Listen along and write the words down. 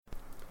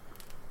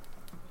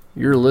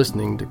You're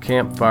listening to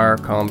Campfire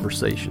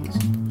Conversations,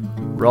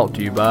 brought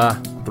to you by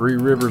Three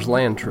Rivers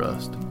Land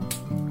Trust.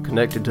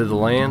 Connected to the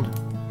land,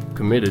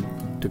 committed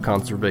to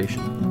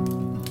conservation.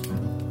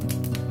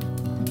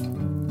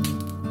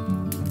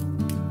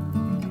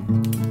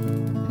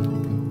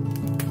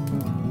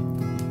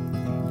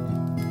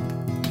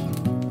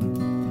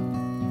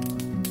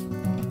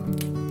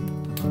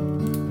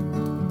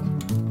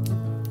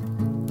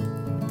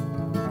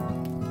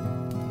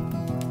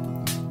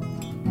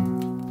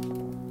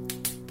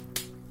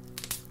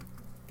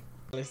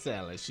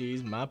 Sally,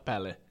 she's my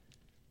pally.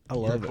 I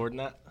love it. Recording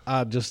that?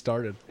 I just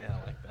started. Yeah,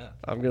 I like that.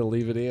 I'm gonna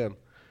leave it in.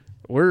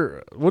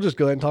 We'll just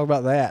go ahead and talk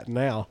about that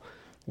now.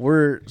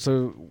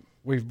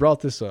 We've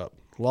brought this up.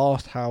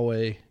 Lost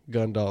Highway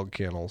Gun Dog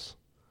Kennels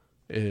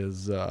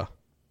is a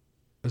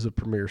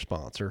premier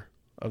sponsor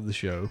of the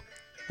show.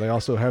 They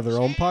also have their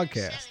own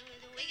podcast.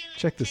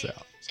 Check this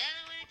out.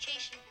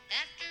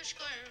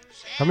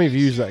 How many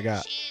views that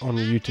got on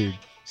the YouTube?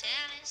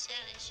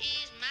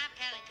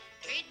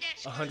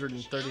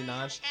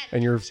 139.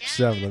 And you're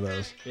 7 of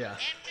those. Yeah.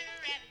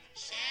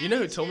 You know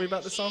who told me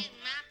about this song?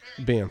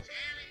 Ben,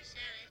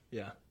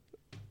 Yeah.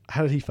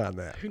 how did he find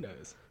that? Who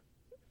knows?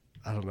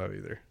 I don't know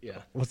either. Yeah.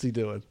 What's he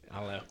doing? I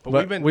don't know.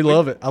 But we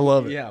love it. I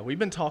love it. Yeah, we've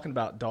been talking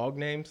about dog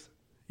names.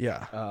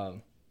 Yeah.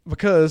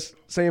 Because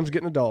Sam's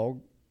getting a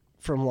dog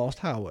from Lost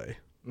Highway,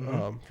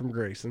 from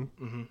Grayson.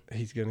 Mm-hmm.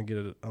 He's going to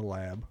get a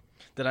lab.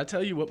 Did I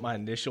tell you what my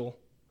initial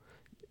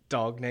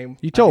dog name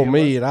You told idea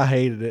me, was? and I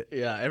hated it.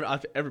 Yeah,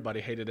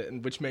 everybody hated it,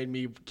 and which made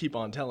me keep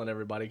on telling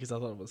everybody because I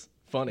thought it was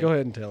funny. Go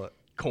ahead and tell it.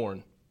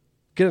 Corn.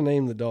 Get a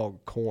name the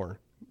dog Corn,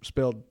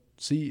 spelled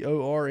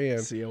C-O-R-N,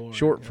 C-O-R-N,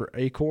 short yeah. for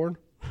acorn.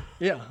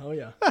 Yeah, oh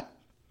yeah.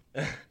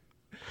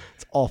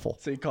 It's awful.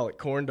 So you call it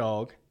corn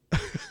dog.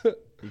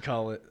 You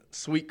call it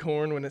sweet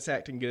corn when it's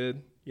acting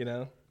good, you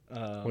know.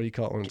 What do you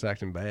call it when it's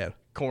acting bad?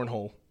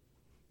 Cornhole.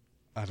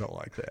 I don't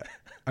like that.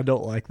 I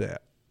don't like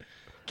that.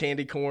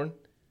 Candy corn.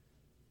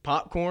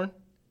 Popcorn.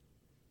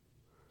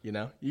 You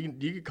know, you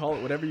can call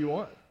it whatever you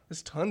want.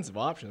 There's tons of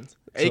options.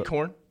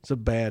 Acorn. It's a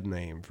bad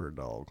name for a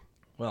dog.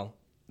 Well,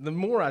 the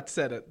more I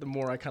said it, the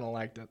more I kind of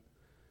liked it.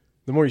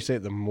 The more you say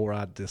it, the more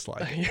I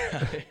dislike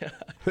it. Yeah.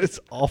 It's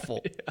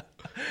awful.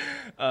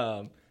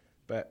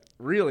 But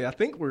really, I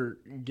think we're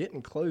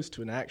getting close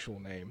to an actual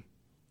name.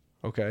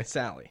 Okay.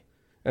 Sally.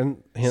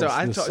 And hence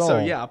the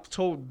song. I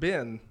told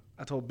Ben,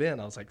 I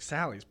was like,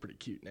 Sally's a pretty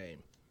cute name.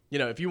 You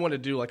know, if you want to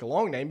do like a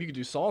long name, you could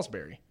do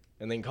Salisbury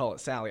and then call it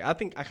Sally. I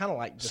think I kind of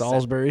like just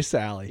Salisbury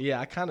Sally. Yeah,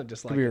 I kind of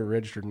just Could like be it. a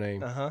registered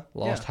name. Lost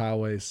yeah.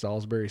 Highway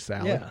Salisbury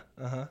Sally.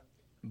 Yeah.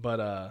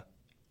 But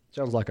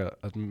Sounds like a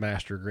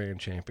master grand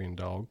champion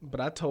dog. But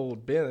I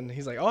told Ben,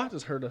 he's like, "Oh, I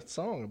just heard a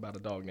song about a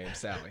dog named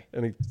Sally."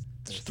 And he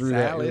threw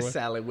that your way.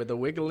 Sally with a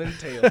wiggling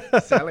tail.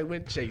 Sally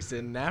went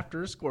chasing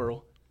after a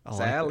squirrel.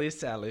 Like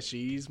Sally,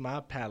 she's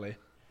my pally.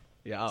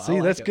 Yeah, See,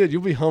 I that's like good.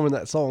 You'll be humming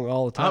that song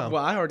all the time.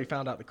 I already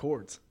found out the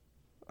chords.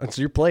 And so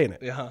you're playing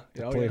it. Yeah,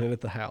 You're playing it at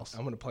the house.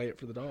 I'm gonna play it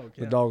for the dog.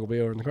 The dog will be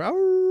over in the crowd.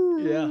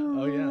 Yeah.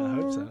 Oh yeah. I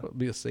hope so. It'll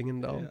be a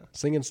singing dog. Yeah.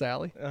 Singing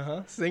Sally.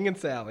 Singing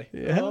Sally.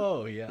 Yeah.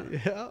 Oh yeah.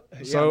 Yeah.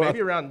 Yeah, So maybe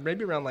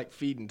around like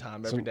feeding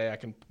time every day I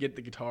can get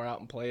the guitar out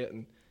and play it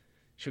and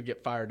she'll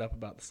get fired up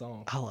about the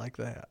song. I like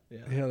that.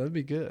 Yeah. That'd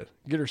be good.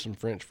 Get her some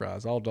French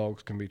fries. All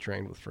dogs can be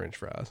trained with French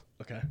fries.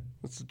 Okay.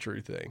 That's the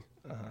true thing.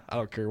 I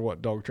don't care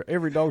what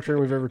every dog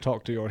trainer we've ever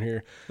talked to on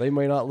here, they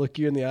may not look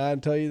you in the eye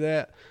and tell you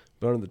that,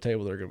 but under the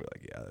table they're going to be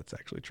like, yeah, that's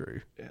actually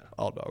true. Yeah.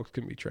 All dogs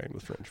can be trained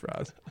with French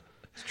fries.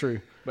 It's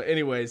true. But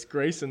anyways,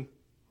 Grayson,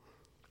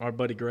 our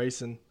buddy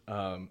Grayson,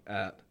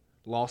 at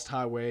Lost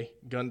Highway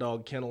Gun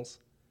Dog Kennels,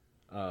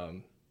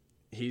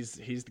 he's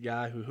the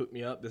guy who hooked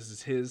me up. This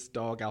is his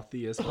dog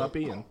Althea's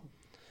puppy, and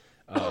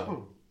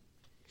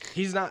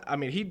he's not. I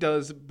mean, he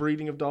does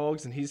breeding of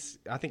dogs, and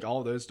I think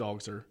all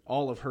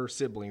of her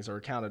siblings are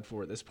accounted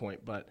for at this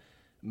point. But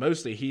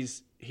mostly,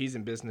 he's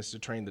in business to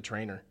train the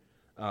trainer.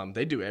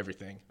 They do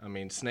everything. I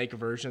mean, snake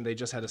aversion. They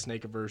just had a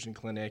snake aversion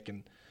clinic,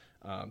 and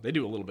they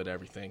do a little bit of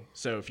everything.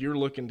 So if you're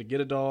looking to get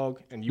a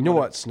dog, and you know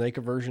what snake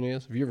aversion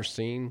is? Have you ever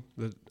seen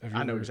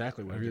I know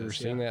exactly what it is. Have you ever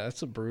seen that?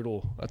 That's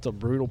a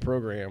brutal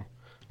program.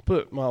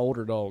 Put my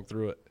older dog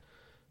through it.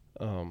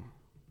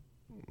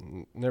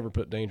 Never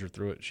put Danger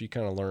through it. She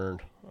kind of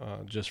learned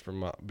just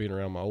from being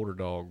around my older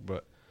dog,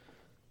 but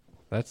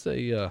that's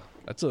a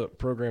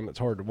program that's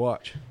hard to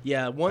watch.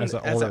 Yeah, as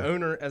an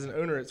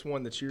owner, it's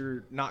one that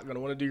you're not going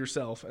to want to do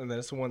yourself, and then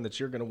it's one that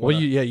you're going to want.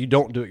 Well, you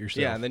don't do it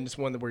yourself. Yeah, and then it's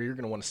one where you're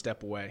going to want to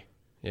step away.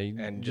 Yeah,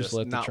 and just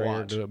let the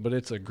trainer do it. But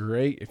it's a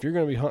great if you're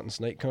going to be hunting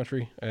snake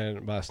country,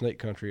 and by snake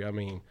country I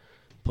mean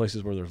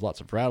places where there's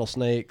lots of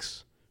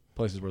rattlesnakes,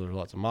 places where there's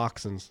lots of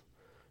moccasins.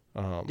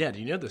 Yeah, do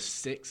you know the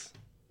 6?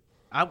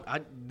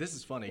 This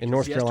is funny. In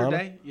North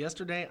Carolina?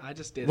 Yesterday, I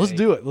just did. Let's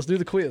do it. Let's do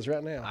the quiz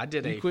right now. I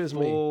did a quiz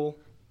full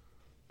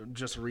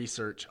just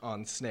research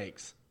on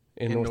snakes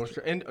in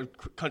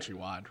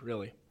countrywide,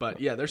 really. But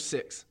yeah, there's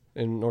 6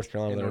 in North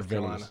Carolina. In North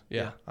Carolina,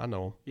 yeah, I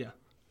know them. Yeah,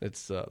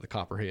 it's the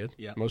copperhead.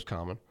 Yeah, most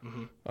common.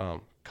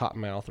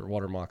 Cottonmouth or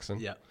water moccasin.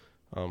 Yeah,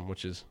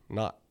 which is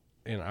not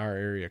in our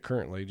area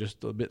currently,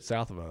 just a bit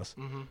south of us,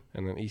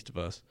 and then east of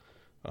us,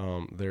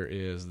 there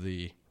is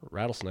the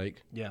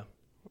rattlesnake. Yeah.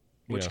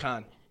 Which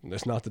kind?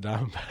 It's not the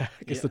diamondback.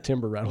 It's Yeah. the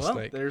timber Well,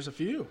 rattlesnake. there's a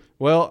few.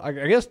 Well, I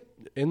guess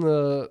in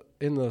the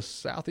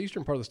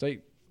southeastern part of the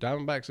state,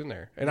 diamondbacks in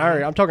there. In our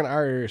area, I'm talking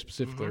our area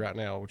specifically right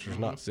now, which there's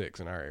not 6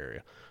 in our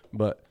area,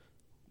 but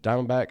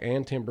diamondback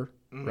and timber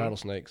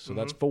rattlesnakes. So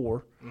that's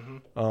 4.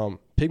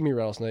 Pygmy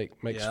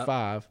rattlesnake makes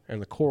 5,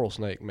 and the coral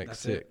snake makes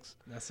 6.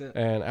 That's it.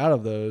 And out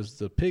of those,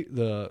 the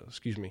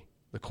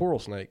coral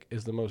snake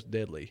is the most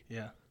deadly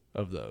Yeah.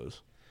 of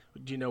those.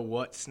 Do you know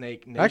what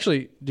snake?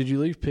 Actually, did you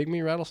leave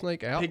pygmy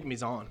rattlesnake out?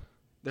 Pygmy's on.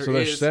 So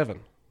there's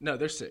 7. No,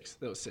 there's 6.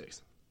 That was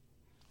 6.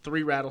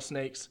 3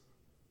 rattlesnakes.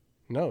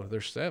 No,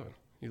 there's 7.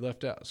 You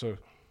left out. So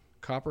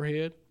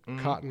copperhead,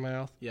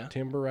 cottonmouth, Yeah.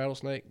 timber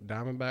rattlesnake,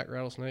 diamondback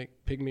rattlesnake,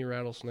 pygmy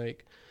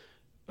rattlesnake,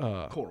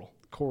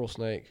 coral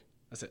snake.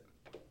 That's it.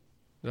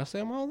 Did I say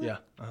them all then? Yeah.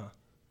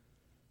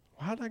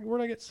 Uh-huh.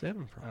 Where'd I get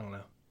 7 from? I don't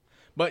know.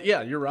 But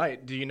yeah, you're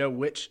right. Do you know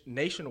which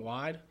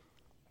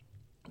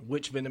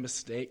venomous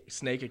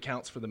snake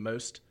accounts for the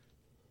most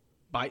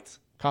bites?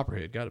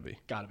 Copperhead, got to be.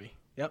 Gotta be.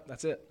 Yep,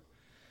 that's it.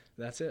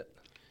 That's it.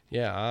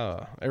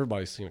 Yeah,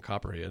 everybody's seen a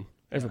copperhead.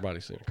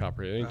 Everybody's seen a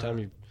copperhead. Anytime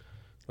you,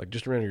 like,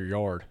 just around your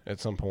yard at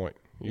some point,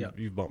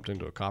 you've bumped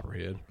into a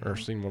copperhead or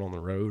seen one on the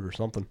road or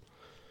something.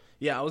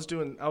 Yeah, I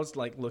was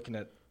like looking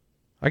at.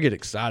 I get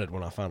excited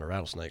when I find a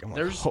rattlesnake. I'm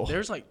like,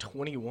 There's like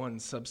 21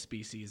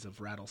 subspecies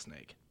of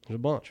rattlesnake. There's a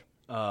bunch.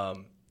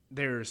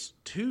 There's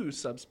 2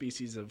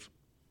 subspecies of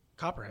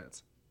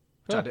copperheads,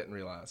 which I didn't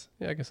realize.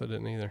 Yeah, I guess I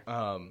didn't either.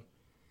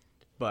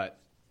 But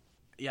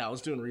yeah, I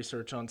was doing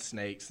research on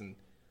snakes and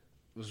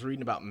was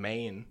reading about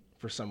Maine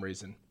for some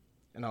reason,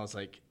 and I was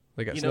like,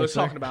 They got it was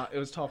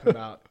snakes talking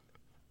about,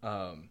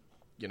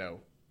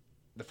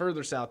 the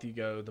further south you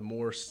go, the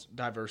more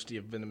diversity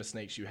of venomous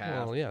snakes you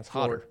have. Well, yeah, it's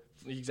hotter.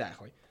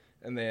 Exactly.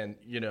 And then,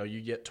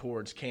 you get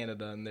towards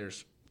Canada and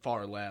there's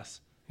far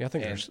less. Yeah, I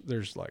think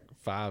there's like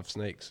 5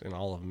 snakes in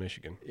all of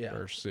Michigan. Yeah.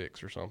 Or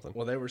 6 or something.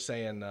 Well, they were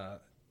saying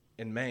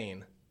in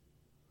Maine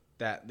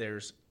that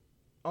there's,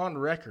 on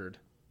record,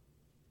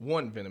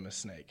 1 venomous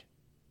snake,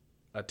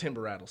 a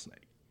timber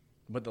rattlesnake.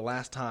 But the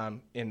last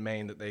time in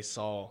Maine that they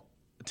saw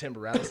a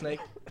timber rattlesnake,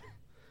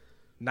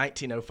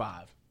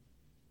 1905.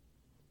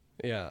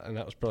 Yeah, and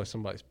that was probably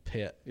somebody's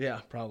pet Yeah,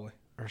 probably.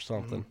 or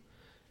something.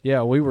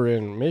 Yeah, we were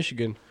in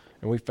Michigan,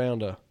 and we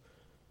found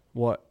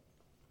when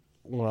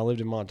I lived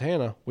in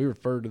Montana, we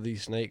referred to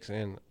these snakes,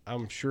 and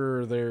I'm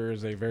sure there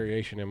is a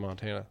variation in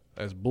Montana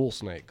as bull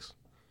snakes.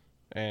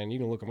 And you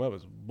can look them up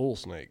as bull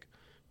snake.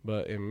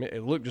 But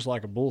it looked just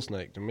like a bull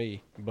snake to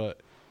me.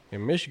 But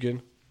in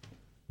Michigan,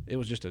 it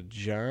was just a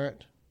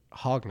giant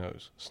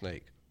hognose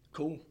snake.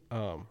 Cool.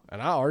 And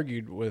I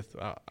argued with,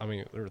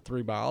 there were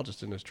 3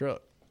 biologists in this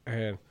truck,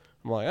 and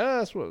I'm like,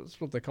 that's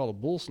what they call a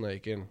bull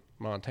snake in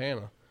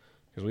Montana,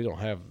 because we don't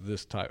have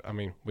this type. I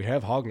mean, we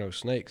have hognose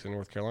snakes in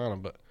North Carolina,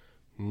 but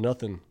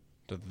nothing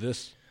to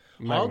this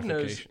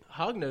magnification.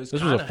 Hognose.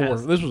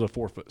 This was a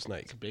 4-foot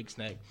snake. It's a big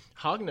snake.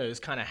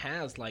 Hognose kind of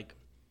has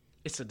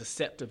it's a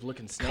deceptive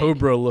looking snake.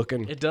 Cobra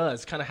looking. It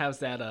does. Kind of has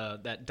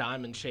that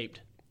diamond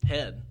shaped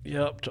head.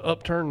 Yep,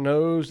 upturned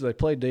nose. They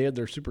play dead.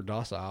 They're super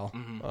docile.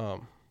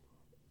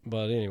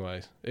 But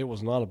anyways, it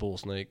was not a bull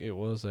snake. It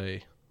was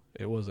a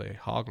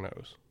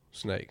hognose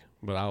snake.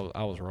 But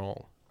I was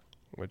wrong,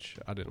 which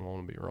I didn't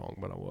want to be wrong,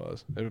 but I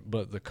was.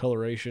 But the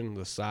coloration,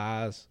 the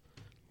size,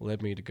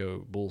 led me to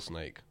go bull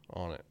snake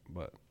on it.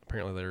 But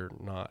apparently they're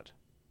not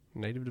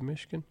native to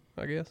Michigan,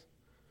 I guess.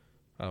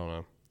 I don't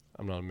know.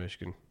 I'm not a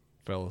Michigan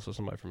fella, so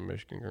somebody from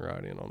Michigan can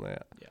write in on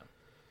that.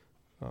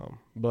 Yeah.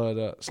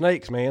 But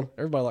snakes, man.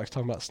 Everybody likes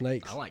talking about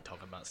snakes. I like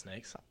talking about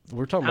snakes.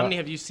 We're talking How about many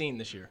have you seen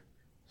this year?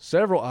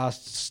 several. I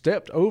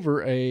stepped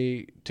over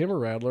a timber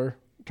rattler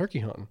turkey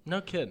hunting No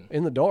kidding.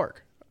 in the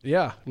dark.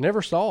 Yeah,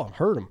 never saw him,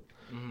 heard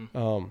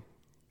him.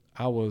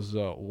 I was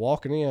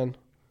walking in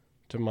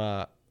to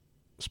my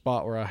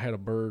spot where I had a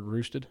bird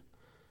roosted,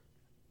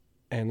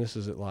 and this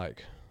is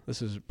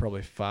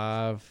probably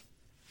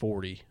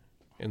 5:40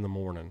 in the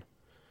morning,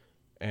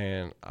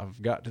 and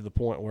I've got to the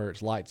point where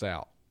it's lights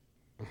out,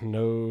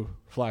 no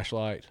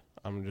flashlight.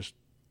 I'm just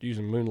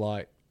using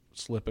moonlight,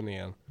 slipping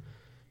in,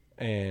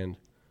 and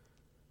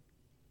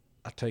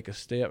I take a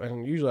step,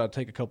 and usually I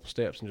take a couple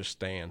steps and just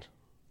stand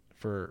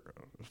for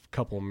a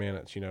couple of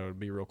minutes, to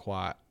be real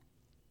quiet,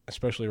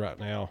 especially right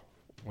now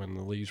when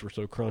the leaves were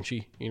so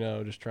crunchy,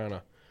 just trying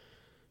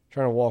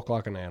to walk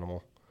like an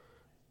animal.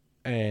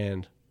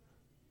 And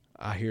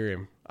I hear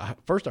him.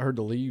 First I heard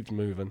the leaves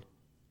moving,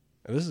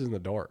 and this is in the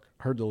dark.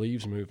 I heard the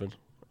leaves moving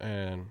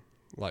and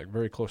like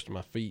very close to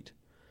my feet.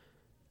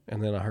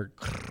 And then I heard,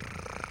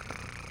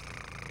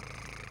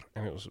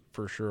 and it was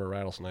for sure a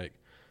rattlesnake.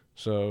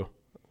 So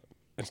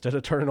instead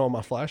of turning on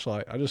my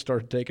flashlight, I just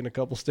started taking a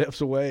couple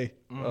steps away,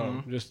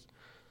 just,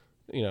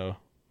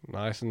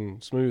 nice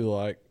and smooth,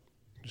 like,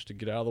 just to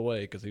get out of the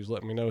way, because he was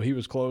letting me know he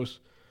was close.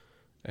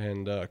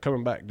 And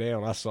coming back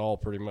down, I saw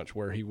pretty much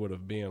where he would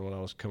have been when I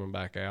was coming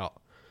back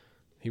out.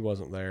 He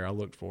wasn't there. I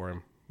looked for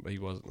him, but he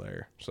wasn't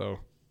there. So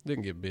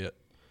Didn't get bit.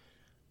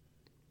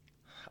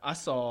 I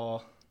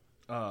saw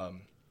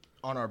on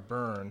our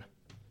burn.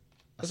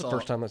 That's the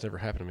first time that's ever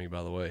happened to me,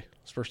 by the way.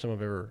 It's the first time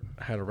I've ever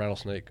had a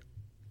rattlesnake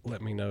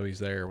let me know he's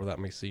there without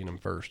me seeing him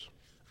first.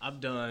 I've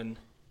done.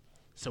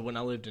 So when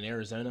I lived in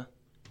Arizona,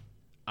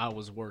 I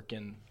was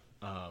working.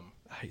 I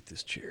hate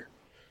this chair.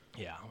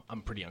 Yeah,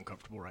 I'm pretty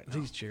uncomfortable right now.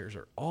 These chairs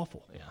are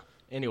awful. Yeah.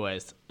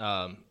 Anyways,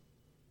 that's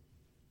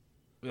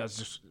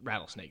just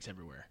rattlesnakes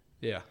everywhere.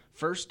 Yeah.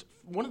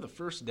 One of the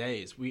first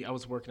days, I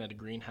was working at a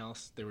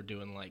greenhouse. They were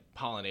doing like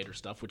pollinator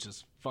stuff, which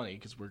is funny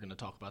because we're going to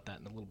talk about that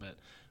in a little bit.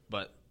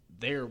 But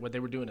what they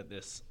were doing at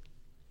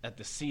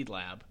the seed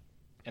lab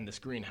and this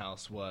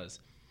greenhouse was,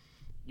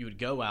 you would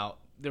go out.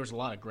 There was a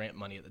lot of grant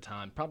money at the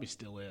time, probably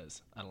still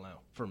is. I don't know,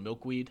 for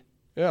milkweed.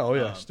 Yeah. Oh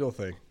yeah. Still a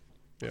thing.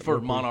 Yeah,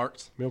 For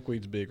monarchs.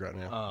 Milkweed's big right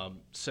now.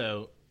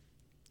 So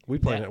we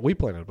planted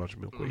a bunch of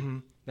milkweed. Mm-hmm.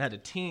 They had a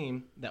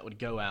team that would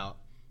go out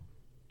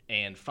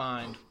and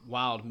find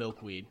wild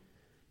milkweed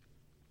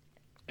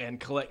and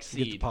collect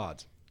seed. Get the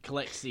pods.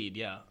 Collect seed,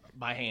 yeah,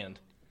 by hand.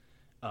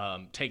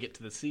 Take it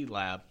to the seed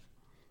lab,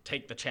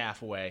 take the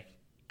chaff away,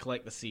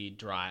 collect the seed,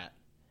 dry it,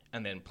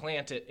 and then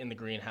plant it in the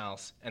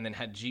greenhouse, and then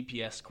had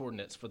GPS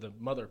coordinates for the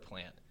mother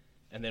plant,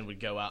 and then would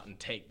go out and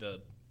take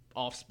the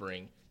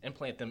offspring and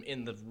plant them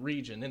in the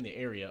region, in the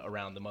area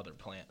around the mother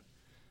plant.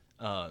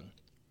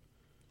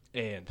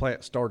 And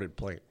Started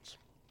plants.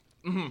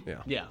 Mm-hmm,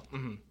 Yeah. Yeah.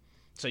 Mm-hmm.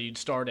 So you'd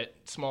start it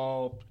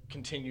small,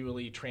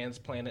 continually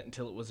transplant it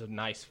until it was a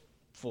nice,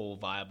 full,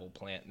 viable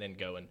plant, and then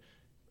go and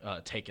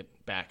take it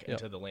back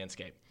into the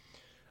landscape.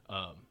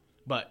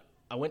 But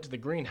I went to the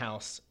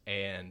greenhouse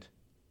and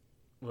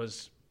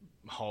was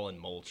hauling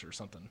mulch or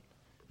something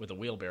with a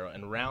wheelbarrow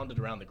and rounded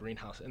around the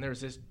greenhouse, and there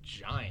was this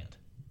giant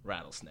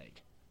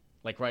rattlesnake,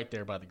 like right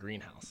there by the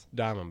greenhouse.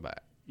 Diamondback.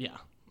 Yeah.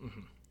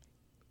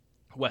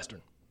 Mm-hmm.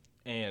 Western.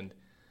 And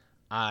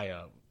I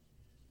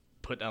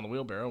put down the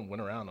wheelbarrow and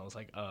went around. I was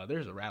like,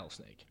 there's a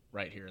rattlesnake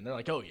right here. And they're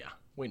like, oh, yeah,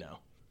 we know.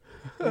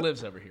 It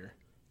lives over here.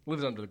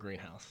 Lives under the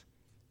greenhouse.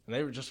 And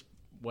they were just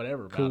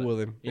whatever about Cool it. with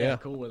him. Yeah,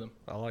 cool with him.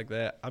 I like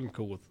that. I'm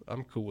cool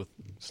with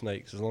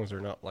snakes as long as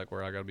they're not like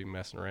where I got to be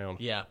messing around.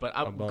 Yeah, but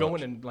I'm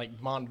going and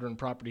like monitoring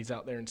properties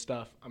out there and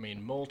stuff. I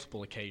mean,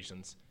 multiple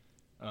occasions.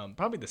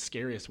 Probably the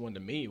scariest one to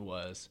me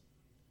was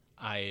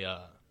I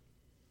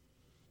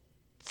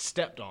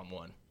stepped on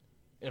one.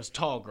 It was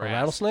tall grass. A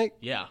rattlesnake?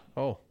 Yeah.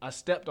 Oh. I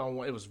stepped on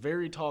one. It was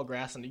very tall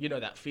grass, and you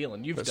know that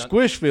feeling. You've That done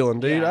squish feeling,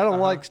 dude. Yeah, I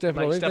don't like stepping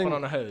like on stepping anything.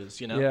 on a hose,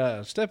 you know.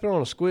 Yeah, stepping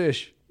on a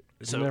squish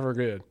is never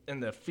good.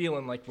 And the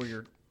feeling like where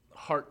your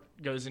heart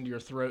goes into your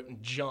throat and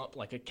jump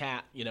like a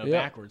cat, you know,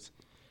 Yeah. backwards.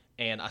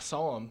 And I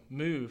saw him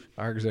move.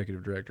 Our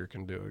executive director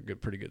can do a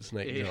pretty good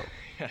snake Yeah. jump.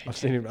 Yeah,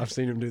 I've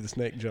seen him do the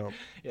snake jump.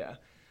 Yeah.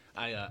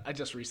 I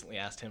just recently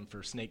asked him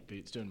for snake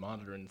boots, doing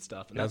monitoring and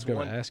stuff. And I was that's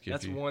gonna one. ask you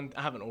if That's you- one.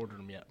 I haven't ordered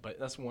them yet, but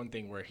that's one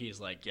thing where he's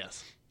like,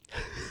 yes,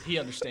 he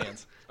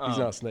understands. He's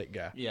not a snake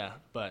guy. Yeah,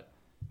 but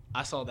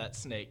I saw that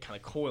snake kind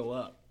of coil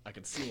up. I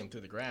could see him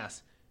through the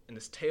grass, and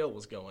his tail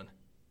was going,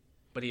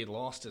 but he had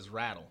lost his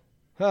rattle.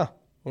 Huh.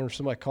 Wonder if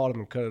somebody caught him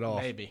and cut it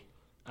off. Maybe.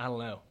 I don't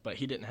know, but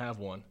he didn't have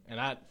one, and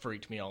that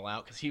freaked me all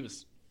out because he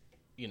was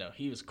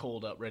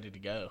coiled up, ready to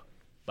go,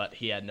 but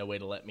he had no way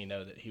to let me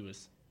know that he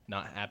was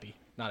not happy,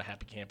 not a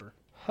happy camper.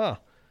 Huh.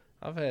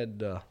 I've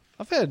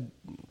had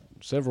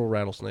several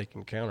rattlesnake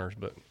encounters,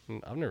 but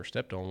I've never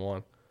stepped on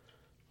one.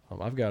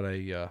 I've got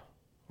I'm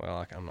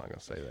not going to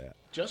say that.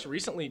 Just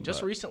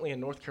recently in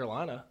North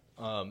Carolina,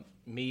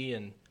 me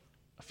and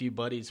a few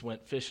buddies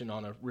went fishing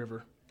on a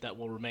river that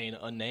will remain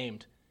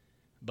unnamed,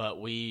 but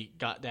we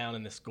got down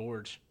in this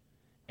gorge,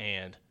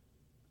 and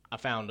I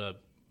found a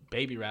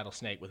baby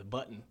rattlesnake with a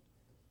button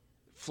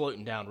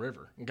floating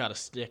downriver, and got a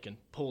stick and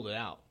pulled it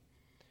out,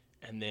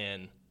 and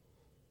then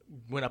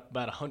went up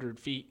about 100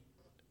 feet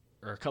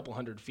or a couple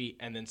hundred feet,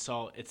 and then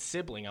saw its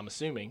sibling, I'm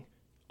assuming,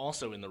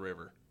 also in the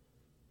river.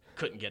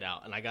 Couldn't get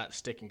out, and I got a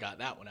stick and got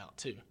that one out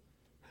too.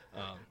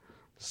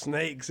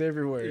 Snakes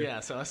everywhere. Yeah,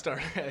 so I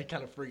started. It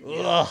kind of freaked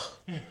me out.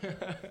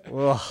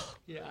 Ugh.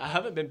 Yeah, I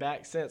haven't been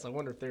back since. I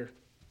wonder if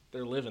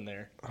they're living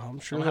there. I'm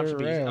sure I'm they're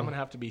around. gonna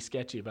have to be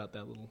sketchy about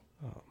that little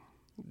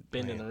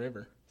bend in the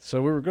river.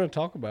 So we were going to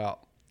talk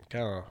about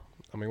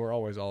we're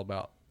always all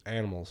about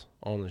animals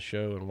on the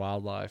show and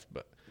wildlife,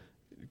 but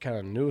kind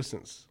of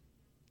nuisance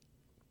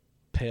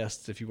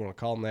pests, if you want to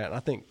call them that. And I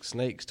think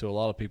snakes, to a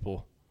lot of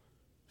people,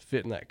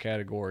 fit in that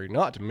category.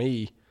 Not to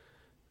me,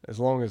 as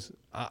long as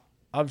I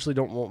obviously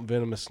don't want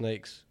venomous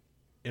snakes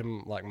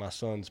in like my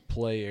son's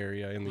play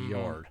area in the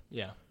yard.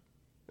 Yeah.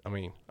 I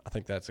mean, I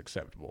think that's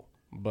acceptable.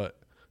 But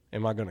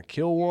am I going to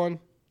kill one?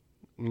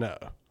 No.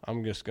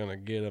 I'm just going to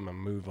get him and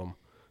move him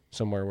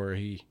somewhere where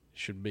he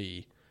should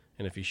be.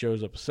 And if he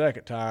shows up a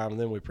second time,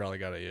 then we probably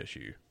got an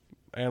issue.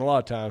 And a lot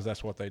of times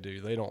that's what they do.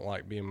 They don't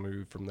like being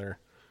moved from their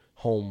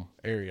home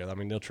area. I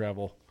mean, they'll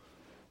travel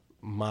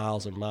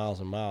miles and miles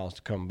and miles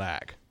to come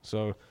back.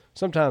 So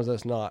sometimes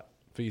that's not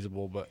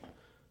feasible, but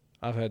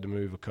I've had to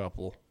move a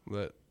couple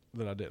that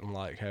I didn't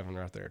like having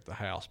right there at the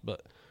house.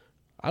 But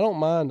I don't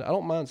mind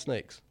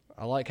snakes.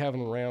 I like having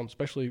them around,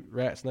 especially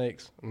rat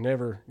snakes.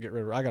 Never get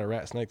rid of. I got a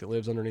rat snake that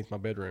lives underneath my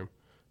bedroom.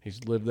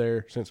 He's lived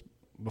there since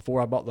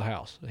before I bought the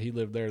house. He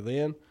lived there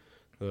then.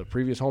 The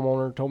previous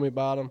homeowner told me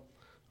about him.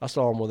 I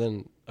saw him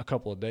within a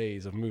couple of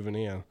days of moving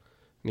in, and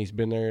he's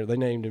been there. They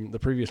named him. The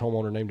previous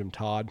homeowner named him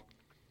Todd.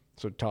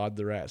 So Todd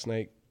the rat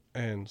snake,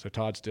 and so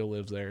Todd still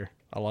lives there.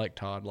 I like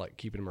Todd, like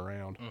keeping him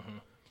around. Mm-hmm.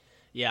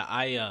 Yeah,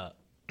 I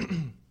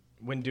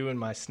when doing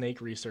my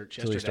snake research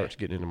Until yesterday. he starts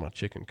getting into my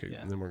chicken coop,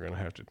 Yeah. and then we're gonna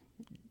have to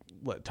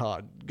let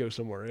Todd go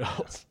somewhere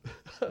else.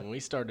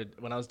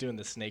 when I was doing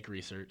the snake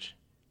research,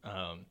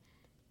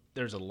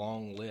 there's a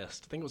long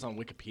list. I think it was on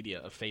Wikipedia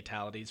of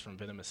fatalities from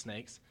venomous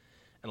snakes,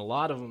 and a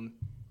lot of them.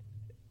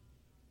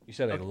 You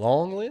said a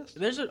long list?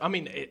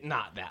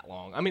 Not that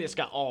long. I mean, it's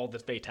got all the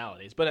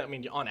fatalities, but I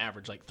mean, on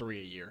average, like 3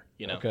 a year.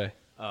 You know. Okay.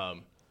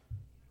 Um,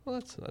 Well,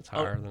 that's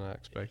higher than I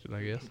expected,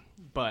 I guess.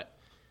 But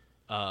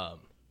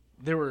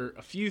there were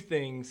a few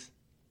things,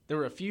 there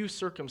were a few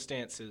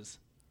circumstances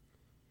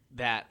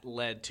that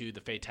led to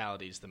the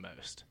fatalities the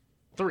most.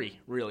 3,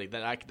 really,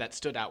 that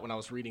stood out when I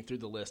was reading through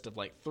the list of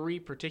like 3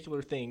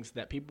 particular things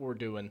that people were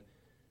doing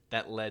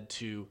that led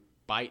to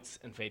bites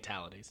and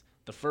fatalities.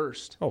 The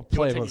first, Oh, you wanna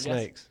playing take with a guess?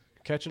 snakes,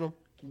 catching them.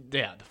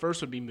 Yeah, the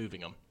first would be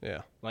moving them.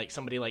 Yeah. Like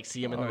somebody like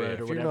see them in the Oh, road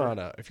yeah. or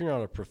whatever. If you're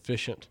not a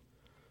proficient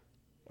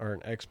or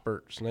an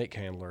expert snake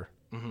handler,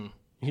 Mm-hmm.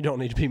 you don't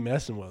need to be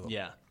messing with them.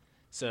 Yeah.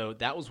 So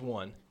that was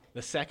one.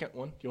 The second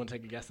one, do you want to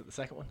take a guess at the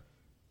second one?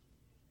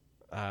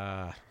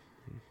 I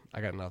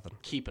got nothing.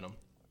 Keeping them.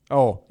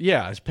 Oh,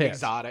 yeah, it's pets.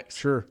 Exotics.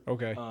 Sure.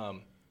 Okay.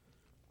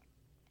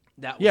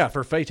 That was, yeah,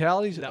 for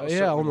fatalities. that was Yeah,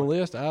 certainly on the one.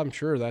 list. I'm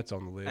sure that's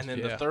on the list. And then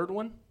yeah. the third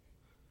one,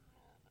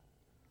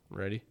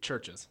 Ready?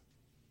 churches.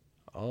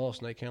 Oh,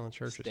 snake handling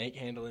churches. Snake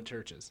handling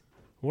churches.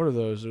 What are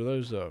those? Are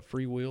those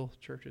free will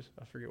churches?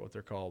 I forget what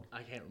they're called.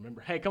 I can't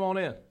remember. Hey, come on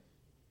in.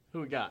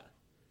 Who we got?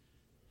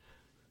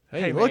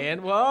 Hey,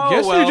 man. Whoa,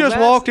 guess who just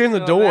that's- walked in the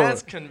door?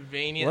 That's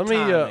convenient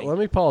Let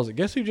me pause it.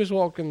 Guess who just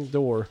walked in the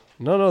door?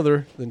 None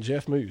other than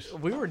Jeff Moose.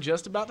 We were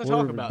just about to We're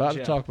talk about about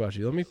Jeff. to talk about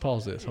you. Let me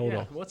pause this. Hold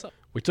on. What's up?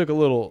 We took a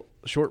little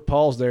short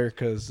pause there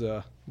because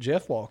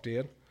Jeff walked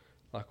in,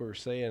 like we were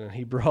saying, and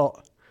he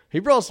brought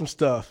some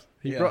stuff.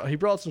 He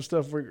brought some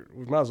stuff. We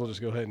might as well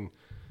just go ahead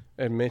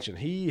and mention.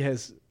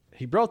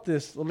 He brought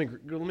this. Let me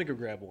go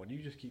grab one. You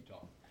just keep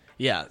talking.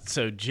 Yeah.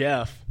 So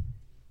Jeff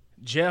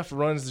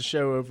runs the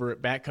show over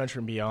at Backcountry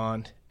and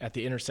Beyond at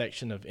the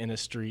intersection of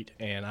Ennis Street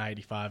and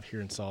I-85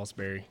 here in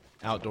Salisbury.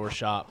 Outdoor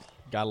shop,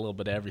 got a little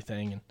bit of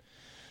everything, and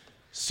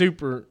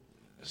super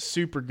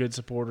good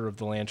supporter of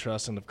the land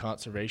trust and of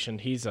conservation.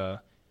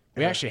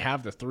 We actually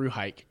have the through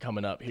hike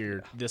coming up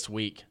here this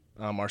week,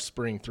 our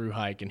spring through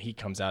hike, and he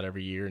comes out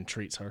every year and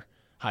treats our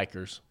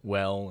hikers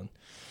well.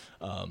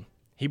 And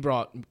he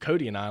brought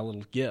Cody and I a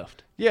little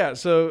gift. Yeah.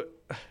 So,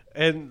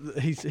 and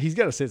he's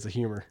got a sense of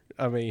humor.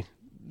 I mean,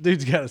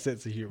 dude's got a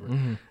sense of humor.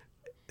 Mm-hmm.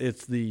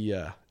 It's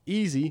the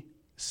Easy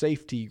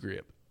Safety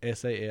Grip.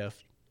 SAF-T-grip.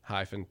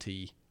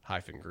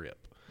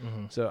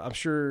 Mm-hmm. So I'm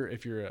sure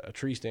if you're a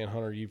tree stand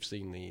hunter, you've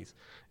seen these.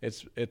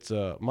 It's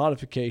a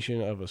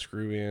modification of a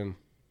screw-in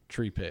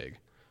tree peg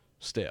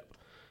step,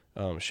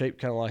 shaped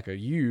kind of like a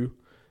U,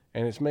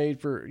 and it's made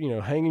for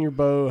hanging your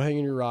bow,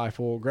 hanging your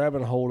rifle,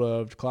 grabbing a hold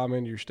of to climb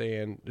into your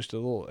stand. Just a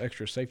little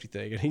extra safety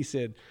thing. And he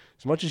said,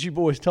 as much as you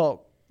boys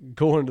talk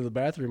going to the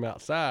bathroom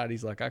outside,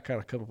 he's like, I kind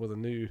of come up with a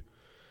new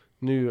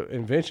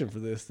invention for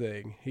this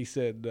thing. He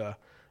said,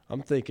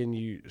 I'm thinking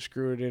you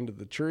screw it into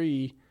the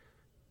tree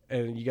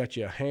and you got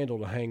you a handle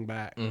to hang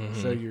back.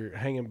 Mm-hmm. So you're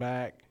hanging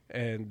back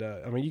and,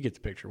 you get the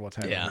picture of what's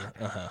happening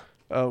Yeah.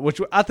 here. Which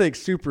I think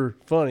is super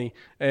funny.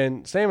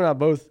 And Sam and I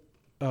both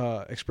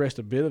expressed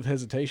a bit of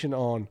hesitation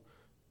on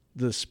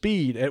the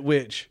speed at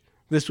which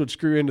this would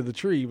screw into the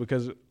tree,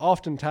 because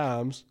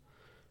oftentimes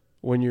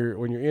when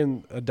you're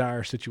in a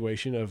dire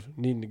situation of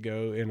needing to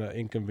go in an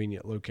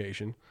inconvenient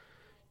location,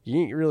 you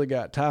ain't really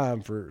got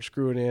time for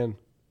screwing in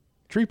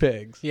tree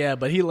pegs. Yeah,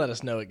 but he let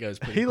us know it goes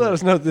pretty He quick. let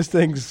us know this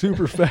thing's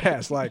super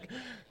fast. Like,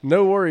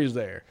 no worries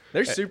there.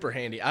 They're super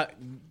handy.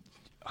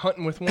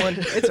 Hunting with one,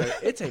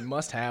 it's a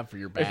must-have for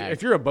your bag.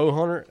 If you're a bow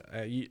hunter,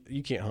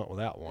 you can't hunt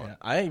without one. Yeah,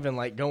 I even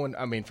like going.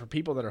 I mean, for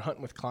people that are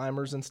hunting with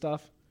climbers and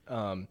stuff,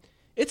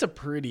 it's a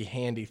pretty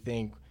handy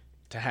thing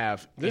to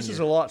have. This is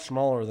a lot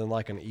smaller than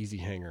like an easy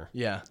hanger.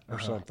 Yeah, Or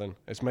something.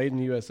 It's made in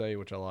the USA,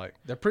 which I like.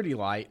 They're pretty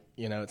light.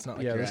 It's not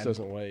like Yeah, you're this adding-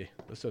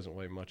 doesn't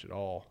weigh much at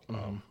all.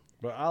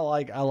 But I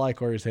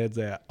like where his head's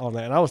at on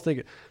that. And I was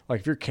thinking,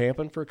 like, if you're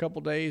camping for a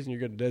couple days and you're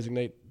going to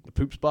designate the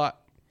poop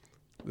spot,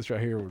 this right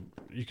here,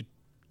 you could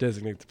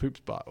designate the poop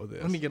spot with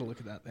this. Let me get a look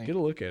at that thing. Get a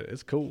look at it.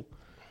 It's cool.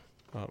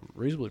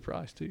 Reasonably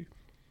priced too.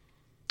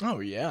 Oh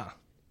yeah,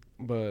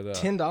 But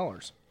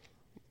 $10.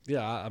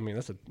 yeah, I mean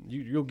that's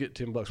you'll get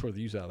 $10 worth of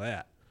use out of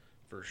that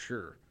for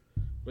sure.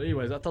 But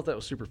anyways, I thought that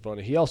was super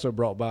funny. He also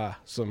brought by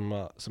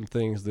some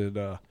things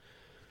that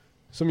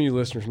some of you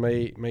listeners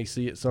may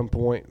see at some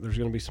point. There's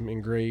going to be some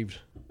engraved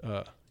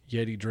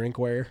Yeti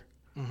drinkware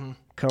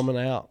coming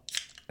out,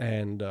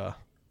 and that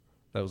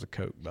was a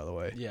Coke, by the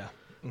way. Yeah.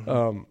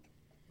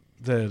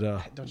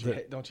 That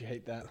Don't you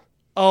hate that?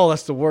 Oh,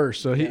 that's the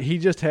worst. So he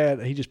just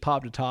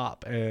popped a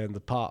top, and the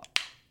top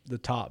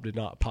did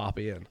not pop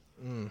in.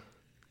 You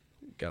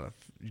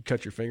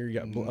cut your finger. You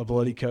got a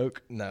bloody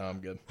Coke. No, I'm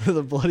good.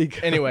 The bloody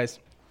Coke. Anyways,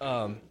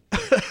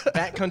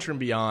 Backcountry and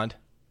Beyond.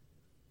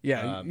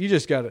 Yeah, you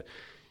just got to.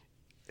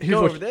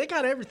 They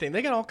got everything.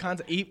 They got all kinds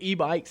of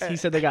e-bikes. He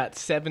said they got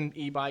 7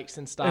 e-bikes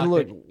in stock. And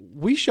look,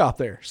 we shop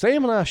there.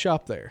 Sam and I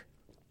shop there.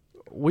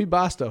 We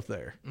buy stuff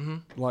there.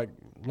 Mm-hmm. Like,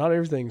 not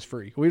everything's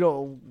free. We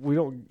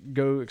don't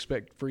go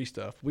expect free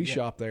stuff. We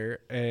shop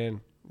there,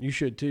 and you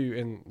should too.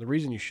 And the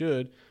reason you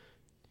should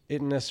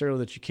isn't necessarily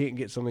that you can't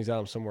get some of these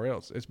items somewhere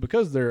else. It's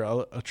because they're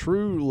a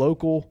true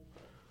local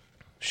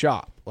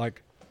shop.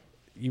 Like,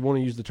 you want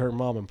to use the term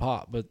mom and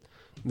pop, but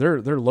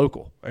they're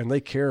local, and they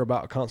care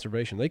about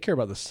conservation. They care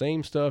about the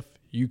same stuff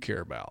you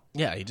care about.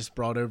 Yeah, he just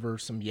brought over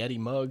some Yeti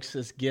mugs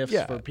as gifts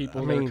for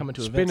people who are coming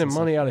to events. Spending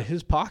money out of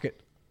his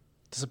pocket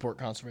to support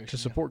conservation.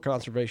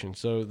 Conservation.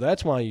 So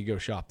that's why you go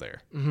shop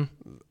there. Mm-hmm.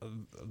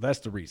 That's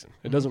the reason.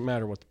 It doesn't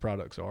matter what the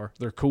products are.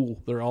 They're cool.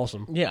 They're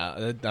awesome.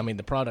 Yeah, I mean,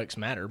 the products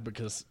matter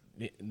because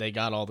they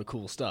got all the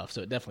cool stuff,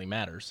 so it definitely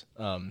matters.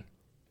 I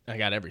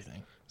got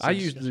everything. So I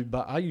used the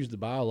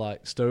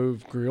BioLite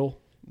stove grill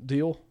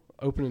deal.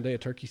 Opening day of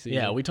turkey season.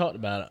 Yeah, we talked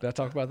about it. Did I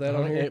talk about that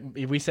on here?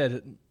 We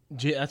said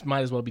that might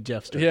as well be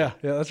Jeff's turkey. Yeah,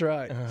 that's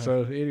right. Uh-huh.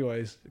 So,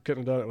 anyways,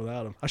 couldn't have done it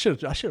without him. I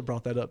should have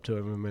brought that up to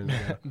him a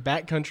minute ago.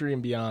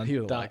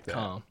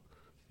 Backcountryandbeyond.com.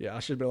 Yeah, I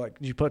should be like,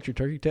 did you punch your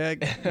turkey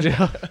tag?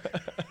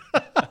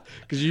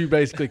 Because you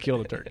basically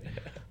killed a turkey.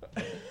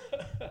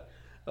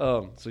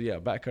 So yeah,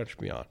 Backcountry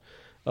Beyond.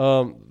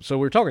 So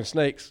we're talking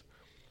snakes,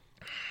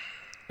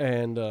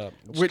 and kind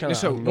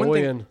of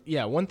annoying.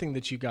 One thing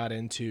that you got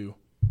into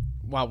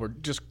while we're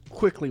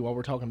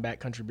talking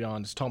Backcountry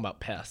Beyond is talking about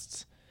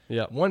pests.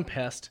 Yeah, one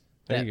pest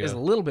that is a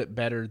little bit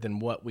better than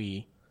what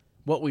we've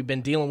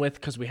been dealing with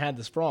because we had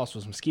this frost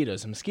was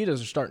mosquitoes, and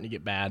mosquitoes are starting to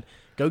get bad.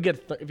 Go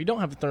get if you don't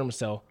have a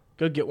Thermacell,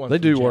 go get one. They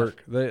do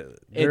work. They're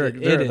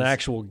an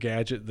actual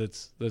gadget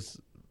that's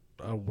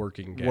a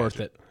working gadget. Worth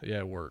it. Yeah,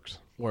 it works.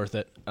 Worth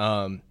it.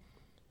 And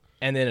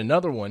then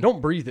another one.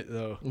 Don't breathe it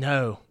though.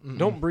 No.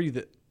 Don't breathe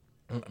it.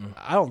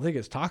 I don't think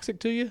it's toxic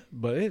to you,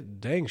 but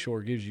it dang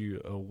sure gives you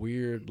a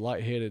weird,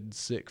 lightheaded,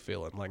 sick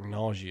feeling, like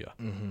nausea.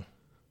 Mm-hmm.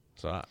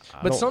 So,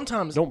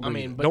 sometimes don't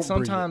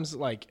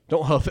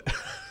huff it.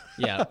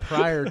 Yeah,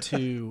 prior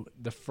to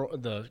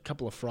the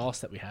couple of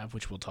frosts that we have,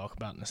 which we'll talk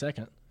about in a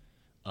second.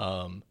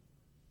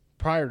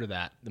 Prior to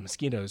that, the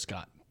mosquitoes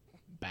got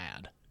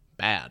bad.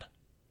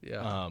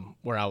 Yeah.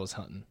 Where I was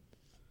hunting,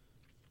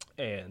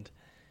 and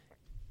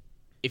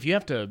if you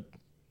have to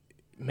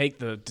make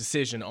the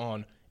decision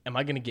on, am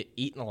I going to get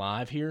eaten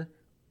alive here,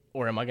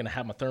 or am I going to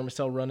have my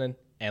Thermacell running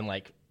and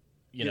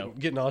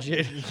get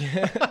nauseated?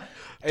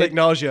 Take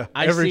nausea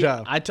every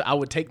time. I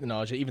would take the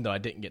nausea, even though I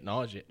didn't get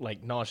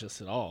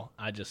nauseous at all.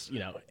 I just,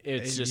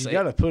 it's just you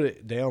got to put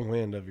it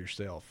downwind of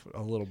yourself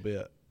a little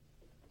bit.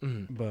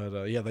 Mm-hmm.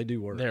 But yeah, they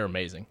do work. They're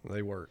amazing.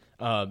 They work.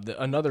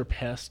 Another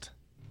pest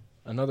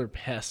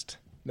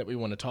that we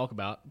want to talk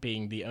about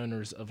being the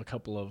owners of a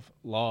couple of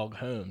log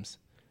homes.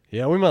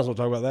 Yeah, we might as well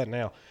talk about that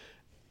now.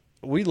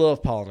 We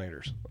love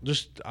pollinators.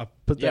 I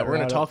put that. Yeah, we're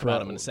going to talk about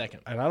them in a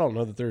second. And I don't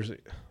know that there's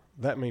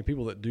that many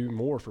people that do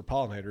more for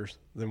pollinators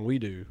than we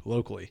do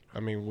locally. I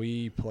mean,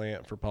 we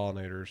plant for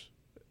pollinators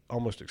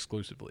almost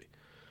exclusively.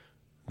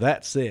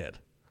 That said,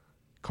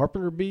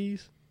 carpenter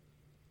bees,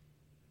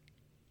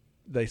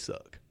 they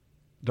suck.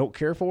 Don't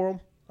care for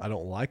them. I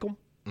don't like them.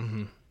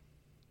 Mm-hmm.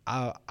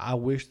 I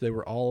wish they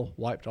were all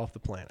wiped off the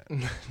planet.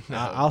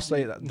 I'll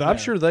say that. No. I'm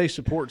sure they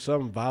support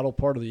some vital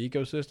part of the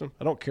ecosystem.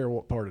 I don't care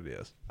what part it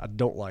is. I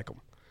don't like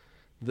them.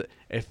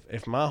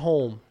 If my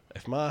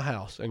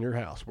house and your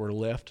house were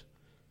left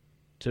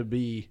to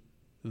be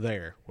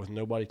there with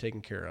nobody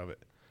taking care of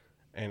it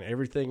and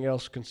everything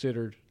else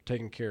considered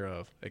taken care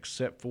of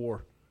except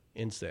for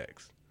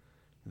insects,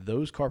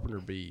 those carpenter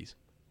bees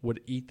would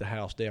eat the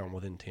house down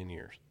within 10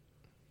 years.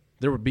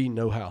 There would be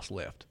no house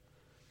left.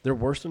 They're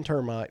worse than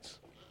termites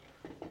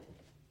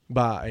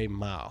by a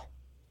mile.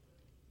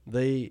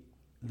 They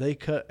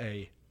cut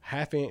a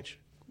half-inch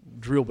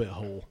drill bit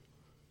hole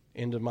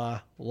into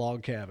my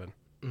log cabin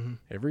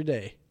every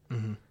day,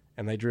 and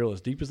they drill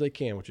as deep as they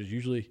can, which is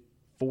usually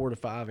 4 to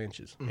 5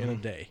 inches in a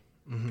day.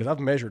 Because I've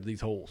measured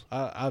these holes.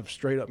 I've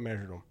straight up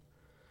measured them,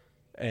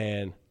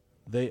 and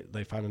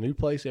they find a new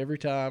place every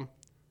time,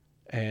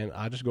 and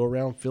I just go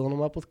around filling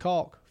them up with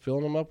caulk,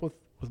 filling them up with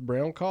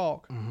brown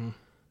caulk,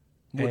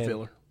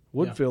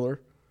 wood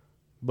filler.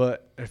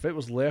 But if it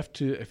was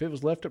left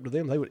up to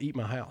them, they would eat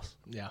my house.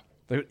 Yeah,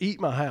 they would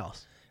eat my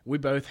house. We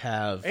both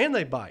have, and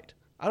they bite.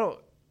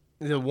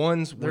 The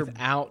ones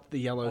without the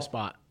yellow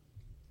spot.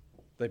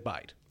 They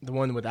bite. The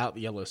one without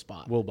the yellow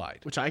spot will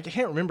bite. Which I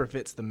can't remember if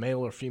it's the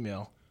male or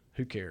female.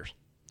 Who cares?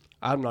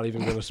 I'm not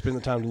even going to spend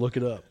the time to look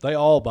it up. They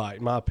all bite,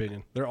 in my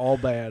opinion. They're all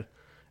bad.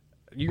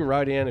 You can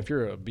write in if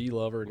you're a bee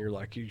lover and you're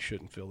like, you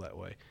shouldn't feel that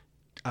way.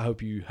 I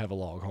hope you have a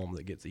log home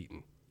that gets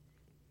eaten.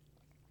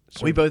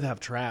 So We both have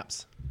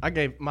traps.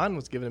 Mine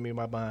was given to me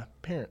by my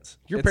parents.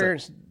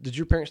 did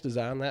your parents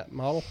design that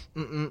model?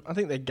 I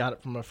think they got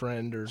it from a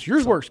friend or.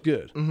 Yours works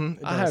good.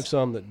 Mm-hmm, I have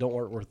some that don't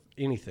work worth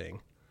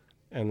anything,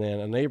 and then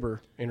a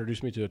neighbor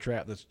introduced me to a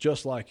trap that's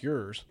just like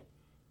yours,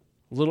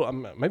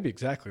 maybe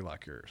exactly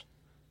like yours,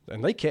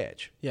 and they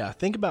catch. Yeah,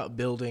 think about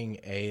building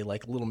a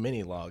little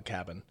mini log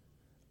cabin.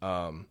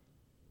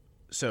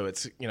 So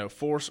it's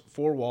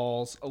four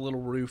walls, a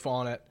little roof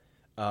on it,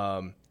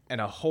 and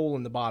a hole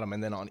in the bottom,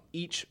 and then on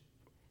each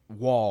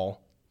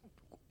wall,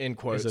 in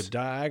quotes, It's a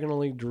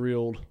diagonally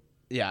drilled.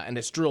 yeah, and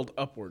it's drilled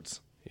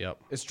upwards. Yep.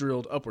 It's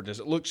drilled upwards.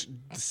 It looks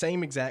the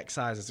same exact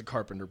size as a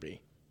carpenter bee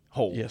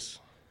hole. Yes.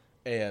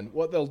 And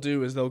what they'll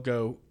do is they'll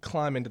go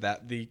climb into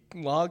that. The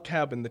log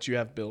cabin that you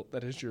have built,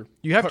 that is your...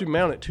 You have to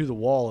mount it to the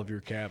wall of your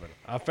cabin.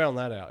 I found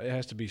that out. It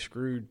has to be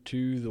screwed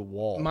to the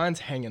wall. Mine's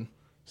hanging.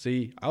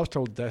 See, I was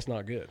told that's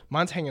not good.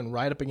 Mine's hanging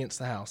right up against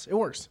the house. It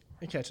works.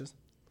 It catches.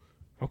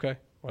 Okay.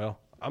 Well,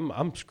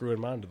 I'm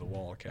screwing mine to the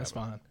wall of cabin. That's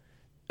fine.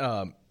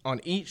 On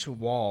each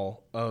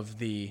wall of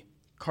the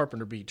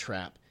carpenter bee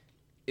trap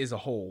is a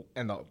hole,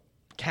 and the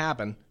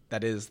cabin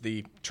that is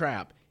the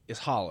trap is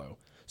hollow.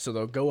 So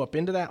they'll go up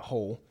into that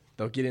hole,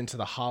 they'll get into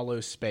the hollow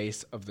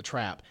space of the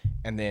trap,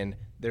 and then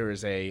there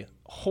is a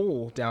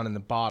hole down in the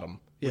bottom,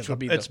 which would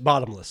be it's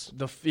bottomless.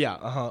 the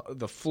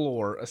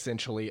floor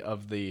essentially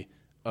of the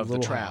Little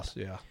trap. house,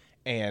 yeah.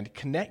 And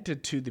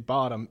connected to the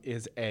bottom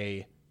is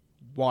a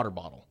water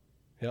bottle.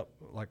 Yep,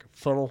 like a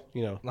funnel,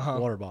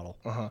 water bottle.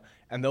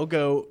 And they'll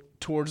go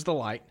towards the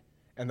light,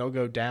 and they'll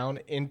go down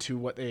into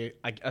what I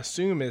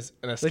assume is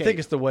an escape. They think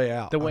it's the way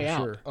out. the way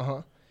I'm out.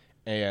 Sure.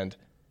 And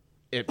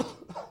it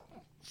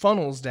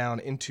funnels down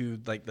into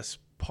this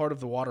part of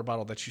the water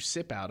bottle that you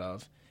sip out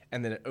of,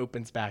 and then it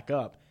opens back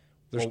up.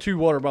 There's two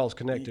water bottles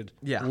connected,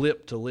 yeah.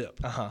 lip to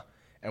lip.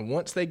 And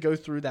once they go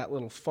through that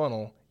little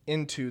funnel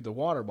into the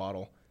water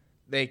bottle,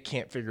 they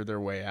can't figure their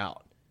way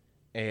out.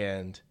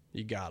 And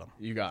You got them.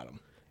 you got them.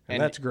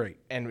 And that's great.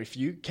 And if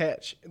you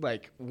catch,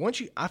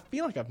 I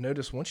feel like I've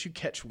noticed once you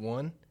catch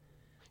one,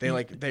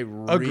 they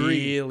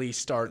really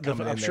start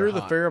coming in I'm there sure the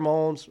hot.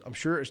 pheromones, I'm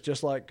sure it's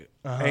just like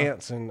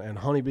ants and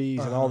honeybees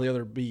and all the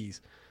other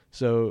bees.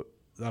 So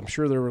I'm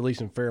sure they're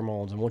releasing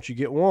pheromones. And once you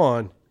get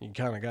one, you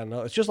kind of got to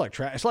know. It's just like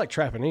it's like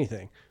trapping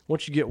anything.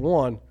 Once you get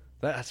one,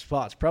 that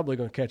spot's probably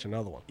going to catch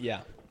another one.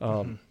 Yeah.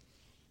 And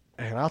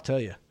I'll tell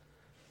you,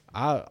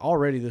 I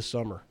already this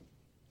summer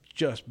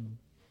just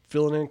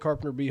filling in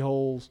carpenter bee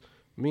holes.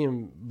 Me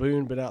and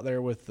Boone been out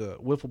there with the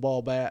wiffle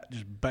ball bat,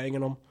 just banging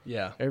them.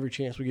 Yeah. Every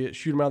chance we get,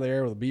 shoot them out of the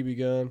air with a BB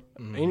gun.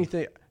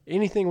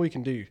 Anything we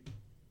can do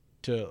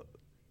to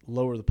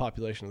lower the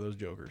population of those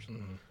jokers.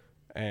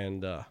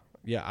 And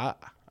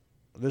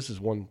this is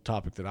one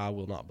topic that I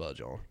will not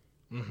budge on.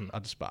 I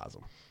despise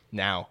them.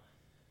 Now,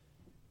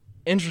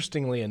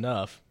 interestingly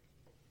enough,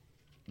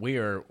 we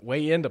are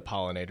way into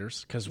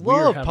pollinators because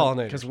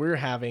pollinators. we're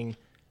having.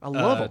 I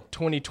love them.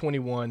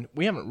 2021.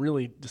 We haven't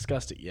really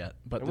discussed it yet,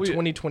 but the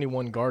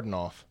 2021 garden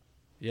off.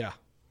 Yeah.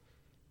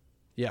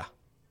 Yeah.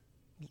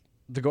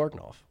 The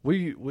garden off.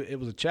 It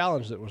was a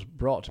challenge that was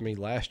brought to me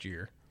last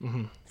year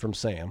from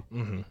Sam.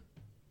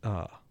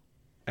 And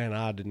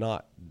I did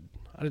not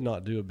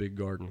do a big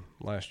garden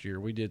last year.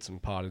 We did some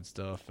potted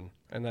stuff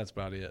and that's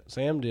about it.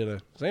 Sam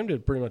did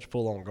pretty much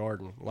full on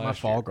garden last year. My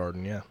fall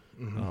garden, yeah.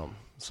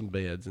 Some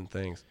beds and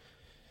things.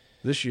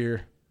 This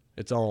year,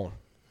 it's on.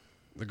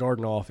 The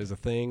garden off is a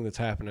thing that's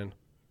happening.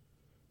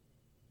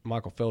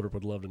 Michael Felder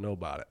would love to know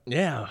about it.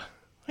 Yeah.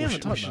 We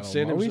should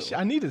send him.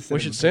 I need to send him. We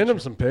should send him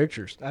some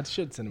pictures. I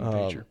should send him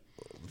a picture.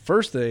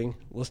 First thing,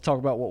 let's talk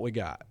about what we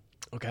got.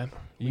 Okay.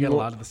 We got a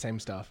lot of the same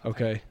stuff.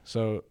 Okay,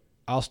 so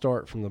I'll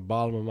start from the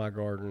bottom of my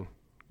garden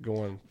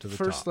going to the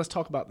First, top. let's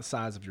talk about the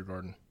size of your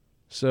garden.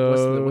 So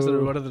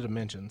What are the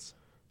dimensions?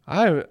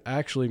 I haven't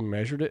actually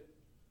measured it.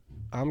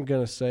 I'm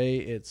going to say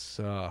it's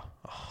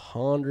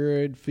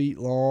 100 feet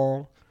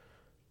long.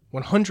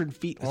 100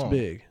 feet long. It's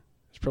big.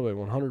 It's probably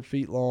 100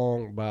 feet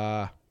long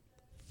by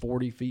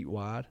 40 feet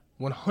wide.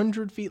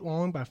 100 feet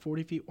long by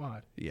 40 feet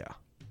wide. Yeah.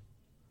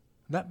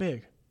 That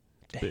big.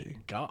 It's Dang,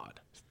 big.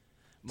 God.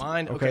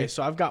 Mine. Okay. Okay,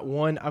 so I've got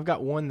one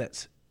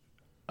that's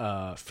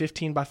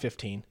 15 by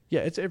 15.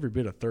 Yeah, it's every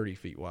bit of 30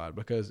 feet wide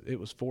because it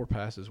was 4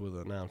 passes with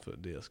a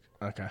 9-foot disc.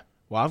 Okay.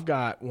 Well, I've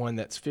got one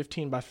that's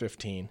 15 by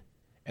 15,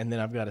 and then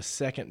I've got a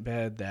second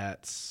bed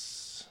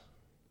that's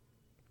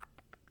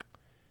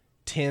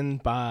 10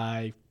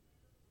 by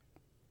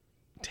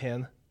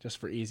 10, just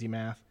for easy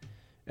math.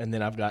 And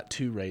then I've got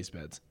 2 raised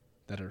beds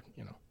that are,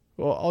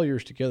 Well, all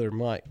yours together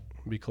might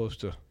be close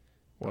to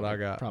what I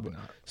got. Probably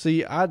not.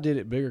 See, I did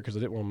it bigger because I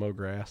didn't want to mow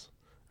grass.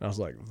 And I was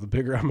like, the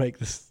bigger I make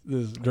this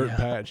dirt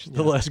patch,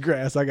 the less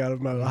grass I got to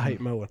mow. I hate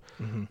mowing.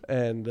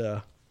 And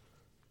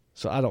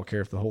so I don't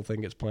care if the whole thing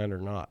gets planted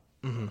or not.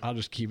 I'll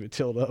just keep it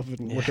tilled up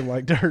and looking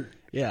like dirt.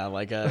 Yeah,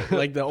 like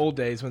the old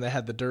days when they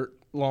had the dirt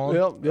lawn.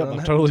 Yep,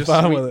 I'm totally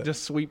fine with it.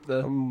 Just sweep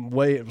the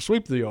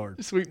Sweep the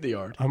yard. sweep the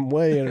yard. I'm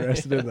way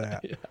interested in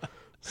that.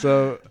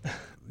 So,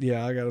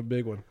 I got a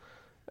big one.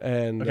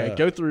 And Okay,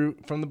 go through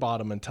from the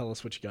bottom and tell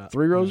us what you got.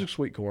 3 rows of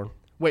sweet corn.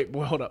 Wait,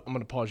 well, hold up. I'm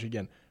going to pause you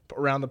again.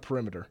 Around the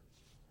perimeter.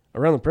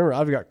 Around the perimeter,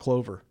 I've got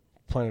clover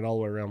planted all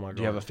the way around my garden.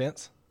 Do you have a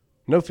fence?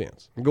 No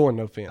fence. I'm going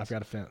no fence. I've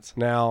got a fence.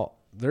 Now,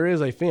 there is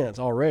a fence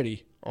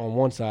already on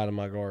one side of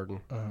my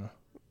garden,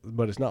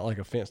 but it's not like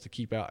a fence to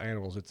keep out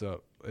animals. It's a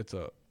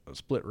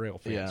split rail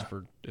fence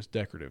for it's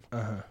decorative.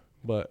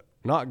 But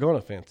not going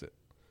to fence it.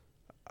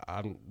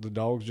 I'm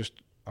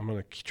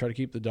going to try to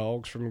keep the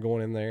dogs from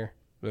going in there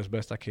as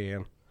best I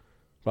can.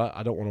 But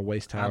I don't want to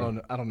waste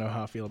time. I don't know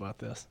how I feel about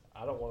this.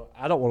 I don't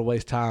want to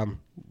waste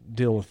time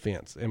dealing with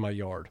fence in my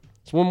yard.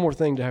 It's one more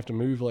thing to have to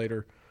move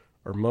later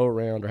or mow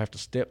around or have to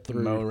step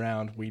through. Mow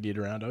around, weed eat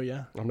around. Oh,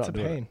 yeah. I'm not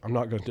doing it. I'm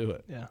not going to do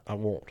it. Yeah. I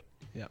won't.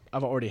 Yeah.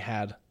 I've already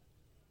had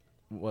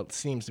what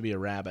seems to be a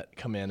rabbit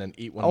come in and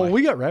eat one Oh, of my,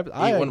 we got rabbits.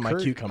 eat one of my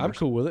cucumbers. I'm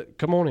cool with it.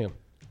 Come on in.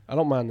 I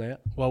don't mind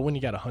that. Well, when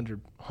you got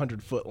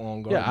 100-foot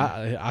long garden.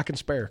 Yeah, I can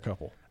spare a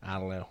couple. I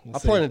don't know. We'll I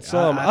see. planted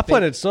some. I think-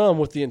 planted some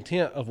with the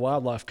intent of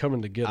wildlife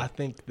coming to get them. I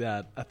think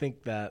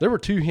that There were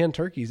 2 hen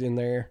turkeys in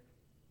there.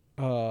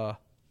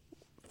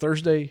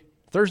 Thursday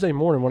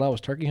morning when I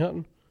was turkey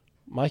hunting,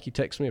 Mikey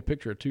texted me a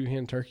picture of 2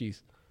 hen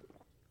turkeys.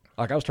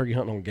 Like I was turkey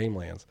hunting on game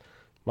lands.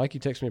 Mikey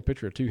texted me a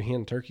picture of 2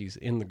 hen turkeys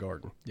in the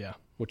garden, yeah.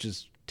 which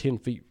is 10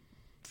 feet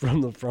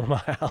from the front of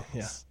my house.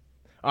 Yeah.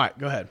 All right,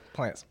 go ahead.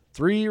 Plants.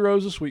 3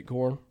 rows of sweet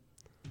corn.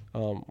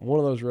 One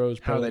of those rows.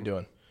 How are they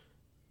doing?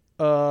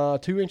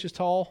 2 inches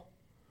tall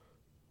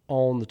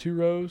on the 2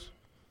 rows.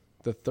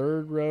 The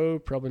 3rd row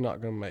probably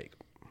not going to make.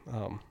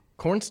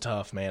 Corn's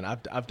tough, man.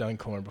 I've done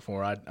corn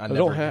before. I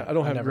don't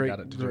have never great, got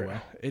it to do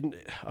well. In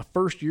a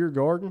first year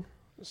garden,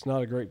 it's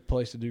not a great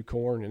place to do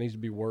corn. It needs to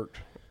be worked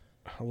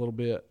a little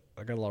bit.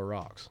 I got a lot of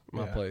rocks in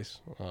my place.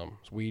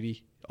 It's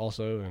weedy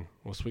also, and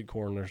with sweet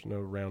corn, there's no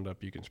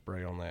Roundup you can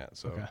spray on that.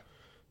 So,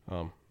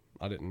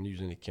 I didn't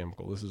use any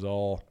chemical. This is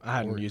all. I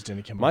hadn't used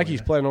any chemical. Mikey's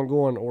either. planning on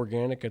going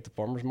organic at the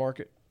farmer's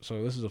market,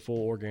 so this is a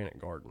full organic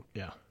garden.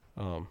 Yeah.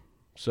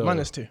 So Mine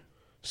is too.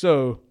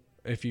 So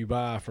if you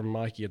buy from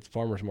Mikey at the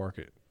farmer's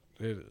market,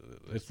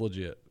 it's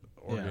legit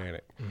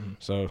organic. Yeah. Mm-hmm.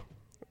 So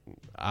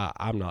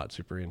I'm not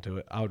super into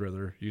it. I would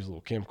rather use a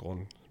little chemical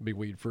and be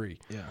weed free.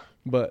 Yeah.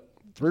 But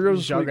 3 rows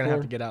of Y'all sweet gonna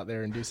corn. have to get out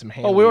there and do some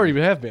hand. Oh, we already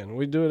have been.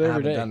 We do it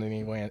every day. I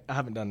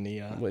haven't done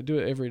any. We do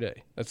it every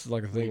day. That's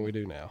like a thing we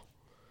do now.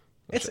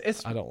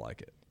 It's. I don't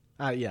like it.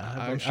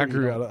 Yeah. I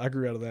grew out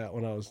of that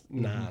when I was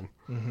 9.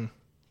 Mm-hmm.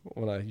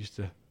 When I used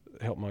to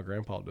help my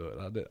grandpa do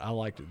it. I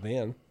liked it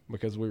then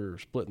because we were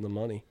splitting the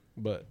money.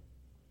 But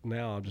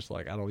now I'm just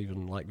like, I don't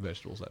even like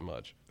vegetables that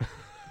much.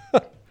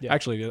 Yeah.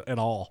 Actually, at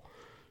all,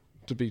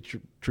 to be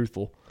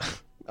truthful.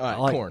 All right, I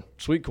like corn.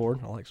 Sweet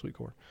corn. I like sweet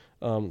corn.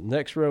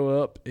 Next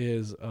row up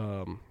is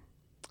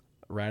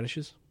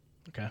radishes.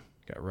 Okay.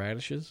 Got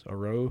radishes, a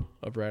row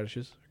of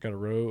radishes. Got a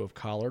row of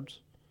collards.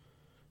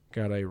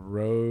 Got a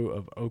row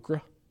of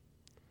okra.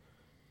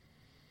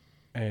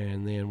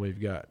 And then we've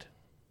got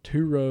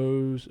 2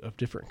 rows of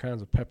different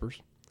kinds of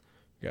peppers.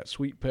 We got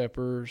sweet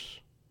peppers,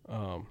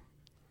 and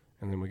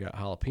then we got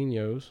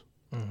jalapenos,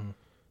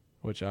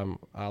 which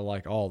I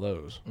like all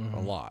those a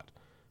lot.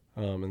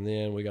 And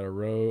then we got a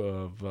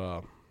row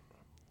of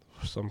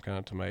some kind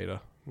of tomato.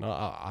 No,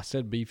 I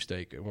said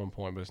beefsteak at one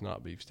point, but it's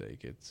not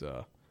beefsteak. It's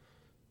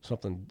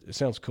something. It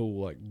sounds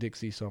cool, like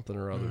Dixie something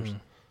or others.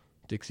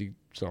 Dixie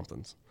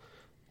somethings.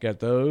 Got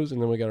those,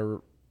 and then we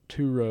got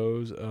 2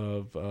 rows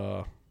of.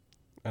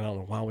 I don't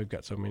know why we've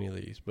got so many of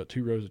these, but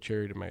 2 rows of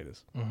cherry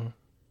tomatoes.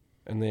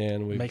 And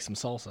then we Make some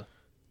salsa.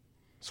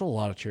 It's a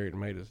lot of cherry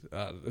tomatoes.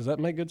 Does that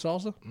make good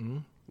salsa?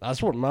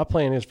 That's what my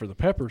plan is for the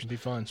peppers. It'd be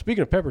fun.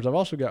 Speaking of peppers, I've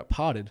also got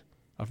potted.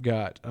 I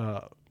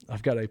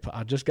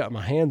just got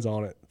my hands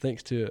on it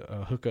thanks to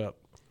a hookup.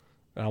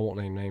 I won't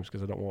name names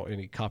because I don't want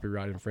any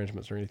copyright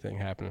infringements or anything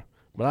happening.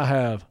 But I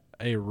have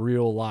a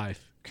real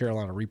life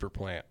Carolina Reaper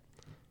plant,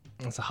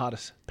 That's the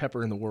hottest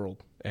pepper in the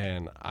world.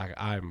 and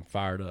I'm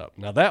fired up.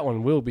 Now that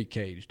one will be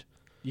caged.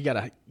 You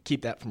gotta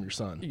keep that from your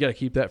son. You got to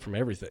keep that from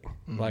everything,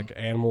 like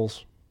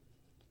animals.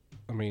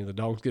 I mean, the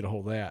dogs get a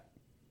hold of that.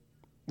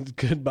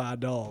 Goodbye,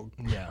 dog.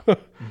 Yeah.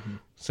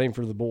 Same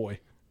for the boy.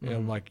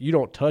 And like, you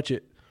don't touch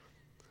it.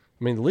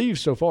 I mean, the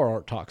leaves so far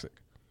aren't toxic,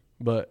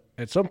 but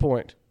at some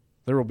point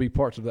there will be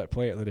parts of that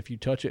plant that if you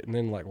touch it and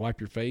then like wipe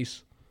your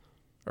face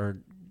or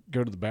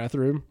go to the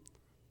bathroom,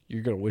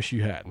 you're going to wish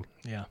you hadn't.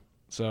 Yeah.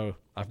 So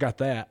I've got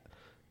that.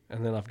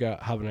 And then I've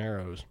got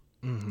habaneros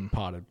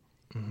potted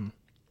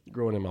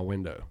growing in my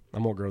window.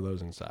 I'm going to grow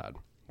those inside,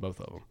 both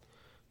of them.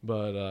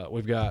 But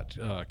we've got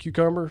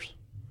cucumbers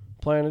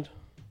planted,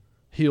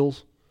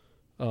 hills,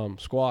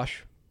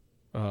 squash.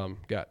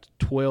 Got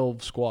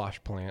 12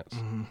 squash plants.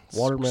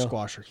 Watermelon.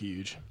 Squash are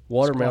huge.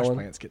 Watermelon. Squash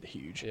plants get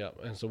huge. Yeah,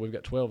 and so we've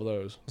got 12 of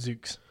those.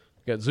 Zooks.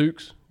 Got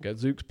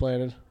zooks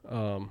planted,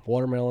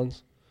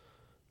 watermelons,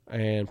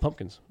 and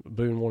pumpkins.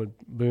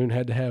 Boone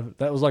had to have,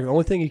 that was like the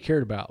only thing he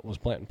cared about was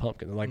planting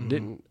pumpkins. Like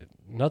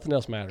nothing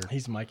else mattered.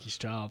 He's Mikey's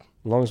child.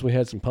 As long as we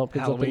had some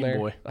pumpkins up in Halloween there,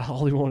 boy.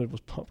 all he wanted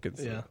was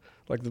pumpkins. Yeah.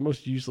 Like the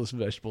most useless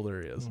vegetable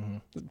there is.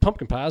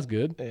 Pumpkin pie's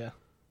good. Yeah.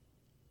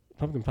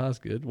 Pumpkin pie's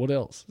good. What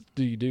else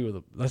do you do with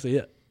it? That's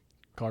it.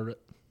 Carve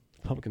it.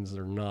 pumpkins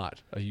are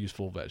not a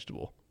useful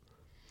vegetable.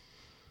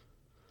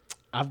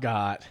 I've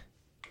got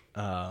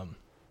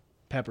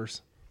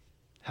peppers,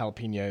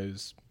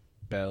 jalapenos,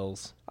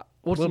 bells.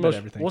 What's a the little bit most? of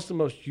everything. What's the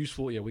most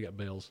useful? Yeah, we got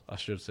bells. I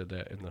should have said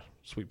that in the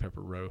sweet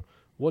pepper row.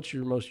 What's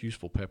your most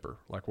useful pepper?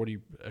 Like, what do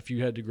you? If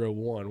you had to grow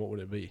one, what would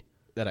it be?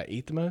 that I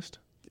eat the most?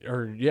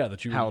 Or yeah,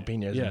 that you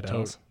Jalapenos Yeah, and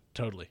bells.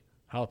 totally.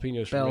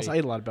 Jalapenos for Bells. me. I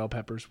eat a lot of bell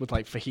peppers with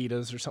like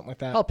fajitas or something like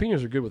that.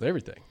 Jalapenos are good with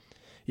everything.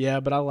 Yeah,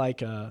 but I like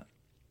the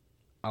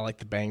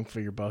bang for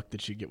your buck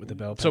that you get with the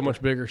bell pepper. So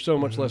much bigger, so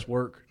much less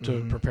work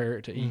to prepare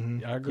it to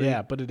eat. I agree.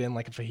 Yeah, put it in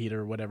like a fajita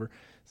or whatever.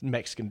 It's a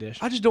Mexican dish.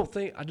 I just don't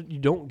think you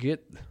don't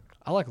get.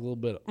 I like a little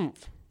bit of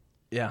oomph,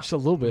 yeah. just a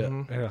little bit.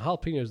 And a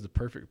jalapeno is the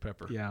perfect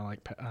pepper. Yeah,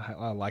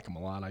 I like them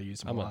a lot. I use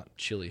them I'm a a lot.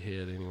 chili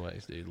head,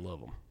 anyways, dude. Love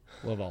them.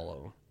 Love all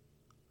of them.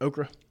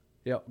 Okra.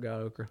 Yep, got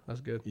okra. That's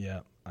good.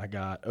 Yeah, I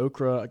got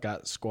okra. I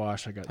got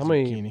squash. I got How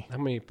zucchini.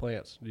 many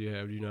plants do you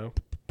have? Do you know?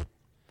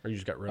 Or you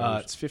just got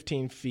rows? It's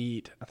 15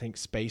 feet. I think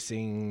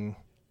spacing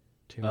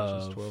 10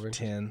 inches, of 12 inches.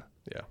 10.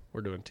 Yeah, we're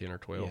doing 10 or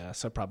 12. Yeah,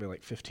 so probably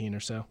like 15 or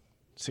so.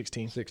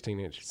 16. 16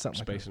 inch Something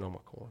like spacing on my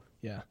corn.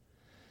 Yeah.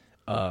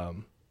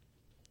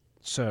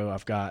 So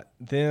I've got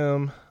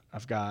them.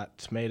 I've got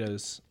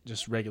tomatoes,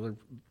 just regular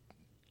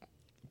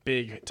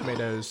big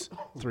tomatoes,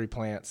 3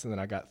 plants, and then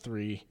I got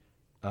 3.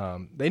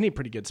 They need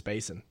pretty good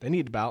spacing. They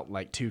need about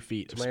like 2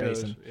 feet of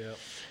spacing. Yeah.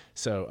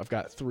 So I've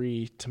got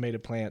 3 tomato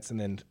plants and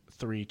then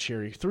 3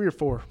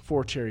 or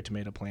 4 cherry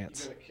tomato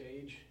plants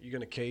You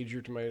gonna cage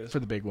your tomatoes? for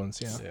the big ones.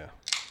 Yeah. Yeah.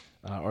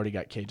 Already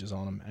got cages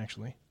on them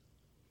actually.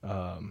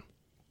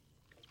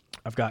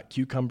 I've got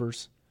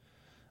cucumbers.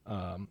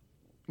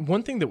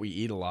 One thing that we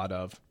eat a lot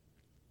of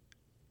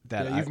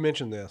that You've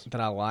mentioned this.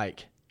 I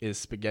like is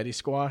spaghetti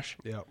squash.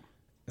 Yep.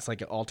 It's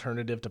like an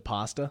alternative to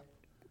pasta.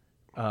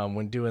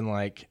 When doing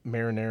like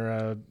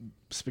marinara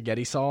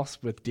spaghetti sauce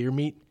with deer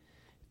meat,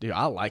 dude,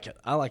 I like it.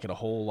 I like it a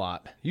whole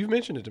lot. You've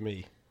mentioned it to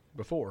me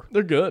before.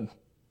 They're good.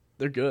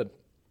 They're good.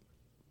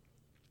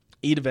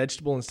 Eat a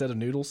vegetable instead of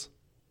noodles,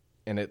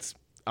 and it's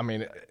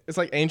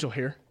like angel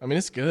hair. I mean,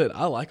 it's good.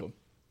 I like them.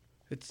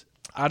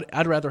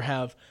 I'd rather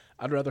have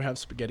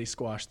spaghetti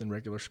squash than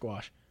regular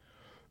squash.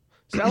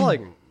 See, I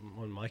like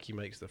when Mikey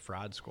makes the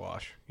fried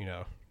squash,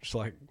 just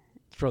like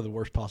it's probably the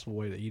worst possible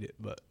way to eat it,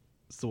 but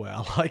it's the way I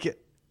like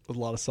it with a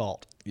lot of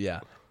salt. Yeah,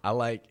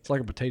 It's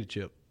like a potato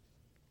chip.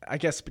 I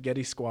guess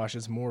spaghetti squash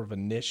is more of a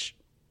niche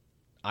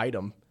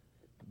item,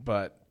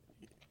 but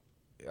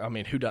I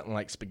mean, who doesn't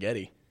like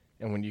spaghetti?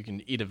 And when you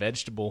can eat a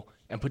vegetable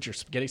and put your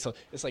spaghetti sauce,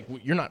 it's like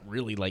you're not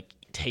really like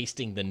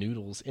tasting the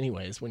noodles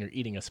anyways when you're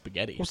eating a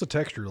spaghetti. What's the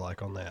texture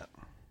like on that?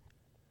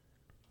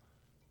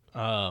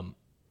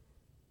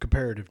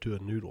 Comparative to a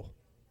noodle.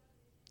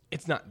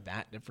 It's not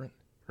that different.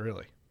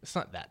 Really? It's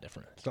not that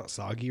different. It's not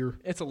soggier.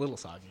 It's a little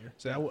soggier.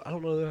 See, I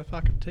don't know if I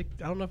could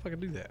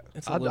do that.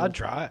 It's a I'd little-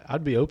 try it.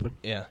 I'd be open.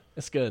 Yeah,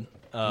 it's good.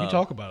 You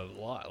talk about it a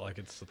lot, like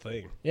it's the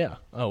thing. Yeah.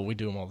 Oh, we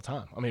do them all the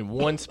time. I mean,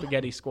 one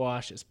spaghetti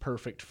squash is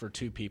perfect for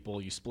 2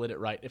 people. You split it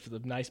right. If it's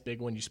a nice big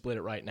one, you split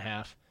it right in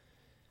half,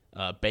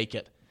 bake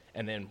it,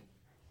 and then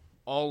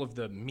all of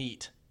the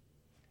meat,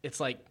 it's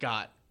like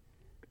got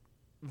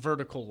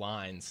vertical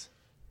lines.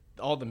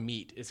 All the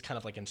meat is kind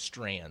of like in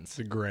strands. It's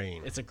a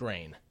grain. It's a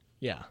grain.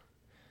 Yeah.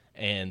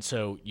 And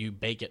so you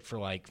bake it for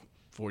like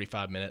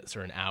 45 minutes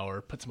or an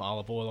hour, put some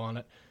olive oil on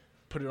it,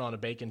 put it on a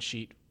baking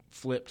sheet,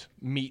 flipped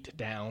meat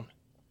down,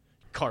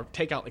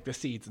 take out like the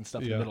seeds and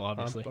stuff in the middle,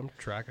 obviously. I'm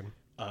tracking.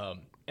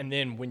 And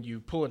then when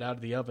you pull it out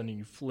of the oven and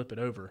you flip it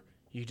over,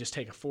 you just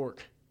take a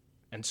fork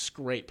and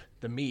scrape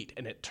the meat,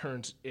 and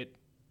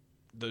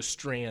those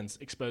strands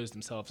expose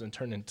themselves and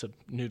turn into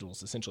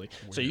noodles, essentially.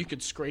 Weird. So you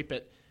could scrape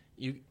it,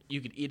 you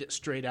could eat it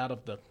straight out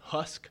of the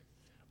husk,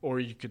 or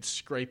you could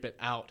scrape it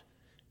out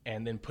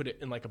and then put it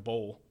in like a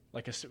bowl.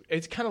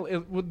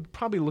 It would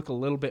probably look a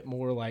little bit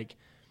more like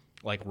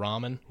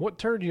ramen. What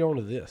turned you on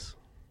to this?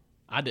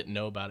 I didn't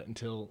know about it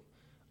until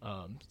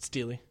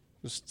Steely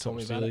just told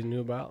me about Something it. knew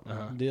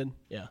about? Did?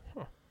 Yeah.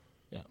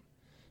 Yeah.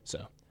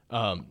 So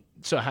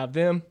I have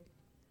them,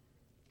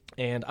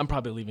 and I'm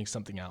probably leaving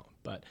something out,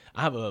 but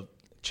I have a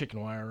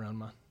chicken wire around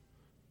my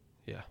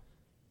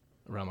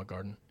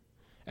garden.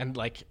 And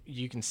like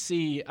you can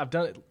see, I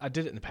did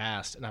it in the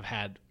past, and I've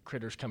had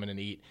critters come in and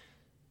eat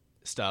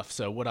stuff.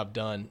 So what I've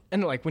done,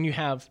 and like when you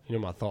have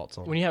my thoughts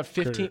on when you have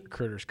 15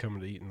 critters coming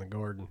to eat in the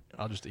garden,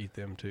 I'll just eat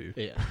them too.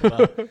 Yeah.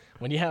 Well,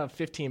 when you have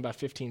 15 by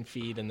 15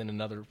 feet and then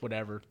another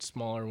whatever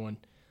smaller one,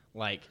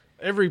 like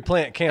Every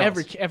plant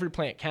counts. every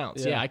plant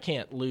counts. Yeah. Yeah, I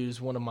can't lose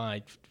one of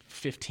my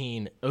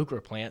 15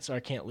 okra plants, or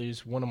I can't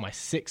lose one of my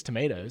 6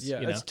 tomatoes.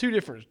 Yeah, you it's know? 2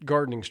 different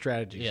gardening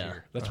strategies Yeah.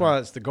 here. That's why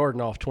it's the Garden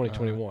Off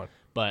 2021.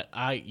 But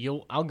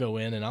I'll go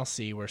in and I'll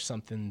see where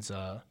something's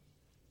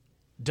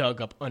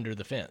dug up under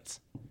the fence,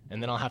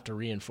 and then I'll have to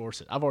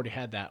reinforce it. I've already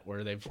had that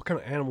where they've What kind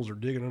of animals are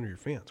digging under your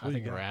fence? I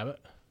think a rabbit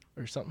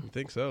or something. You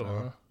think so?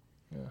 Huh?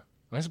 Yeah,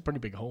 that's a pretty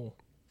big hole.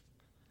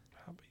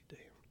 I'll be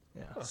damned.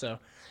 Yeah. So,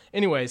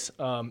 anyways,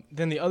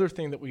 then the other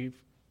thing that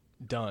we've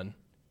done,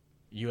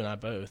 you and I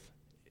both,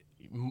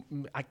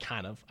 I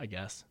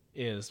guess,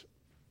 is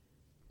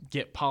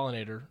get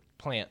pollinator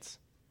plants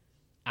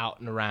out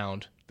and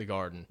around the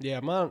garden. Yeah,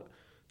 mine.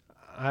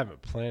 I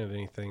haven't planted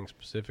anything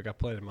specific. I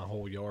planted my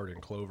whole yard in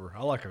clover.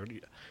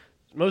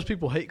 Most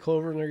people hate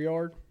clover in their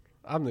yard.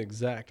 I'm the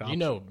exact opposite. You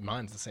know,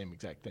 mine's the same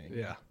exact thing.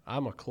 Yeah,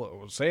 I'm a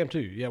clover. Sam too.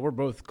 Yeah, we're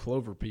both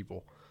clover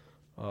people.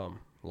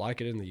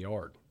 Like it in the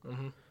yard.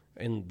 Mm-hmm.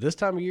 And this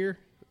time of year,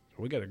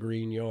 we got a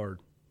green yard.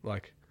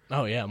 Like,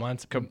 oh yeah,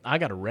 I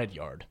got a red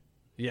yard.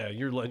 yeah,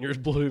 you're letting yours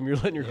bloom. You're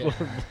letting your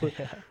clover bloom.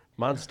 Yeah.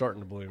 Mine's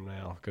starting to bloom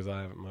now because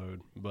I haven't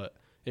mowed. But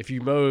if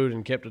you mowed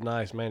and kept a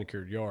nice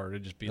manicured yard,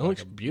 it'd just be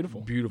looks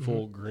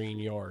beautiful, green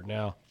yard.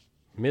 Now,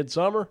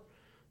 midsummer,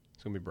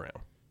 it's gonna be brown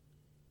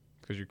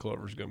because your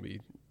clover's gonna be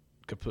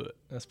kaput.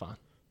 That's fine.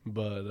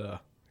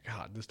 But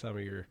God, this time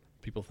of year,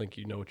 people think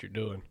you know what you're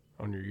doing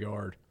on your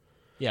yard.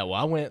 Yeah, well,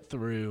 I went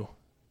through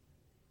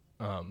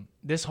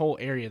this whole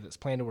area that's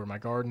planted where my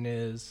garden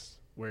is,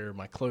 where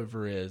my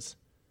clover is.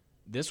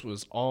 This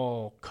was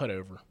all cut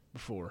over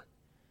before.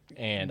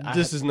 And I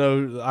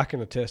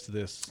can attest to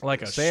this.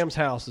 Sam's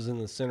house is in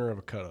the center of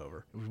a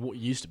cutover. What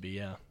used to be,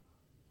 yeah.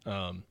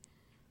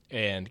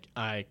 And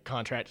I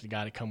contracted a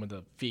guy to come with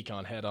a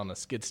Fecon head on a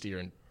skid steer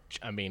and,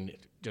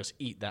 just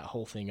eat that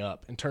whole thing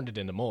up and turned it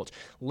into mulch.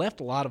 Left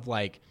a lot of,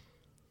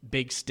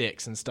 big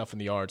sticks and stuff in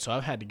the yard, so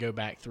I've had to go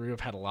back through.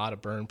 I've had a lot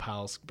of burn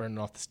piles burning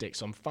off the sticks,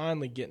 so I'm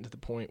finally getting to the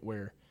point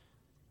where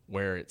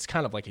it's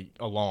kind of like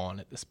a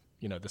lawn at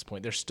this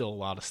point. There's still a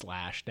lot of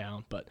slash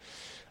down, but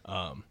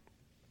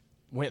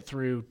went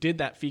through, did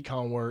that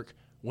Fecon work,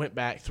 went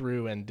back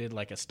through and did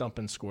like a stump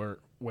and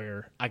squirt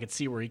where I could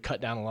see where he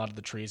cut down a lot of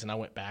the trees, and I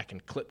went back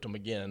and clipped them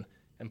again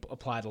and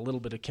applied a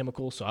little bit of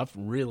chemical. So I've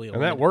really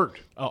and that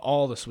worked.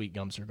 All the sweet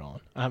gums are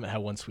gone. I haven't had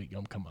one sweet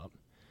gum come up.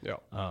 Yeah.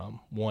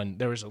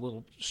 There was a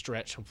little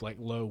stretch of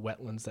low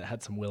wetlands that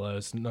had some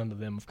willows. None of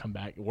them have come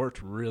back. It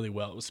worked really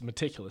well. It was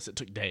meticulous. It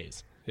took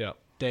days. Yeah.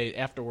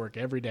 After work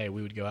every day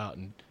we would go out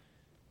and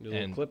do a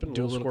little clipping, and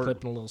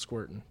a little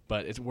squirting.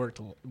 But it worked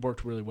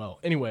really well.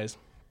 Anyways,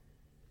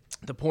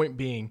 the point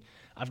being,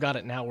 I've got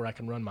it now where I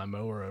can run my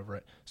mower over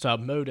it. So I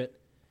mowed it,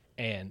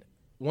 and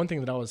one thing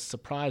that I was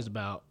surprised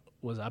about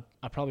was I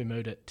probably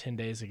mowed it 10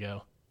 days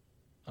ago,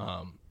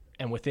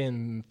 and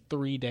within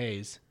 3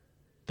 days,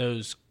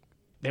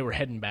 they were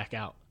heading back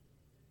out.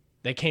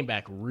 They came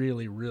back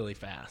really, really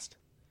fast.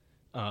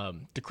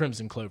 The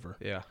crimson clover.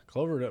 Yeah,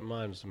 clover doesn't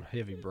mind some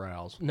heavy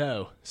brows.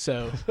 No,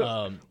 so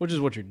which is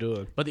what you're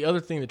doing. But the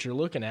other thing that you're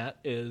looking at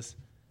is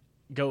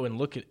go and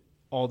look at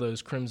all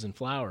those crimson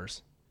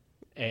flowers,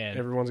 and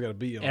everyone's got a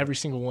bee on it. Every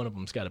single one of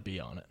them's got a bee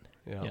on it.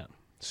 Yeah.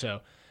 So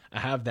I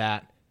have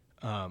that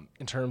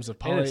in terms of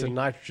pollinating. And it's a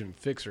nitrogen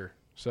fixer,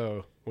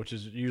 so which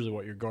is usually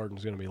what your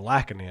garden's going to be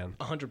lacking in.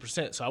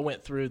 100%. So I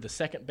went through the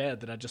second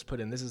bed that I just put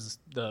in. This is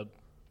the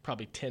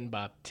probably 10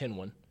 by 10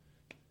 one.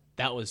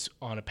 That was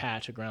on a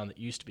patch of ground that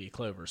used to be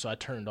clover. So I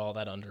turned all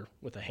that under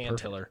with a hand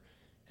tiller,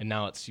 and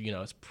now it's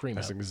it's primo.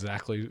 That's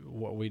exactly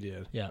what we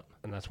did. Yeah.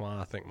 And that's why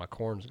I think my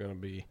corn's going to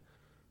be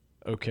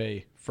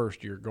okay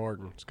first year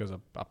garden. It's because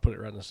I put it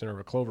right in the center of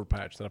a clover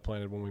patch that I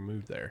planted when we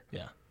moved there.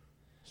 Yeah.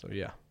 So,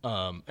 yeah.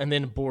 And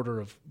then a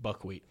border of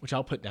buckwheat, which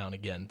I'll put down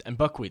again. And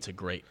buckwheat's a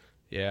great.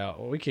 Yeah,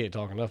 well, we can't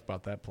talk enough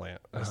about that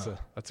plant.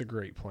 That's a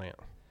great plant.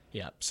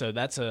 Yeah, so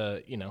that's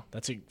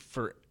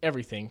for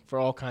everything, for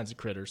all kinds of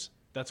critters.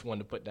 That's one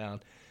to put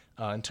down.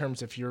 In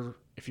terms if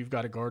you've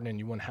got a garden and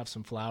you want to have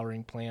some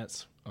flowering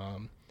plants,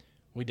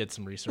 we did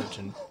some research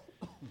and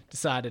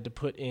decided to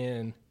put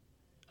in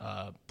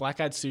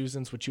black-eyed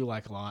Susans, which you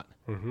like a lot.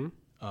 Mm-hmm.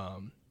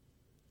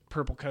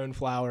 Purple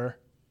coneflower,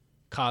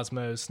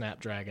 cosmos,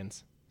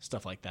 snapdragons,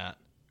 stuff like that.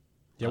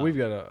 Yeah, we've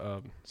got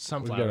a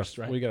sunflowers.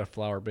 We got a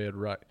flower bed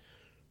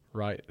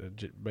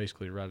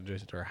basically right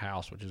adjacent to our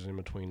house, which is in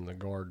between the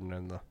garden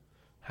and the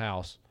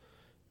house.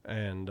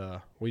 And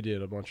we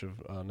did a bunch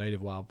of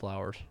native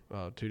wildflowers,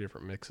 2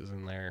 different mixes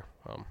in there,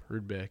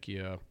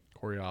 Rudbeckia,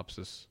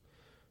 Coreopsis,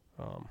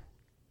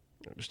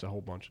 just a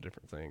whole bunch of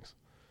different things.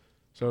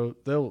 So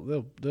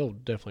they'll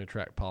definitely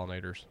attract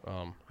pollinators,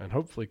 and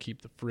hopefully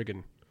keep the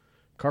friggin'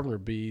 carpenter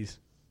bees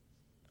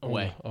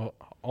away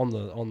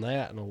on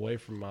that and away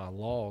from my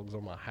logs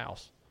on my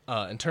house.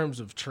 In terms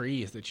of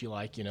trees that you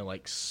like,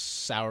 like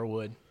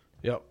sourwood.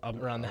 Yep,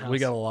 around the house. We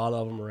got a lot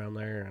of them around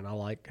there, and I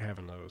like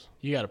having those.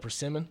 You got a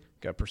persimmon?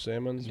 Got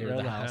persimmons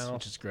around the house,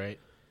 which is great.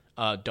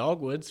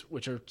 Dogwoods,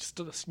 which are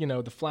still,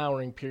 the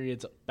flowering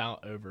period's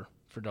about over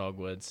for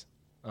dogwoods.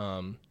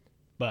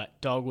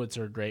 But dogwoods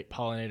are a great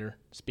pollinator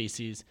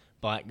species.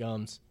 Black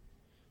gums.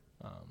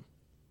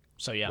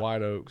 So yeah,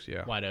 white oaks.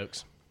 Yeah, white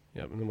oaks.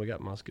 Yep, and then we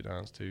got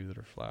muscadines too that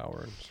are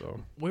flowering. So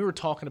we were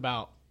talking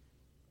about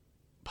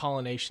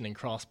pollination and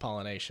cross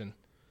pollination.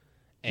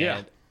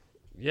 Yeah,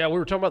 we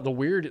were talking about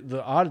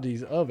the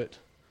oddities of it.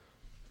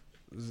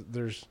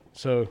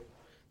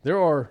 There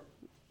are,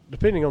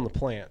 depending on the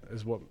plant,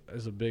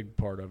 is a big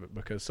part of it,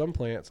 because some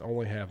plants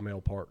only have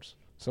male parts,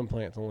 some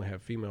plants only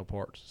have female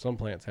parts, some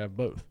plants have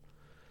both.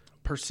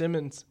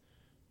 Persimmons,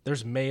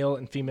 there's male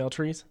and female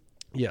trees.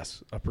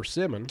 Yes, a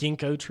persimmon.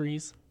 Ginkgo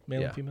trees,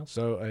 male and female.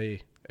 So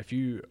if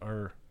you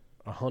are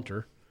a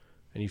hunter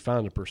and you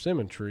find a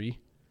persimmon tree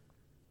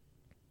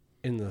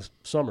in the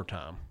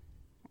summertime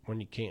when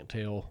you can't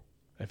tell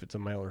if it's a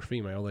male or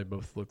female, they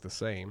both look the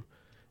same.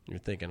 And you're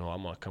thinking, oh,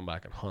 I'm going to come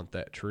back and hunt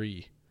that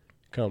tree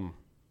come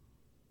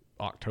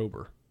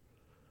October.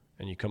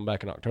 And you come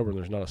back in October and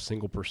there's not a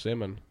single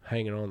persimmon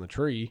hanging on the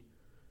tree,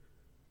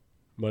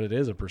 but it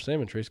is a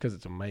persimmon tree because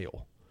it's a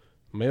male.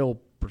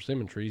 Male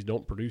persimmon trees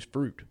don't produce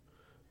fruit.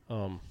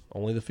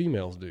 Only the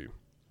females do.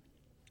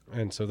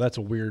 And so that's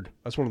one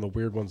of the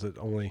weird ones that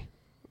only,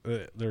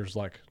 there's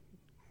like,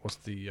 what's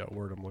the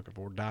word I'm looking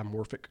for?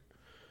 Dimorphic.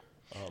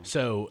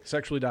 So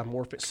Sexually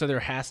dimorphic. So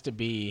there has to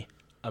be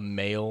a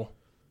male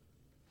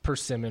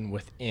persimmon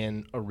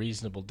within a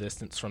reasonable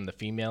distance from the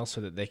female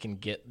so that they can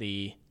get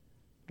the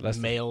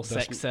male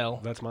sex cell.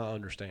 That's my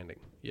understanding.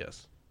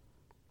 Yes.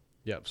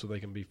 Yep. So they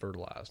can be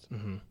fertilized.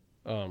 Mm-hmm.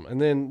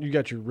 And then you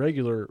got your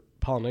regular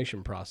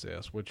pollination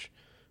process, which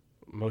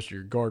most of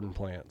your garden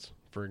plants,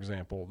 for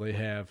example, they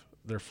have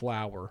their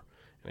flower,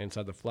 and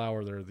inside the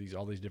flower there are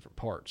all these different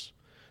parts.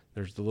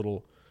 There's the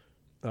little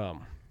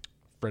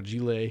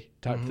fragile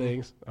type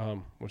things,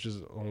 which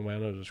is the only way I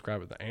know to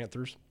describe it, the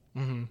anthers.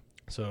 Mm-hmm.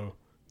 So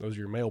those are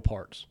your male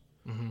parts.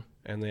 Mm-hmm.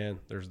 And then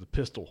there's the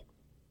pistil.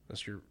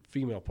 That's your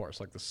female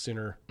parts, like the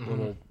center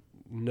little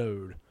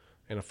node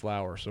in a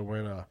flower. So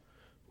when a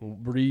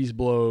breeze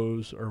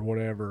blows or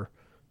whatever,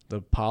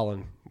 the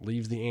pollen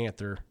leaves the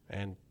anther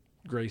and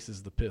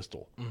graces the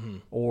pistil. Mm-hmm.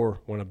 Or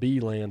when a bee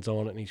lands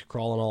on it and he's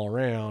crawling all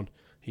around,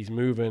 he's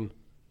moving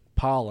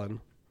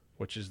pollen,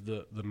 which is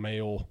the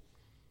male,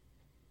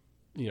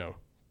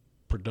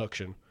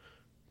 production,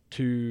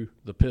 to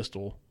the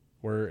pistil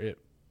where it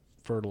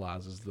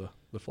fertilizes the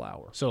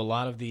flower. So a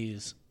lot of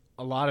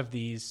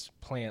these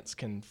plants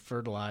can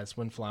fertilize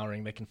when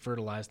flowering. They can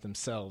fertilize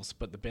themselves,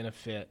 but the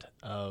benefit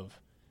of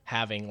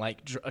having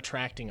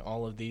attracting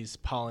all of these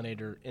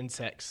pollinator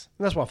insects,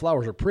 And that's why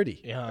flowers are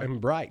pretty and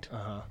bright.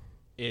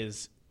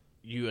 is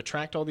you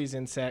attract all these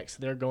insects.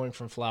 They're going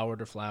from flower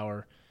to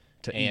flower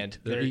And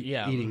they're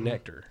eating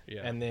nectar.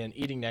 Yeah. And then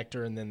eating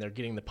nectar, and then they're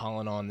getting the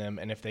pollen on them.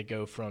 And if they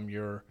go from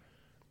your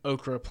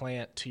okra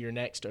plant to your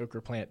next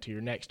okra plant to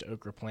your next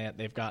okra plant,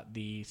 they've got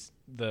the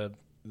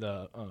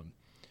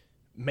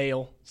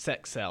male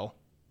sex cell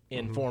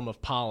in form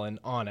of pollen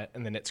on it,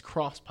 and then it's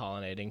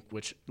cross-pollinating,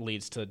 which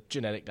leads to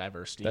genetic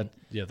diversity.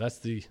 That's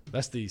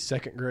the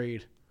second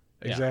grade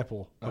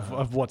example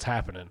of what's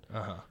happening.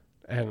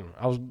 And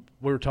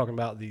we were talking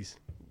about these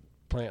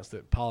plants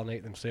that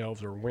pollinate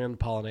themselves or wind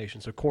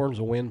pollination. So corn's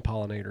a wind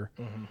pollinator,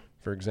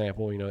 for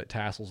example. It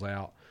tassels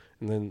out,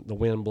 and then the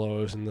wind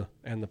blows and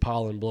the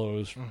pollen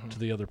blows to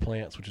the other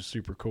plants, which is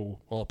super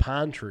cool. Well, a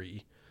pine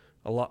tree,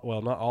 not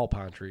all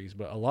pine trees,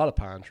 but a lot of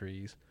pine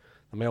trees,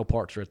 the male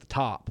parts are at the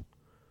top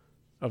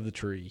of the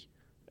tree,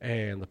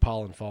 and the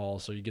pollen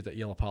falls, so you get that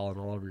yellow pollen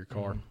all over your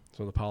car.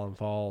 So the pollen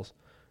falls,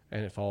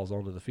 and it falls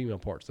onto the female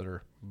parts that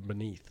are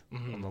beneath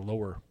on the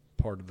lower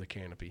part of the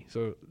canopy.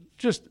 So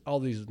just all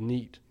these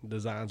neat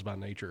designs by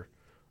nature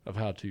of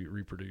how to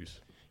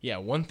reproduce. Yeah,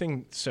 one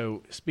thing,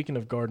 so speaking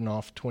of Garden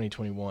Off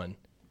 2021,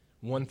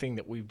 one thing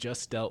that we've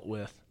just dealt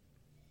with,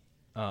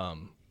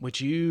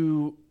 which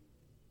you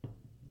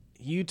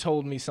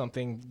told me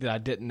something that I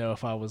didn't know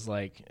if I was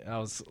a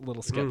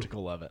little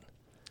skeptical of it.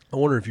 I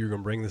wonder if you were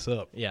going to bring this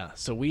up. Yeah,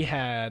 so we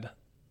had...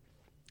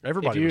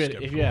 Everybody was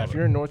skeptical of it. If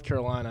you're in North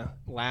Carolina,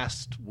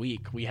 last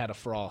week we had a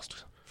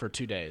frost for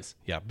 2 days.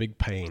 Yeah, big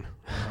pain.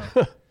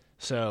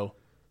 So,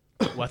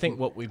 I think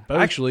what we both...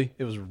 Actually,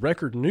 it was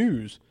record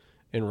news.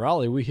 In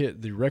Raleigh, we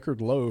hit the record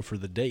low for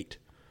the date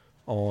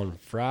on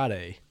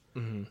Friday.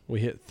 We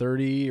hit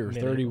 30 or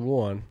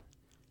 31,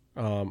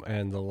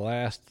 and the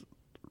last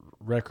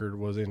record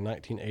was in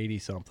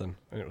 1980-something,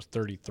 and it was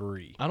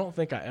 33. I don't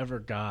think I ever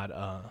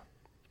got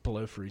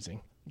below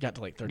freezing. Got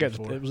to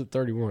 34. It was at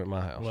 31 at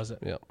my house. Was it?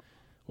 Yeah.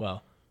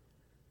 Well,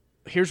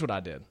 here's what I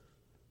did.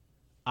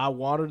 I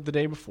watered the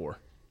day before,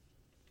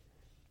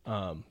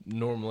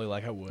 normally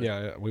like I would.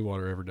 Yeah, we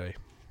water every day.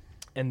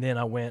 And then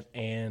I went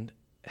and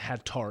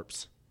had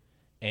tarps.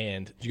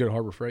 And did you go to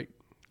Harbor Freight?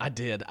 I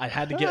did. I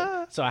had to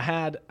get. So I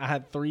had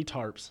 3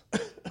 tarps,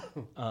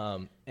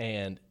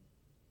 and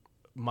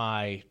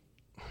my,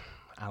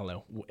 I don't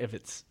know if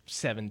it's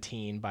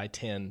 17 by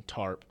 10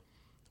 tarp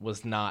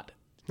was not.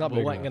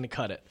 We wasn't going to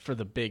cut it for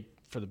the big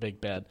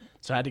bed,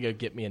 so I had to go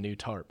get me a new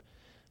tarp.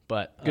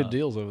 But good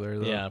deals over there,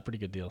 though. Yeah, pretty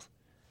good deals.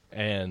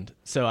 And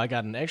so I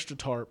got an extra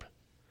tarp,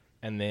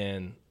 and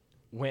then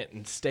went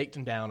and staked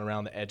them down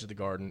around the edge of the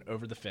garden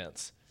over the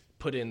fence.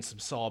 Put in some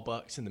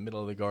sawbucks in the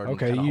middle of the garden.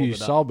 Okay, you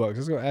used sawbucks. I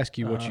was going to ask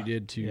you what you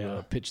did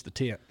to pitch the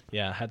tent.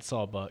 Yeah, I had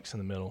sawbucks in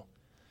the middle,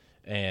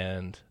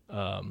 and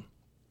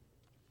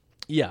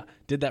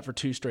did that for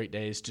 2 straight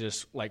days.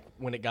 Just like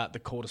when it got the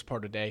coldest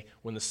part of the day,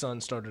 when the sun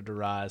started to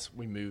rise,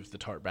 we moved the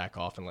tarp back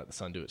off and let the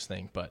sun do its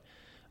thing. But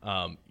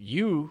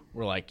you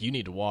were like, you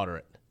need to water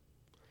it.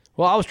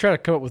 Well, I was trying to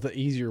come up with an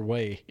easier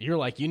way. You're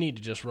like, you need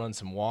to just run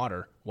some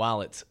water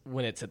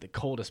when it's at the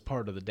coldest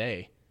part of the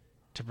day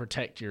to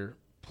protect your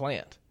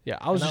plant. Yeah,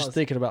 I was just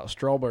thinking about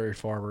strawberry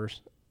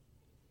farmers,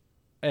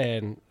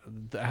 and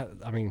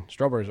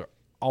strawberries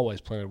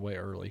always planted way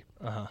early,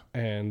 Uh-huh.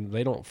 and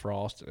they don't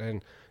frost.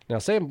 And now,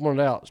 Sam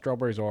pointed out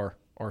strawberries are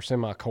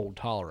semi-cold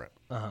tolerant,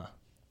 Uh-huh.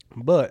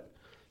 but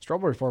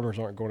strawberry farmers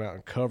aren't going out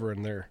and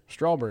covering their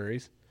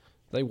strawberries.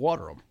 They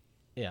water them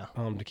Yeah.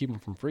 to keep them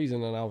from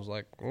freezing. And I was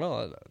like,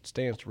 well, it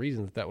stands to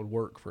reason that would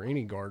work for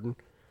any garden.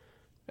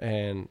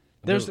 And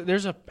There's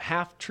a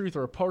half truth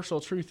or a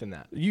partial truth in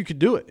that. you could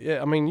do it.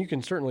 Yeah, I mean, you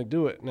can certainly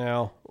do it.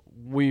 Now,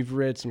 we've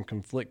read some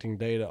conflicting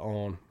data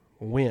on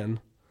when.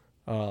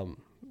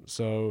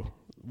 So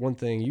one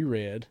thing you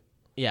read,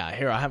 Yeah,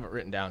 here I have it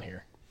written down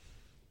here.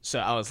 So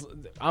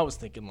I was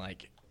thinking,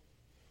 like,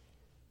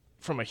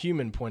 from a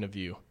human point of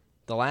view,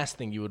 the last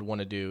thing you would want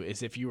to do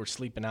is, if you were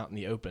sleeping out in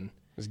the open,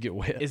 is get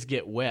wet. is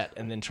get wet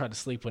and then try to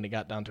sleep when it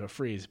got down to a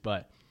freeze.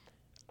 But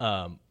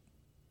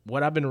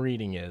what I've been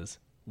reading is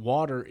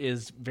water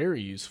is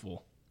very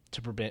useful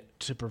to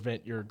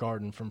prevent your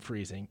garden from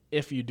freezing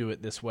if you do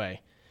it this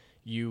way.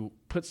 You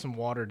put some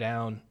water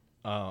down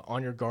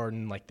on your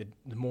garden like in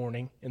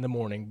the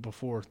morning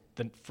before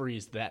the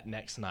freeze that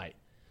next night.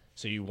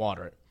 So you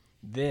water it.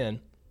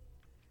 Then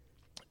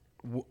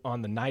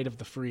on the night of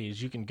the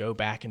freeze, you can go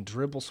back and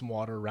dribble some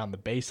water around the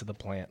base of the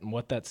plant. And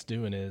what that's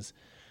doing is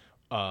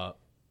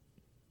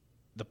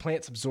the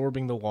plant's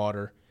absorbing the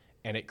water,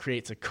 and it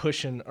creates a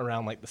cushion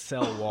around like the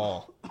cell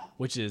wall,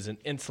 which is an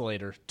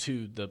insulator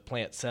to the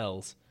plant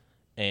cells,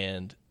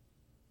 and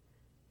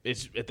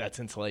that's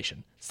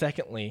insulation.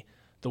 Secondly,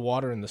 the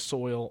water in the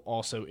soil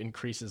also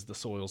increases the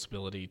soil's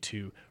ability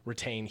to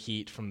retain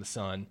heat from the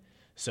sun.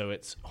 So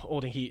it's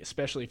holding heat,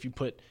 especially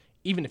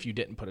even if you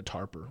didn't put a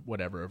tarp or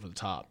whatever over the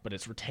top, but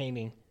it's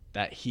retaining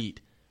that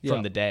heat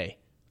from the day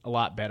a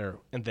lot better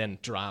than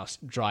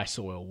dry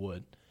soil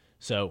would.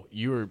 So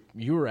you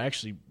were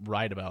actually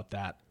right about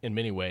that in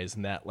many ways,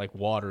 and that like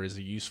water is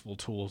a useful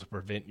tool to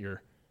prevent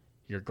your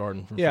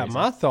garden from freezing.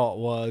 My thought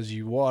was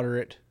you water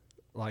it,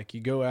 like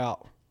you go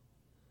out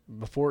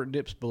before it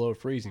dips below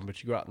freezing,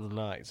 but you go out in the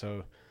night.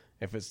 So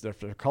if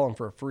they're calling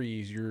for a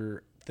freeze,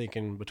 you're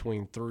thinking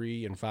between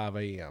 3 and 5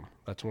 a.m.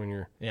 That's when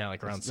you're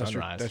like around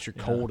sunrise. That's your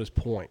coldest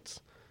points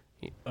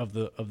of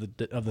the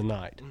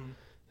night. Mm-hmm.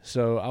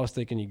 So I was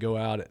thinking you go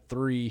out at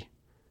 3,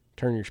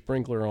 turn your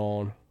sprinkler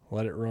on,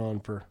 let it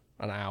run for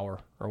an hour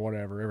or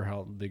whatever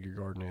how big your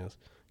garden is,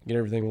 get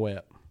everything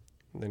wet,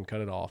 and then cut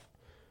it off,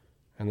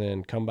 and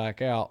then come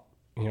back out,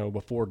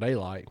 before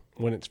daylight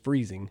when it's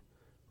freezing,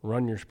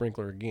 run your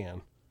sprinkler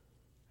again,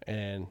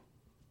 and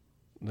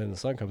then the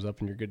sun comes up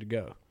and you're good to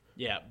go.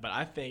 Yeah, but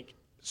I think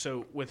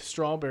so with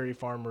strawberry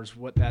farmers,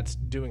 what that's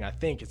doing, I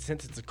think, is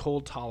since it's a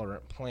cold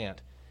tolerant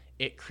plant,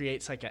 it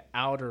creates like an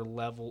outer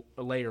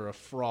layer of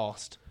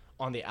frost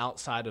on the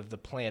outside of the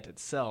plant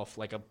itself,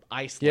 like a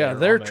ice layer. Yeah,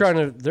 they're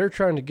almost.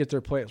 trying to get their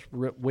plants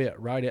wet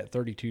right at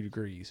 32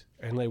 degrees,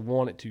 and they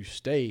want it to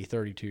stay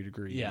 32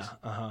 degrees.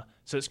 Yeah,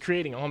 so it's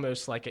creating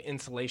almost like an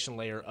insulation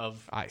layer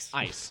of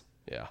ice.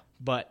 Yeah,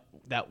 but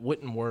that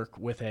wouldn't work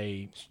with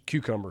a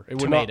cucumber. It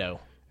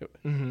tomato. Would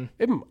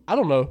not, I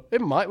don't know.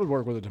 It would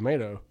work with a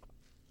tomato.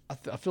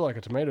 I feel like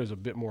a tomato is a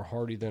bit more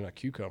hardy than a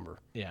cucumber.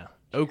 Yeah,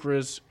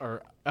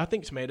 I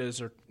think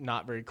tomatoes are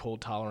not very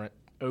cold tolerant.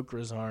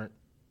 Okras aren't.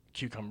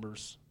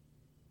 Cucumbers,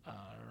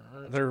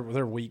 they're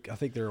weak. I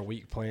think they're a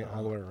weak plant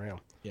all the way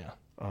around. Yeah.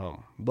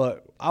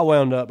 But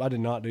I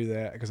did not do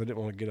that because I didn't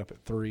want to get up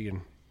at 3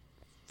 and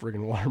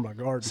friggin' water my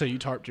garden. So you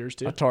tarped yours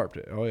too? I tarped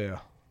it. Oh yeah.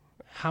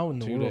 How in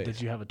the world did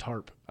you have a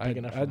tarp big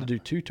enough? I had to do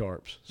 2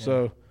 tarps. Yeah.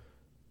 So,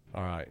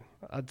 all right,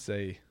 I'd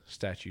say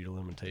statute of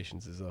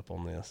limitations is up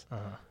on this.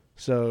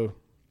 So,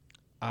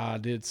 I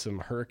did some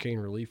hurricane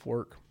relief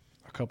work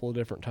a couple of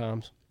different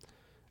times.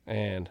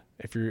 And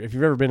if you've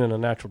ever been in a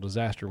natural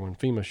disaster, when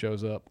FEMA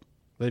shows up,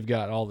 they've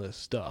got all this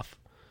stuff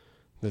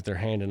that they're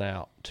handing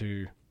out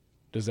to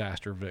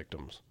disaster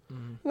victims.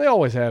 Mm-hmm. They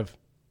always have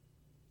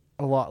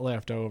a lot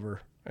left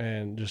over,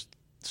 and just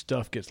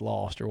stuff gets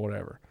lost or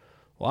whatever.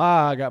 Well,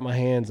 I got my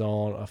hands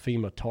on a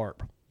FEMA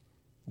tarp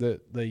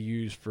that they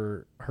use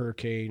for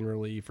hurricane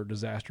relief or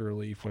disaster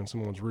relief when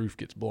someone's roof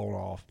gets blown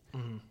off.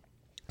 Mm-hmm.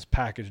 It's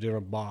packaged in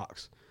a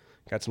box,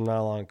 got some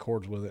nylon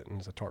cords with it, and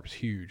the tarp's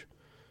huge.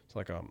 It's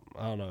like I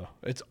don't know.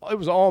 It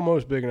was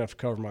almost big enough to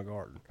cover my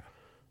garden.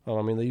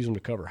 They use them to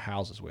cover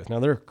houses with. Now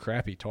they're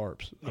crappy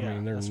tarps.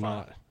 They're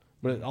not. Fine.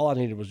 But all I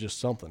needed was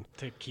just something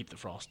to keep the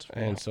frost.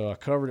 And so I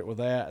covered it with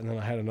that, and then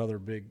I had another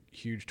big,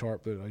 huge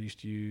tarp that I used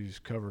to use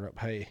covering up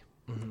hay.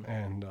 Mm-hmm.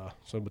 And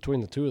so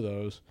between the 2 of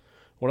those,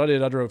 what I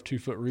did, I drove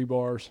 2-foot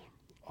rebars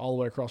all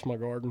the way across my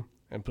garden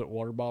and put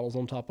water bottles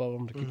on top of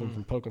them to keep them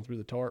from poking through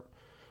the tarp.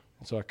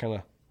 And so I kind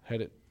of had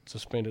it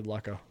suspended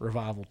like a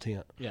revival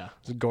tent. Yeah.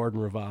 It's a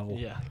garden revival.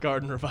 Yeah,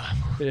 garden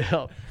revival.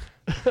 Yeah.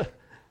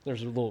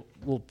 There's a little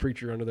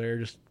preacher under there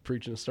just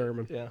preaching a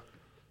sermon. Yeah.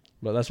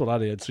 But that's what I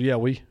did. So yeah,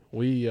 we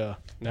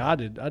now I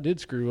did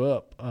screw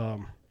up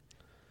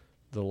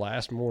the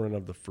last morning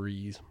of the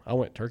freeze. I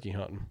went turkey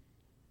hunting.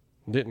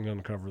 Didn't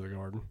uncover the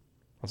garden.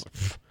 I was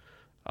like,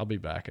 I'll be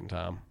back in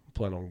time.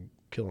 Plan on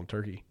killing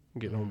turkey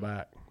and getting home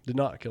back. Did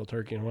not kill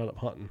turkey and wound up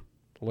hunting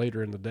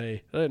later in the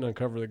day. I didn't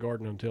uncover the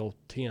garden until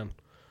 10.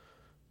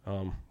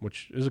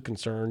 which is a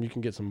concern. You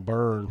can get some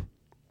burn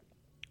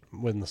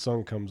when the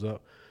sun comes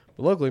up.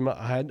 But luckily,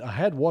 I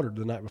had watered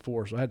the night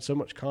before, so I had so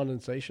much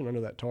condensation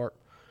under that tarp.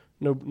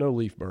 No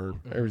leaf burn.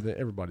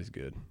 Everybody's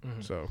good.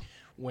 So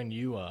When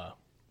you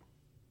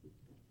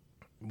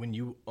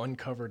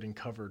uncovered and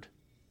covered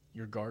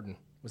your garden,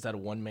 was that a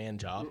one-man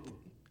job?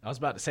 I was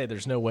about to say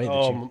there's no way that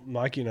you...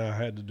 Mikey and I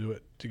had to do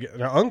it together.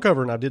 Now,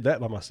 uncovering, I did that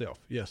by myself.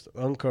 Yes,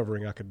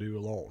 uncovering I could do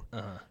alone.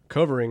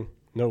 Covering,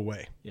 no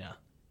way. Yeah,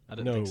 I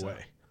didn't think so.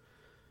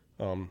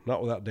 No way.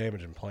 Not without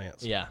damaging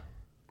plants. Yeah,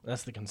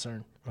 that's the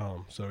concern.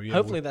 So yeah.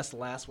 Hopefully that's the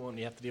last one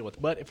you have to deal with.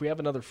 But if we have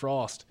another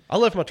frost... I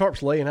left my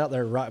tarps laying out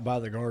there right by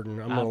the garden.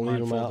 I'm going to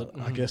leave them out,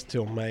 folded. I guess,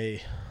 till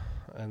May,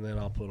 and then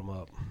I'll put them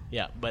up.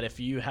 Yeah, but if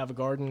you have a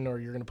garden or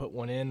you're going to put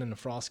one in and the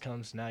frost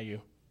comes, now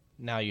you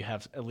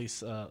have at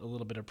least a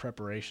little bit of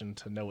preparation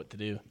to know what to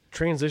do.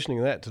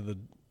 Transitioning that to the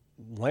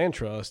land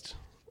trust,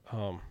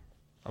 I'm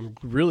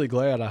really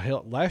glad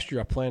last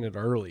year I planted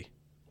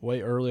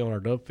way early on our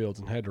dove fields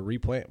and had to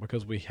replant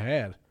because we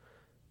had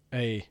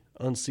a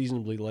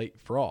unseasonably late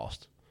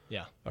frost.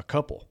 Yeah. A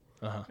couple.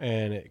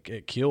 And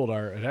it killed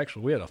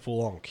we had a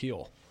full-on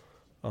kill.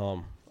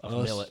 Of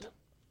millet.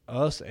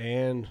 Us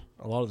and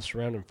a lot of the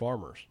surrounding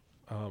farmers,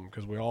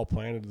 because we all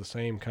planted the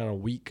same kind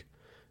of week,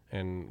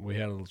 and we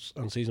had an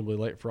unseasonably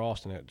late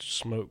frost, and it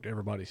smoked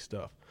everybody's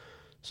stuff.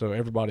 So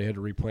everybody had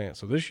to replant.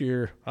 So this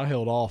year, I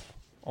held off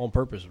on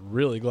purpose.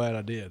 Really glad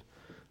I did.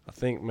 I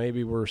think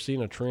maybe we're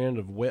seeing a trend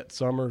of wet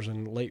summers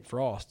and late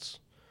frosts,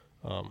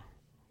 or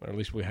at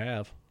least we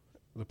have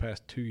the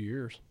past 2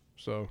 years.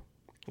 So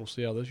we'll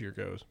see how this year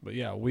goes. But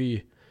yeah,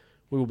 we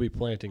will be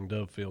planting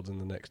dove fields in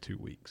the next 2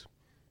 weeks.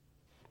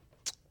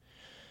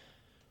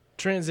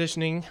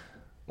 Transitioning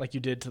like you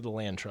did to the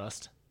land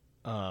trust,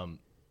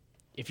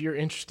 if you're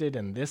interested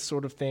in this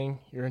sort of thing,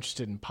 you're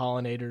interested in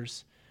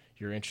pollinators,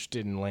 you're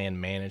interested in land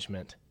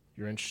management,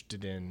 you're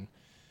interested in...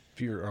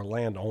 If you're a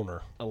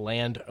landowner,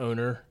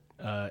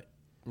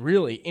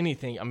 really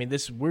anything. I mean,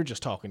 we're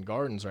just talking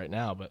gardens right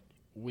now, but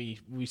we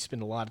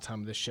spend a lot of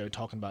time in this show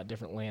talking about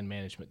different land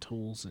management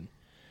tools,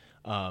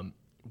 and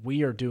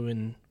we are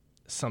doing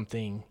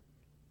something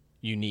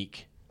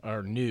unique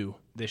or new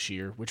this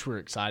year, which we're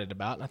excited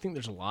about, and I think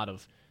there's a lot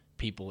of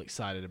people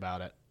excited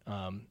about it.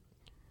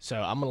 So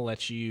I'm gonna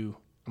let you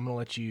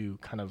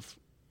kind of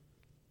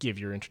give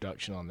your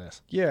introduction on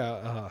this.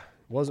 Yeah,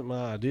 wasn't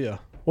my idea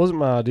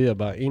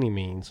by any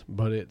means,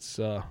 but it's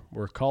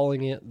we're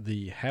calling it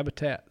the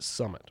Habitat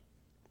Summit.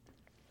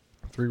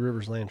 Three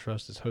Rivers Land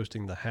Trust is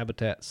hosting the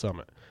Habitat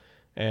Summit,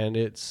 and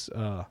it's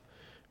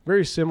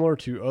very similar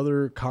to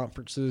other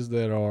conferences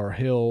that are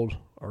held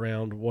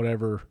around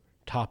whatever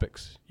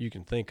topics you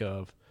can think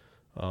of.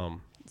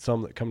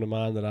 Some that come to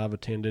mind that I've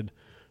attended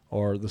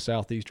are the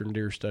Southeastern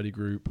Deer Study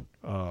Group,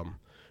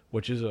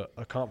 which is a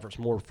conference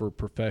more for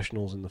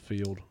professionals in the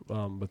field.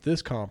 But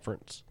this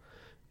conference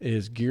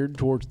is geared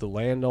towards the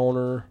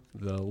landowner,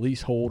 the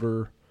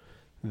leaseholder,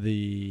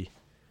 the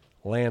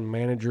land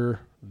manager,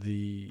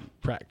 the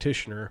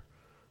practitioner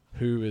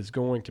who is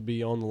going to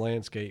be on the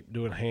landscape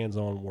doing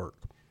hands-on work.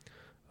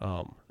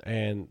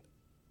 And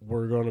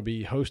we're going to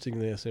be hosting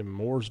this in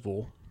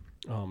Mooresville,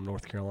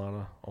 North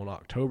Carolina, on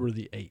October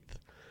the 8th.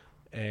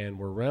 And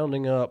we're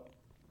rounding up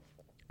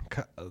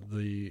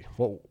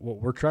what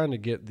we're trying to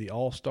get the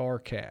all-star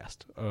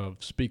cast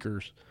of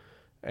speakers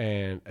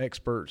and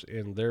experts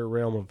in their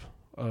realm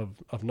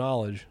of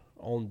knowledge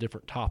on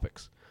different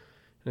topics.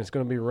 And it's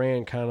going to be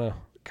ran kind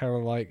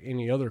of like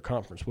any other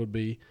conference would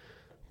be.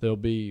 There'll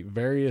be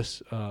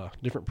various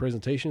different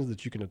presentations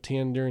that you can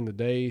attend during the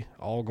day,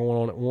 all going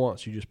on at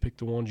once. You just pick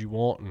the ones you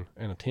want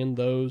and attend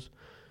those.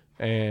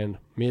 And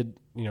in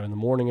the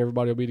morning,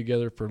 everybody will be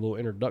together for a little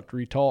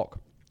introductory talk.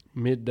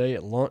 Midday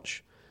at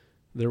lunch,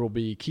 there will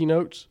be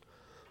keynotes.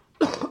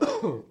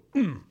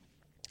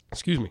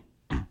 Excuse me.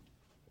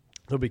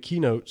 There'll be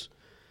keynotes,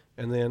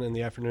 and then in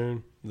the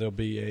afternoon there'll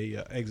be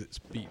a exit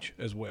speech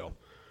as well.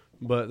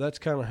 But that's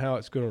kind of how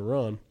it's going to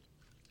run.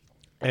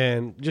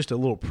 And just a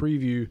little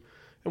preview.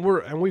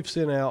 And we've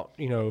sent out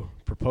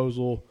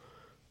proposal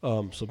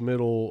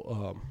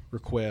submittal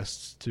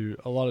requests to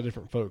a lot of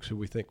different folks who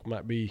we think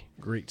might be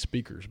great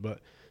speakers. But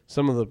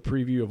some of the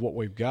preview of what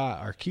we've got,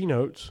 our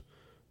keynotes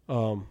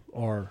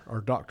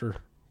are Dr.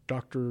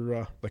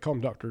 They call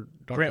him Dr.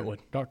 Grantwood.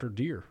 Dr.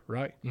 Deer,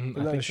 right? Mm-hmm.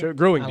 Isn't that the show?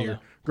 Growing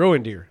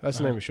Deer. That's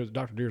the name of the show.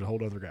 Dr. Deer's a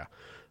whole other guy.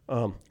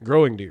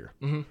 Growing Deer.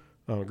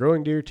 Mm-hmm.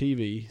 Growing Deer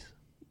TV,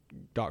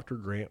 Dr.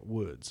 Grant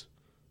Woods,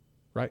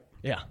 right?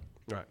 Yeah.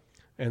 Right.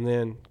 And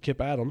then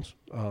Kip Adams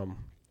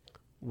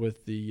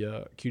with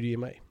the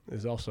QDMA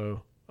is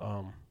also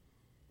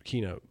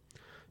keynote.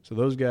 So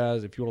those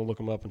guys, if you want to look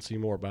them up and see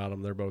more about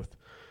them, they're both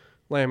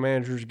land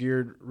managers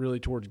geared really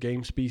towards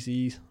game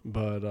species,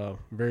 but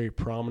very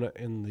prominent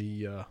in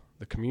the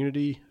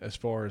community as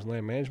far as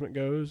land management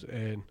goes,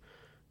 and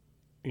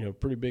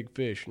pretty big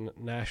fish,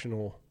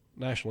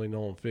 nationally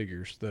known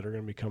figures that are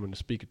going to be coming to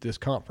speak at this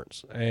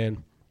conference.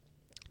 And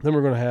then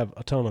we're going to have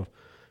a ton of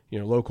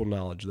local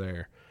knowledge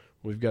there.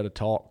 We've got a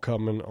talk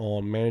coming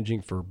on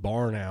managing for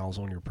barn owls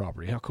on your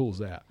property. How cool is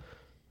that?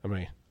 I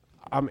mean,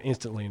 I'm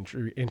instantly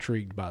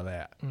intrigued by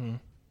that.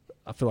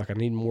 I feel like I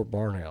need more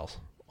barn owls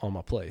on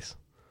my place.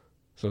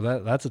 So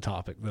that's a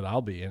topic that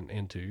I'll be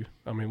into.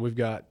 I mean, we've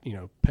got,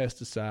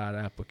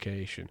 pesticide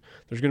application.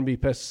 There's going to be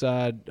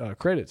pesticide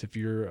credits. If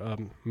you're a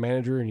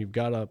manager and you've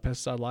got a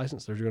pesticide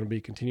license, there's going to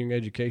be continuing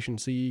education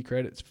CE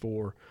credits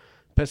for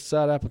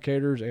pesticide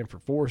applicators and for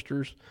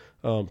foresters,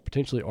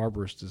 potentially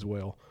arborists as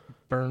well.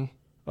 Burn.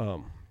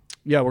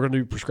 Yeah, we're going to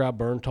do prescribed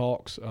burn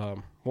talks.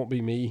 Won't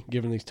be me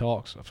giving these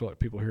talks. I feel like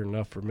people hear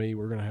enough from me.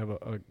 We're going to have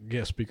a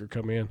guest speaker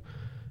come in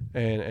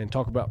and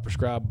talk about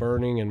prescribed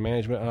burning and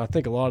management. And I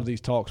think a lot of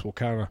these talks will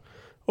kind of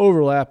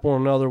overlap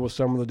one another with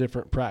some of the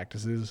different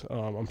practices.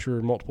 I'm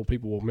sure multiple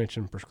people will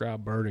mention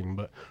prescribed burning,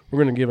 but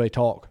we're going to give a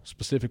talk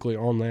specifically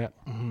on that.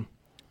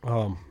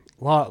 A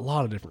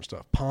lot of different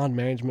stuff. Pond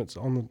management's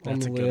on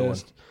the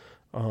list.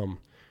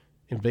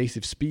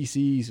 Invasive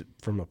species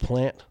from a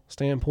plant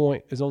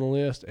standpoint is on the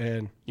list,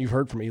 and you've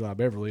heard from Eli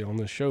Beverly on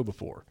this show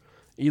before.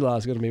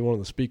 Eli's going to be one of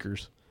the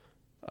speakers.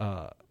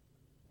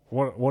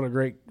 What a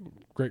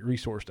great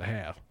resource to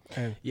have.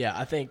 And yeah,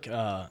 I think.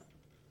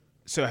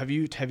 So have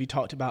you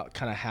talked about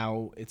kind of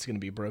how it's going to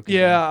be broken?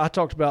 Yeah, down? I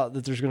talked about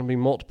that. There's going to be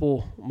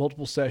multiple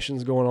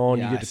sessions going on.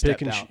 Yeah, you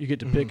get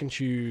to pick and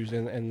choose,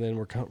 and then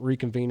we're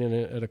reconvening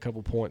it at a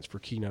couple points for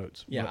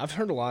keynotes. Yeah, But I've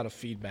heard a lot of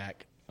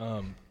feedback,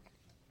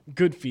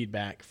 good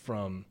feedback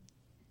from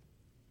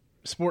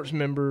sports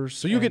members.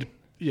 so you'll and- get to,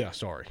 yeah,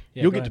 sorry,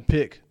 Yeah, you'll go get to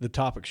pick the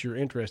topics you're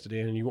interested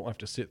in, and you won't have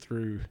to sit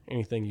through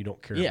anything you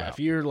don't care Yeah, about. if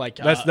you're like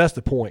That's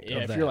the point. yeah,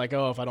 of if that. you're like,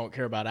 oh, if I don't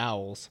care about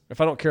owls,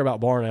 if I don't care about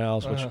barn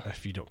owls, which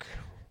if you don't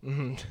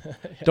care,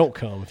 don't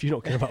come. If you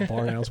don't care about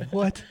barn owls,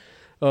 what?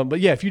 But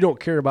yeah, if you don't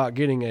care about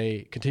getting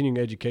a continuing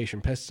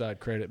education pesticide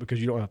credit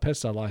because you don't have a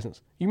pesticide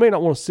license, you may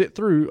not want to sit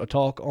through a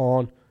talk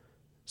on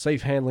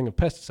safe handling of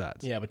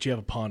pesticides. yeah, but you have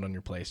a pond on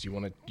your place. You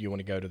want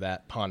to go to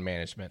that pond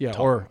management. Yeah,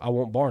 talk. or I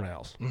want barn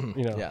owls.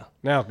 Yeah.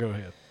 Now go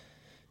ahead.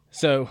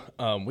 So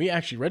we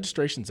actually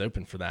registration's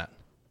open for that.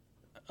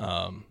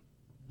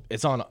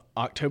 It's on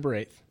October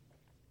 8th.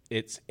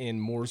 It's in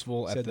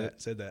Mooresville Said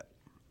that.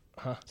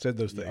 Said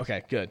those things.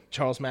 Okay, good.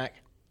 Charles Mack.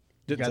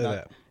 Didn't Got say that?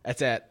 that.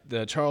 That's at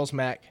the Charles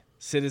Mack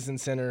Citizen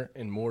Center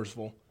in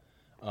Mooresville.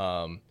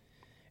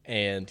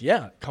 And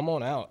yeah, come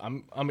on out.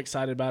 I'm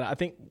excited about it.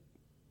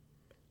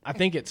 I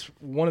think it's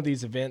one of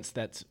these events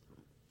that's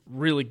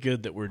really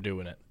good that we're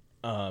doing it.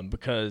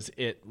 Because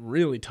it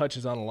really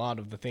touches on a lot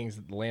of the things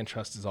that the Land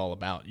Trust is all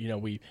about.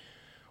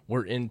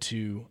 We're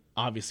into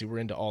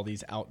all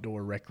these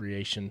outdoor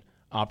recreation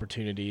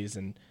opportunities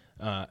and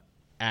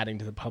adding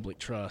to the public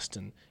trust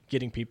and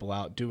getting people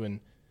out doing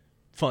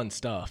fun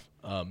stuff.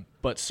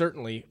 But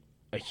certainly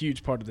a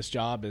huge part of this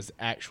job is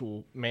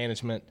actual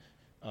management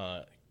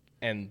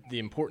and the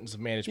importance of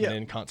management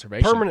and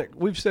conservation.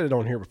 We've said it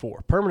on here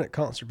before. Permanent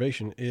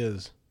conservation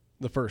is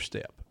the first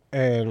step.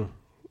 And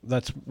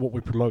that's what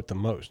we promote the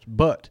most.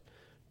 But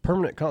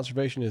permanent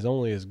conservation is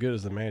only as good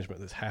as the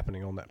management that's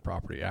happening on that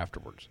property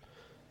afterwards.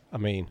 I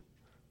mean,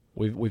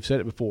 we've said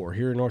it before.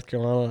 Here in North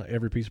Carolina,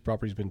 every piece of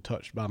property has been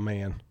touched by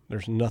man.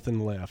 There's nothing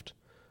left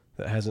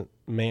that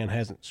man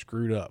hasn't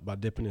screwed up by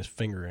dipping his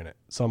finger in it,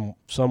 some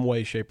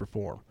way, shape, or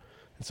form.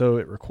 And so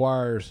it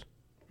requires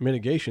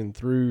mitigation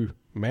through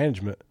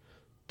management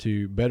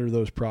to better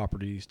those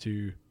properties,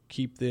 to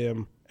keep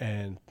them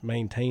and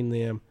maintain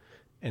them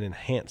and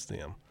enhance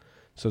them.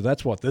 So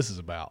that's what this is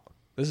about.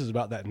 This is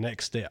about that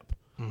next step.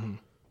 Mm-hmm.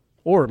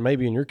 Or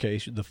maybe in your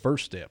case, the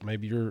first step.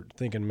 Maybe you're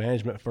thinking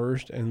management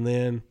first and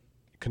then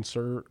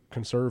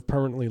conserve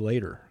permanently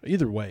later.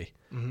 Either way,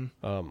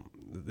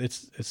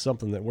 it's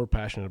something that we're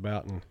passionate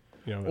about. And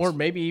or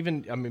maybe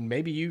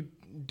you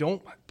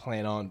don't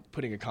plan on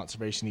putting a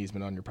conservation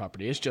easement on your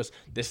property. It's just,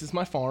 this is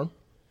my farm,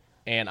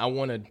 and I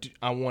want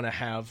to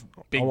have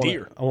big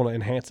deer. I want to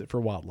enhance it for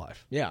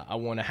wildlife. Yeah, I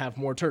want to have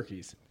more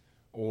turkeys,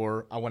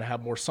 or I want to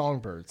have more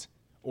songbirds,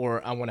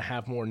 or I want to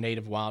have more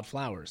native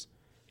wildflowers.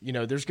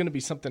 There's going to be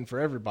something for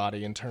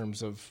everybody in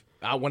terms of,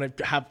 I want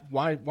to have,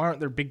 why aren't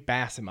there big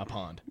bass in my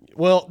pond?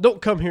 Well,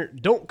 don't come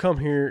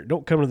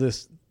to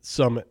this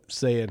summit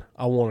saying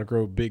I want to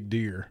grow big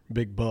deer,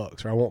 big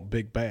bucks, or I want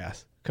big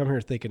bass. Come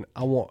here thinking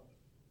I want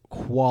a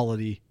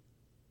quality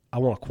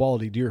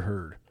deer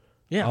herd.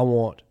 Yeah. I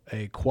want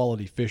a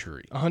quality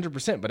fishery.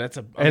 100%, but that's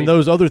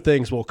those other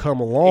things will come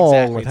along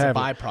exactly, with it's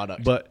having a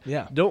byproduct. But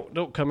yeah,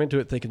 don't come into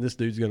it thinking this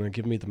dude's going to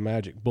give me the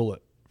magic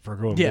bullet for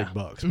growing Yeah. big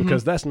bucks,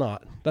 because that's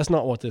not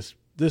what this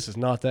is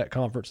not that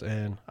conference,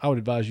 and I would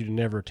advise you to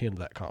never attend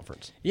that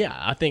conference. Yeah,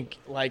 I think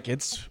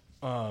it's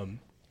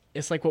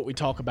like what we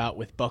talk about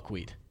with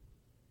buckwheat.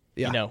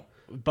 Yeah.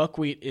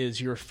 Buckwheat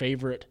is your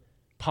favorite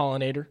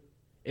pollinator.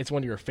 It's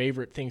one of your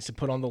favorite things to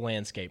put on the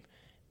landscape.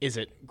 Is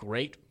it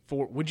great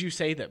would you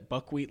say that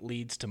buckwheat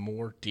leads to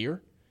more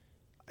deer?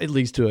 It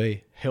leads to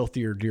a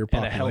healthier deer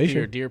population. And a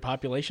healthier deer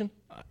population?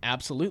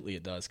 Absolutely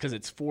it does, because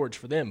it's forage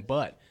for them,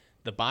 but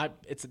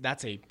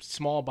that's a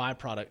small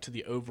byproduct to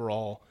the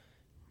overall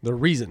the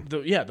reason,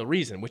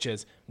 which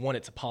is, one,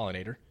 it's a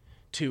pollinator.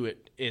 Two,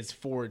 it is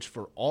forage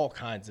for all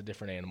kinds of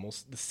different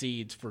animals, the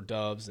seeds for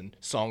doves and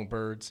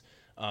songbirds.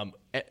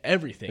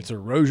 everything. It's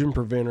erosion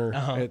preventer.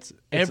 It's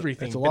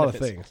everything. It's a lot of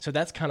benefits. things. So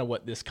that's kind of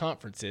what this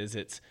conference is.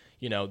 It's,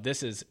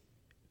 this is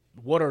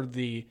what are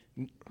the,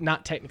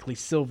 not technically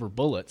silver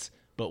bullets,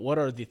 but what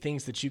are the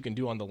things that you can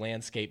do on the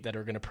landscape that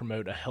are going to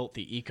promote a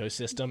healthy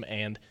ecosystem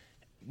and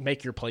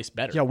make your place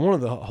better. Yeah, one of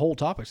the whole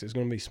topics is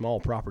going to be small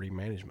property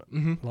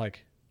management.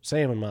 Like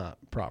Sam and my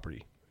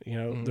property.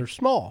 They're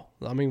small.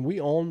 I mean, we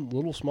own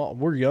little small.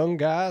 We're young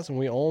guys, and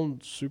we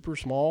own super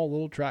small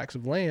little tracts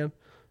of land,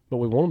 but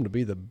we want them to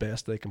be the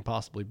best they can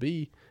possibly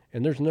be.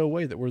 And there's no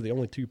way that we're the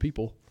only two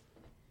people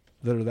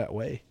that are that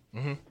way.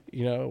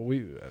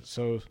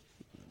 So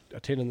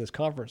attending this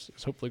conference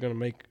is hopefully going to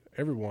make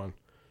everyone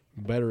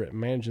better at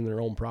managing their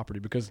own property,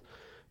 because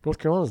North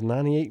Carolina is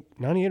 98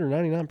 or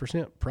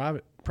 99%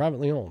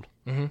 privately owned.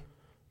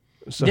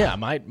 So yeah,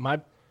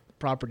 my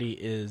property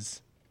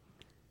is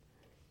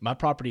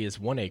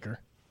 1 acre,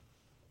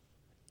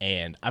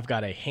 and I've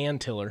got a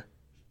hand tiller,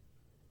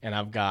 and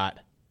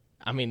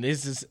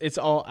it's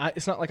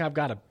not like I've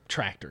got a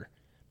tractor,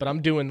 but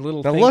I'm doing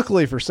little now, things.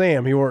 luckily for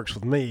Sam, he works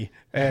with me,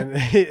 and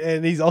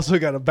and he's also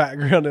got a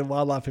background in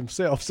wildlife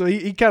himself, so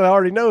he kind of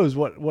already knows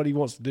what he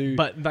wants to do.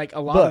 But like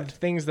a lot of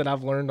things that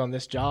I've learned on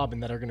this job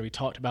and that are going to be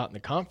talked about in the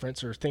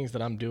conference are things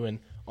that I'm doing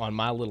on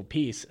my little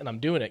piece, and I'm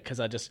doing it because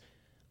I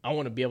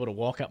want to be able to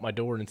walk out my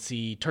door and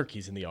see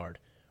turkeys in the yard,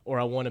 or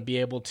I want to be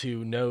able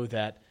to know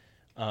that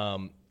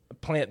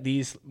plant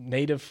these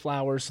native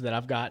flowers so that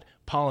I've got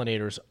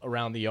pollinators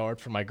around the yard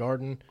for my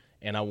garden,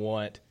 and I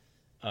want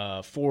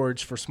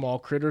forage for small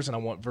critters, and I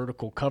want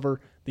vertical cover.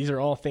 These are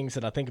all things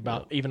that I think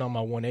about even on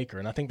my 1 acre,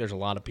 and I think there's a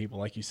lot of people,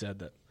 like you said,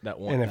 that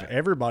want and that. if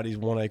everybody's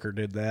 1 acre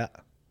did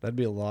that, that'd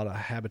be a lot of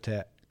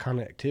habitat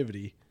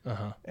connectivity,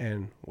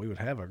 and we would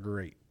have a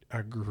great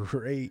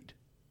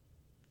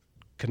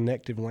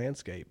connective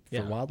landscape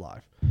for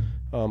wildlife.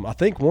 I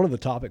think one of the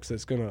topics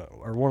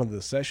or one of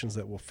the sessions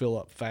that will fill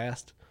up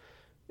fast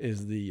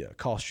is the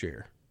cost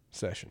share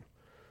session.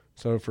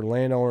 So for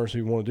landowners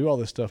who want to do all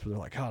this stuff, and they're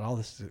like, God, all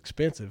this is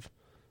expensive,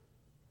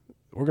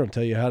 we're going to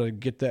tell you how to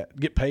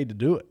get paid to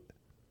do it,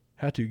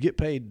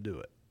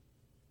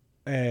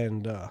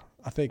 And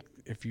I think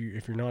if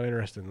you're not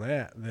interested in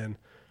that, then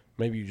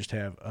maybe you just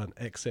have an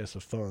excess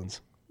of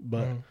funds.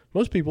 But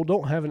most people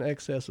don't have an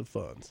excess of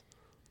funds.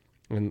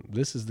 And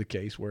this is the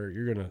case where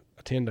you're going to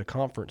attend a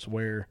conference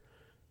where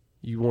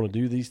you want to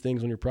do these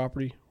things on your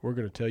property. We're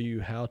going to tell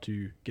you how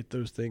to get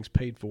those things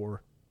paid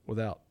for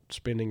without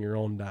spending your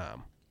own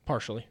dime.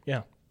 Partially,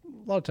 yeah.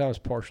 A lot of times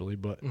partially,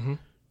 but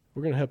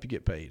we're going to help you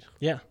get paid.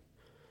 Yeah.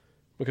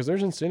 Because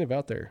there's incentive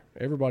out there.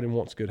 Everybody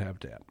wants good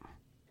habitat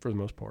for the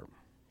most part.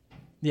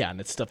 Yeah, and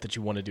it's stuff that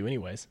you want to do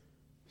anyways.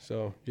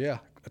 So, yeah,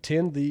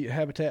 attend the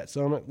Habitat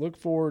Summit. Look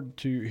forward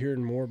to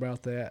hearing more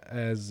about that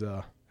as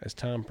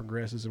time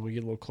progresses and we get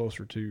a little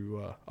closer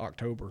to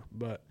October.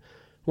 But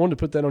I wanted to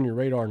put that on your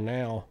radar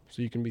now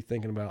so you can be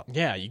thinking about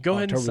you go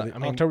ahead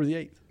and October the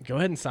 8th. Go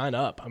ahead and sign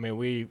up. I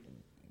mean,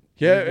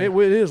 it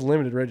is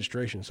limited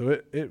registration, so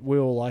it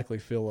will likely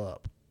fill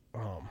up.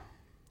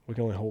 We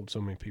can only hold so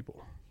many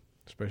people,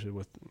 especially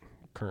with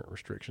current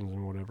restrictions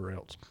and whatever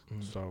else.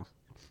 So,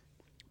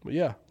 but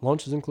yeah,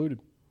 lunch is included.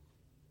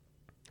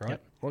 Right?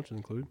 Yep. Lunch is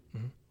included.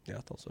 Yeah,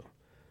 I thought so.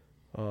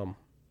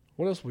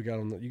 What else we got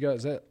on that? You got,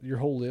 is that your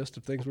whole list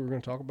of things we were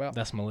going to talk about?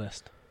 That's my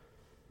list.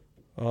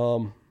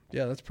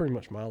 Yeah, that's pretty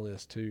much my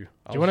list too.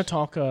 Do you want to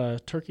talk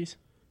turkeys?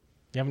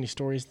 Do you have any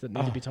stories that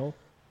need to be told?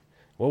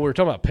 Well, we were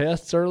talking about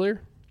pests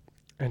earlier,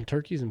 and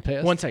turkeys and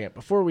pests. 1 second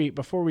before we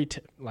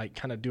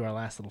kind of do our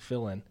last little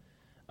fill in.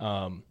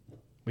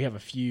 We have a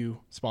few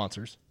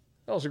sponsors.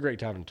 That was a great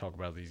time to talk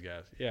about these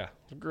guys. Yeah,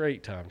 it's a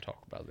great time to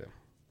talk about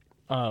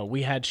them.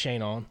 We had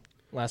Shane on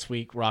last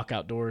week, Rock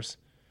Outdoors.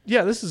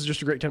 Yeah, this is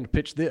just a great time to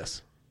pitch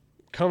this.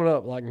 Coming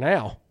up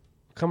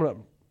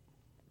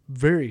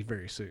very,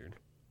 very soon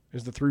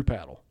is the through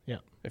paddle. Yeah.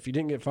 If you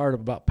didn't get fired up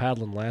about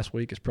paddling last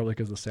week, it's probably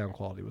because the sound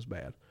quality was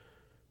bad.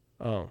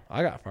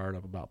 I got fired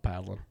up about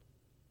paddling.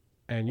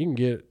 And you can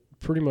get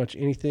pretty much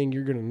anything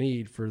you're going to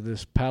need for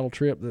this paddle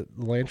trip that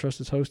the Land Trust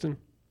is hosting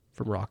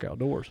from Rock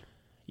Outdoors.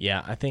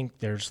 Yeah, I think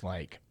there's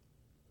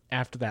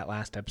after that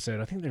last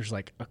episode, I think there's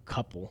a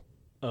couple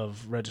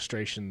of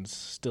registrations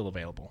still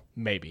available,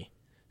 maybe.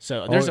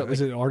 So there's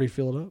is it already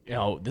filled up?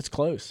 Oh, that's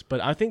close.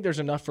 But I think there's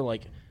enough for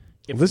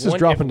if this is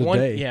dropping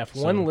today. Yeah, if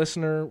one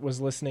listener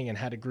was listening and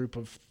had a group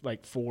of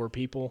 4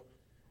 people,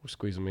 we'll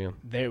squeeze them in.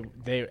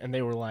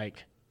 They were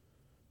like,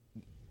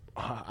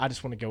 I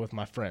just want to go with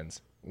my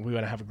friends. We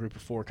want to have a group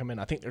of 4 come in.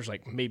 I think there's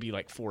maybe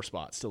 4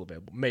 spots still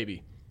available,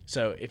 maybe.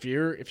 So if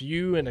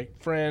you and a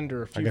friend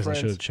or a few friends, I guess I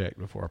should have checked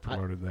before I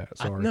promoted that.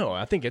 Sorry.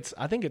 I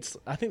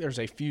think there's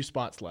a few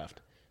spots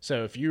left.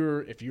 So if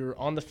you're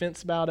on the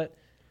fence about it,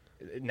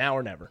 now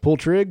or never. Pull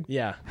trig?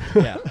 Yeah,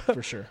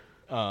 for sure.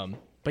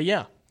 But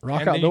yeah,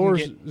 Rock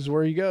Outdoors is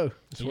where you go.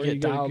 It's you get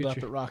dialed up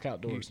at Rock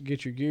Outdoors.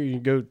 Get your gear. You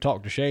can go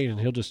talk to Shane, and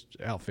he'll just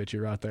outfit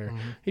you right there.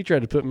 He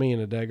tried to put me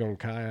in a daggone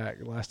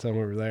kayak last time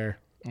we were there.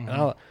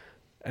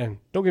 And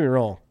don't get me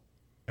wrong,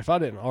 if I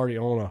didn't already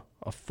own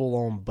a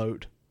full-on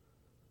boat,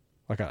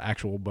 like an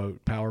actual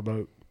boat, power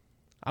boat,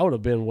 I would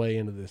have been way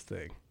into this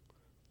thing,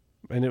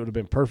 and it would have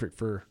been perfect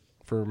for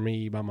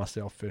me by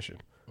myself fishing.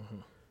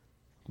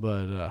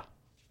 But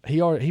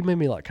he made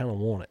me like kind of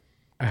want it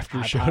after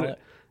he showed it.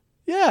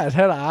 Yeah, it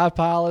had an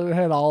iPilot. It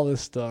had all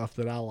this stuff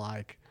that I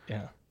like.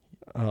 Yeah.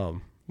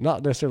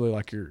 Not necessarily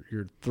like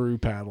your through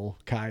paddle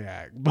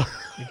kayak, but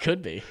It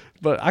could be.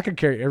 but I could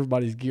carry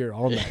everybody's gear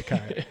on that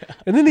kayak.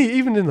 And then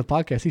even in the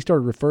podcast, he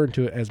started referring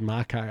to it as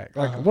my kayak.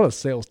 Like, what a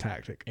sales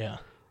tactic. Yeah.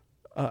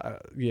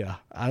 Yeah,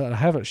 I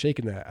haven't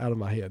shaken that out of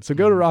my head. So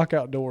go to Rock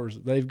Outdoors.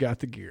 They've got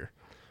the gear.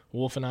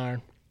 Wolf and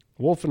Iron.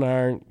 Wolf and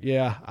Iron.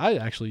 Yeah, I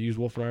actually used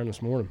Wolf and Iron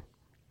this morning.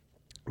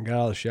 Got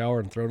out of the shower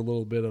and threw a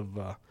little bit of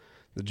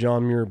the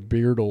John Muir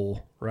beard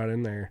oil right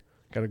in there.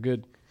 Got a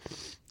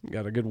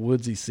good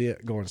woodsy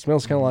scent going. It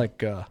smells kind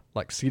of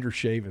like cedar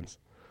shavings.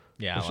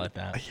 Yeah, I like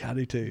that. Yeah, I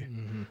do too.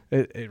 Mm-hmm.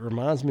 It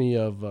reminds me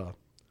of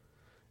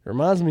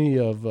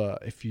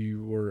if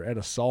you were at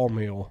a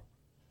sawmill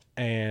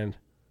and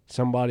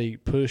somebody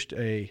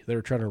they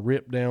were trying to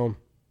rip down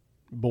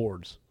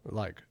boards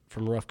like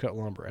from rough cut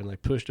lumber, and they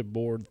pushed a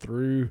board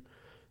through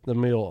the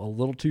mill a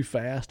little too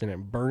fast and it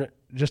burned it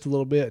just a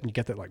little bit, and you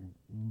get that like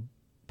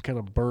kind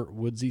of burnt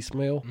woodsy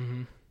smell.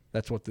 Mm-hmm.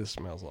 That's what this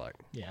smells like.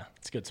 Yeah,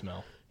 it's a good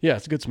smell. Yeah,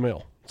 it's a good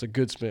smell. It's a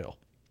good smell.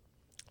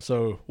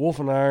 So Wolf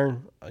and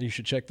Iron, you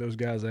should check those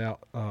guys out.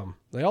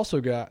 They also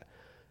got,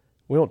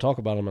 we don't talk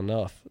about them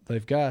enough.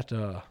 They've got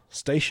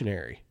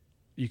stationery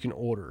you can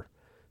order.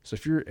 So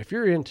if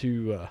you're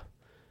into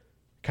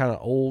kind of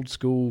old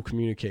school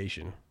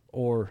communication,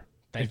 or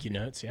Thank you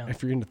notes, yeah.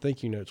 if you're into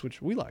thank you notes,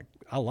 which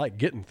I like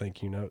getting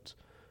thank you notes.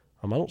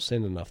 I don't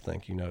send enough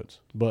thank you notes,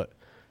 but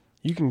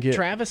you can get.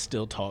 Travis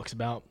still talks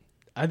about.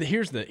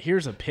 Here's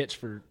a pitch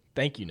for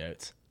thank you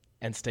notes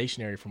and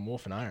stationery from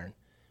Wolf and Iron.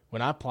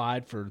 When I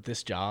applied for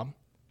this job,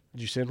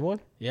 Did you send one?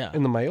 yeah,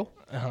 In the mail?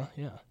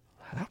 yeah,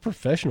 How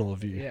professional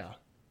of you. yeah.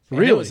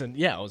 Really? It was it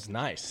was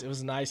nice. It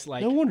was nice.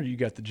 Like, No wonder you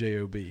got the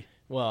job.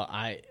 well,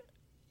 I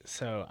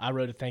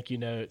wrote a thank you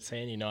note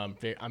saying, I'm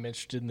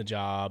interested in the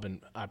job,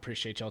 and I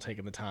appreciate y'all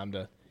taking the time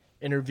to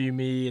interview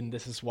me, and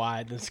this is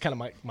why. This is kind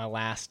of my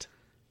last,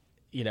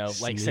 like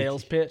Sneaky.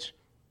 sales pitch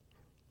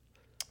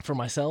for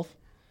myself,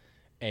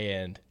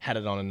 and had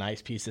it on a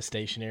nice piece of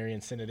stationery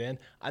and sent it in.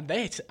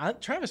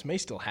 Travis may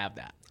still have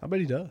that. I bet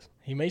he does.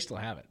 He may still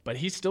have it, but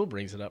he still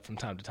brings it up from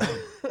time to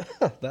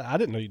time. I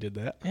didn't know you did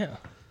that. Yeah.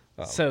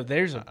 Oh, So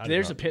there's I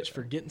a pitch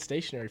for getting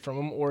stationery from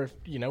him, or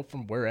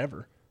from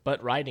wherever,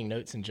 but writing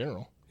notes in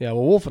general. Yeah,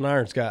 well, Wolf and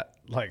Iron's got,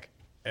 like,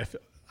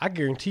 I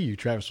guarantee you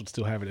Travis would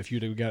still have it if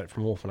you'd have got it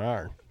from Wolf and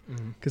Iron.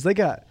 Because they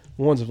got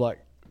ones of, like,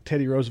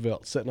 Teddy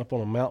Roosevelt sitting up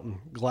on a mountain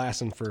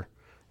glassing for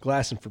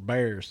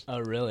bears. Oh,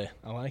 really?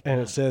 I like that.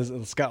 And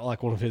it's got,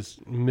 like, one of his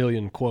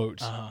million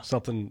quotes, Uh-huh.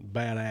 something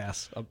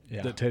badass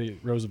Yeah. that Teddy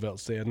Roosevelt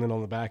said. And then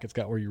on the back, it's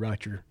got where you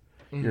write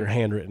your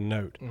handwritten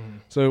note.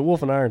 So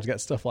Wolf and Iron's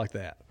got stuff like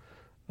that.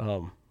 I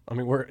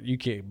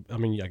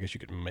guess you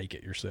could make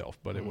it yourself,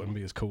 but it wouldn't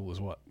be as cool as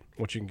what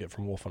you can get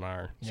from Wolf and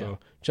Iron. Yeah. So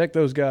check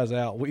those guys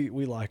out. We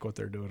like what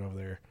they're doing over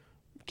there,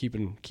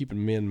 keeping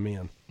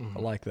men. I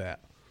like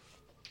that.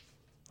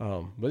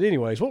 But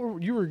anyways,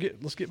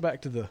 let's get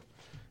back to the.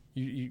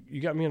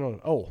 You got me in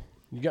on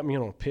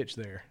a pitch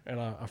there, and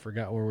I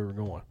forgot where we were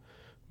going.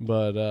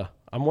 But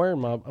I'm wearing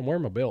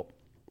my belt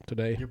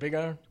today. Your big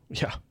iron?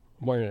 Yeah,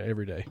 I'm wearing it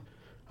every day.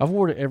 I've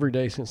worn it every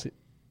day since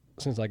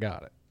I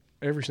got it.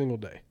 Every single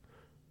day.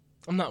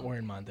 I'm not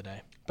wearing mine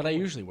today, but I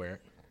usually wear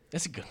it.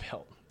 It's a good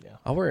belt. Yeah.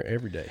 I wear it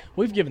every day.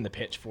 We've given the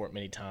pitch for it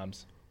many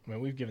times.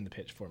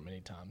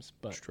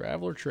 But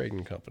Traveler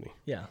Trading Company.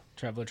 yeah,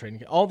 Traveler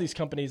Trading. All these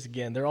companies,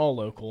 again, they're all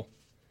local.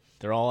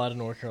 They're all out of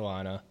North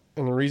Carolina.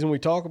 And the reason we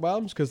talk about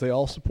them is because they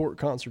all support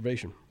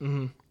conservation.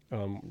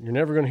 Mm-hmm. You're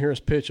never going to hear us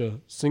pitch a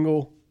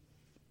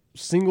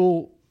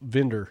single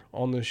vendor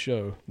on this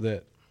show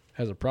that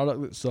has a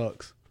product that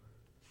sucks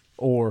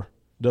or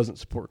doesn't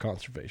support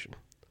conservation.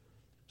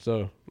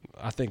 So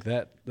I think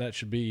that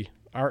should be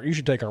you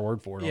should take our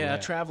word for it. Yeah, on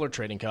that. Traveler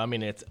Trading Co. I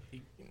mean,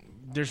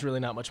 there's really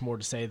not much more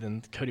to say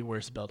than Cody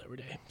wears the belt every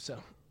day. So,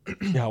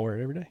 Yeah, I wear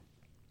it every day.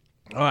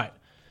 all right,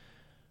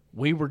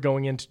 we were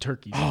going into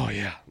turkey. Oh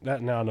yeah,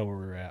 now I know where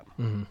we're at.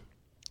 Mm-hmm.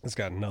 It's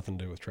got nothing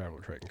to do with Traveler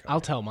Trading Company. I'll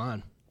tell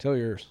mine. Tell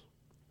yours.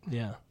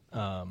 Yeah.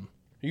 Are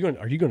you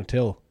going to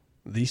tell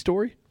the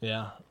story?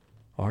 Yeah.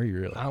 Are you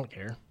really? I don't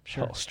care.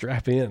 Sure. Oh,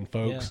 strap in, Yeah.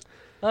 folks.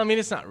 I mean,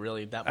 it's not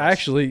really that much.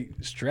 Actually,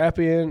 strap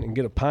in and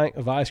get a pint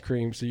of ice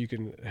cream so you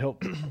can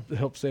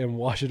help Sam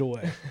wash it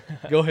away.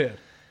 Go ahead.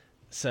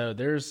 So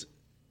there's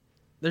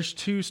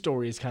two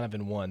stories kind of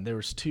in one. There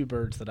was two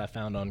birds that I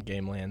found on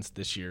Game Lands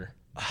this year.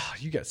 Oh,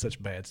 you got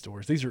such bad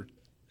stories. These are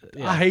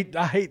Yeah.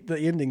 I hate the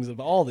endings of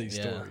all these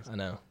stories. I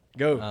know.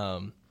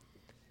 Go.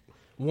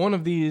 One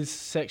of these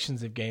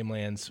sections of Game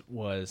Lands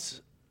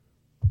was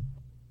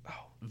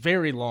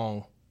very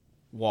long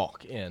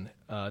walk in.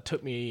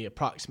 Took me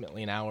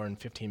approximately an hour and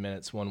 15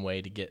 minutes one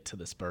way to get to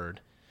this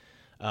bird.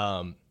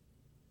 On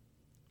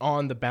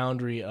the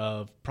boundary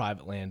of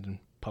private land and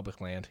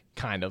public land,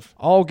 kind of.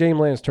 All game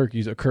lands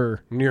turkeys occur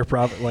near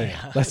private land.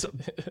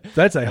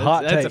 That's a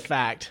hot take. That's a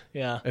fact.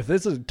 Yeah. If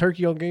this is a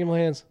turkey on game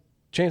lands,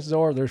 chances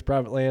are there's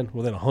private land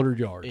within 100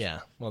 yards. Yeah.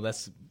 Well,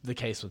 that's the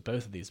case with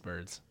both of these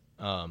birds.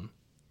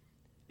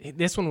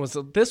 This one was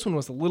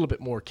a little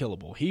bit more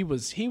killable. He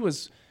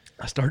was.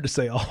 I started to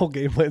say all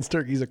game lands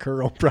turkeys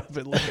occur on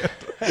private land,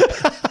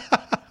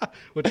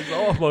 which is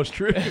almost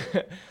true.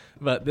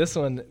 But this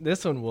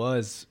one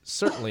was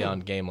certainly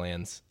on game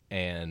lands,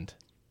 and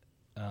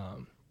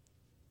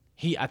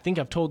I think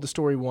I've told the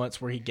story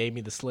once where he gave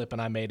me the slip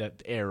and I made an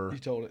error. You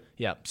told it.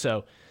 Yeah.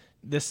 So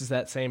this is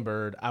that same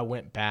bird. I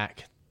went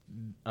back,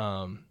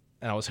 and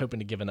I was hoping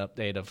to give an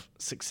update of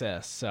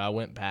success. So I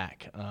went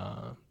back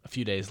a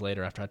few days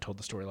later after I told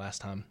the story last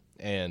time,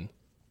 and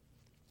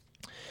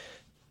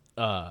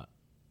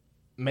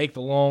make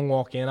the long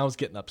walk in. I was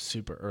getting up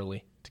super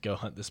early to go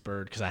hunt this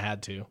bird because I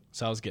had to.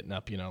 So I was getting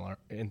up,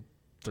 in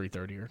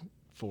 3:30 or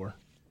 4,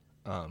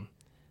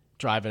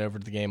 driving over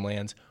to the game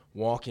lands,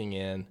 walking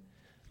in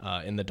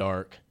the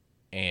dark,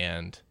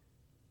 and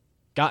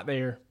got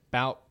there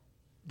about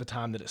the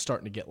time that it's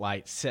starting to get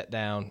light, sat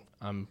down.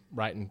 I'm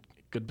right in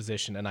good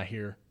position, and I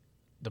hear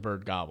the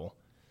bird gobble.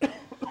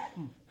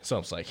 So I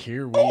was like,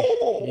 here we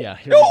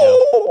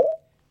go.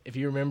 If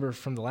you remember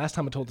from the last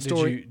time I told the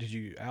story. Did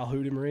you owl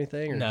hoot him or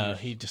anything? Or no,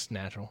 he just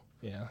natural.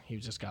 Yeah, he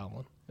was just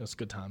gobbling. It was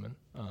good timing.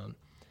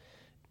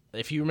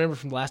 If you remember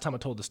from the last time I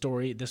told the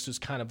story, this was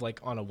kind of like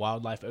on a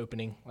wildlife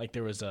opening. Like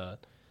there was the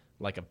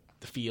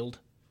field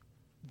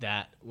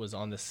that was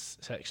on this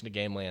section of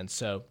game land.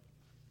 So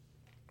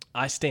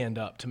I stand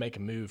up to make a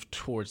move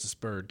towards this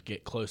bird to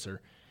get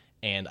closer,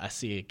 and I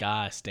see a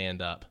guy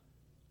stand up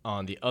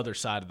on the other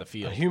side of the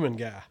field. A human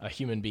guy. A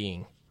human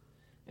being.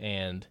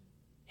 And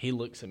he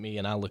looks at me,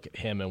 and I look at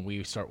him, and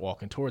we start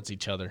walking towards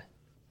each other.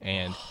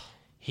 And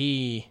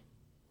he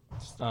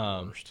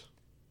lets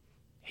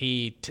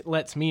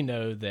me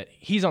know that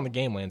he's on the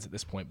game lands at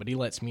this point, but he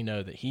lets me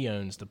know that he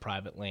owns the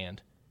private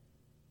land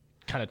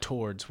kind of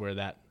towards where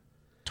that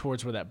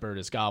bird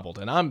is gobbled.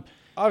 And I'm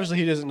obviously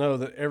he doesn't know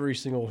that every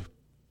single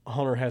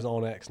hunter has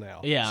OnX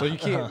now. Yeah. So you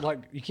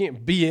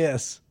can't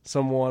BS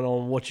someone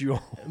on what you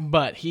own.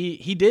 But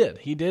he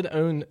did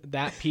own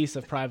that piece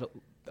of private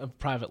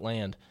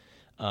land.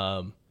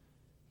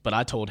 But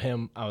I told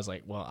him, I was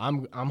like, well,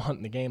 I'm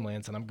hunting the game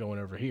lands and I'm going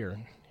over here.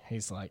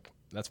 He's like,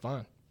 that's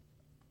fine.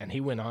 And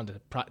he went on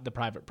to the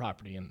private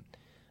property, and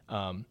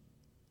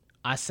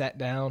I sat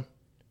down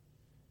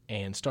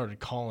and started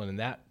calling, and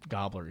that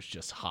gobbler is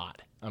just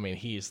hot. I mean,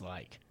 and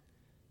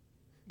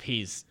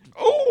he's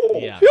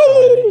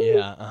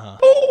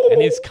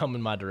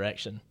coming my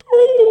direction.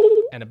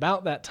 And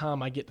about that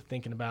time, I get to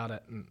thinking about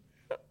it, and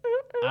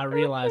I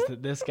realized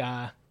that this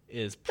guy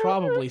is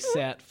probably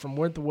set from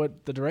what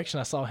the direction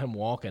I saw him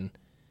walking.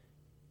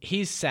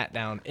 He's sat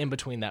down in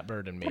between that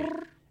bird and me.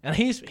 And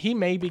he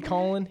may be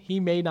calling, he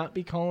may not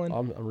be calling.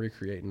 I'm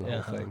recreating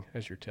the whole thing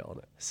as you're telling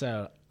it.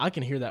 So I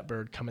can hear that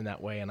bird coming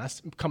that way, and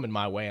coming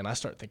my way, and I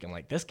start thinking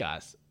like, this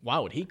guy's, why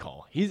would he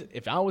call?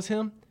 If I was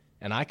him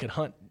and I could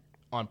hunt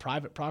on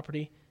private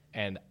property,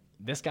 and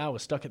this guy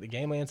was stuck at the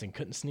game lands and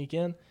couldn't sneak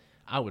in,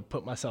 I would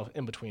put myself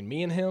in between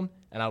me and him,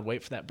 and I would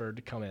wait for that bird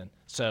to come in.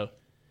 So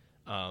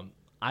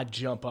I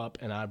jump up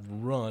and I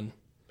run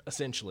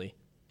essentially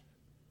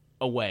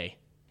away,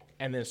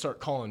 and then start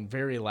calling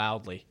very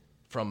loudly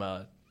from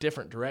a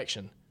different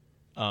direction,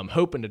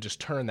 hoping to just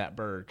turn that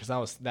bird,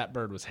 because that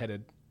bird was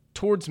headed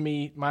towards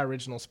me, my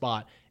original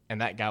spot,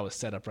 and that guy was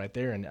set up right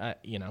there. And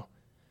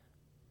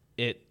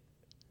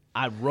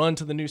I run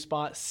to the new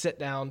spot, sit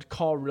down,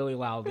 call really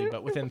loudly,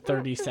 but within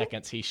 30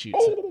 seconds he shoots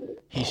it.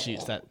 He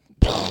shoots that.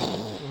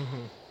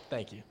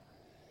 Thank you.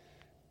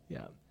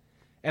 Yeah,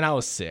 and I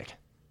was sick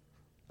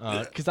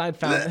because I'd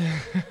found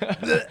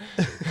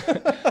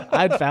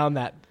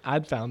that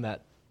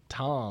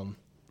Tom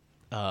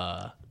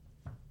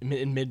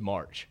in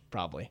mid-March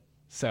probably.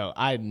 So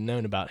I had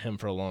known about him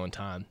for a long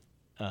time.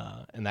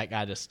 And that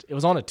guy it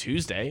was on a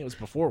Tuesday. It was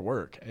before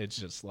work. It's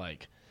just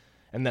like,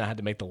 and then I had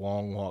to make the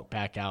long walk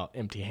back out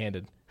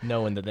empty-handed,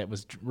 knowing that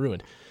was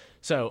ruined.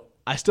 So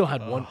I still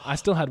had one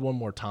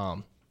more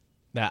Tom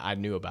that I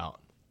knew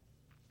about.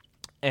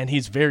 And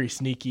he's very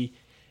sneaky,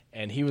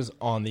 and he was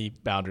on the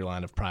boundary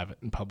line of private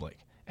and public.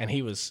 And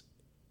he was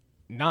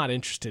not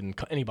interested in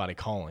anybody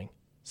calling.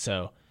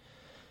 So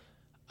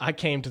I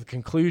came to the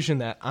conclusion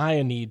that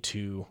I need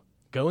to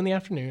go in the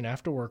afternoon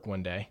after work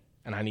one day,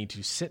 and I need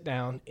to sit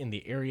down in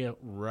the area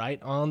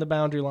right on the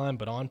boundary line,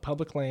 but on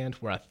public land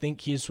where I think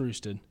he's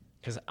roosted,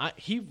 because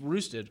he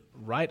roosted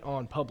right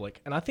on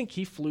public, and I think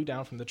he flew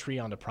down from the tree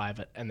onto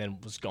private and then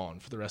was gone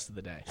for the rest of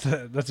the day.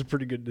 That's a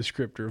pretty good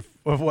descriptor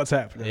of what's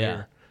happening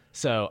here.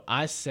 So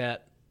I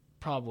sat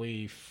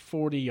probably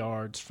 40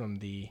 yards from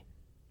the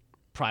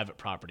private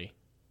property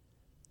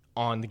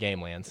on the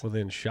game lands.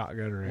 Within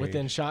shotgun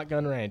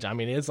range. I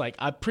mean, it's like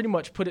I pretty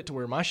much put it to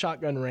where my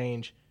shotgun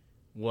range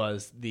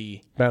was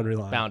the boundary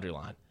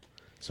line.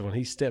 So when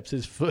he steps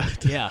his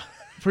foot. Yeah,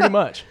 pretty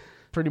much.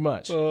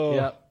 Oh.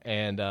 Yep.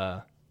 And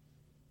I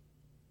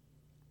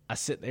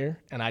sit there,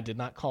 and I did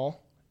not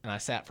call. and I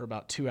sat for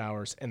about 2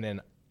 hours, and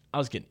then I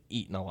was getting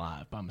eaten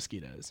alive by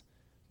mosquitoes.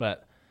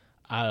 But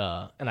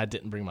I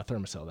didn't bring my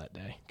Thermacell that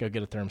day. Go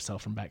get a Thermacell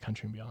from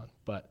Backcountry and Beyond.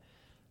 But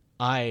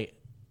I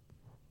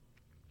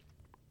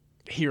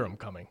hear them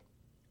coming.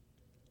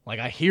 Like,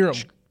 I hear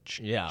them.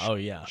 Yeah, oh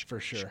yeah, for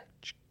sure.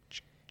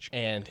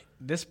 And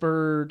this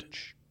bird,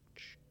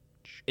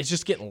 it's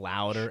just getting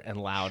louder and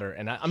louder,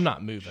 and I'm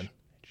not moving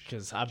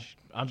because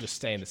I'm just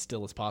staying as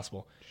still as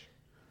possible.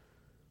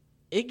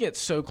 It gets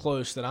so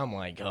close that I'm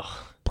like,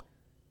 oh,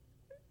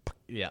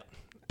 yeah.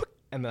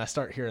 And then I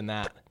start hearing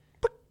that,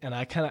 and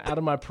I kind of, out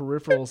of my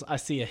peripherals, I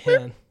see a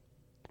hen.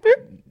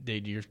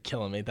 Dude, you're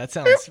killing me. That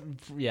sounds,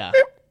 yeah.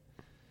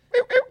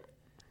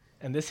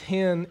 And this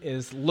hen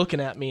is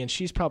looking at me, and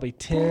she's probably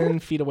 10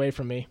 feet away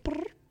from me.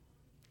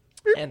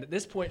 And at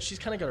this point, she's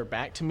kind of got her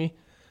back to me,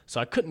 so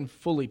I couldn't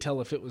fully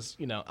tell if it was,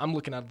 I'm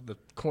looking out of the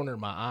corner of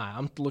my eye.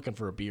 I'm looking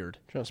for a beard.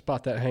 Trying to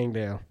spot that hang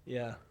down.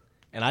 Yeah.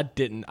 And I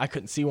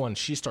couldn't see one.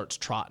 She starts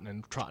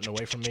trotting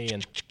away from me.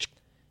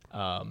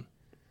 And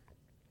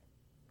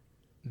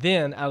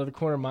then out of the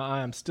corner of my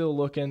eye, I'm still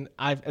looking.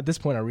 At this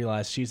point, I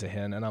realize she's a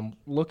hen, and I'm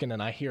looking,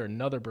 and I hear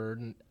another bird,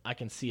 and I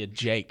can see a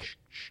Jake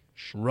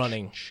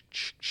running.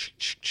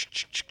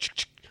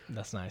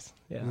 That's nice.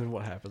 Yeah. And then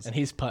what happens? And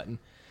he's putting.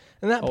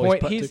 And at that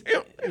point, he's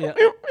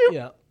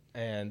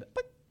and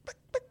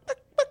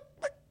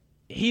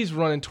he's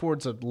running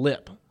towards a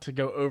lip to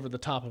go over the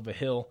top of a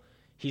hill.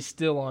 He's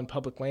still on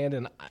public land,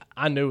 and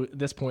I know at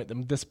this point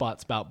this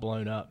spot's about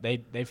blown up.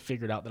 They've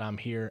figured out that I'm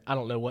here. I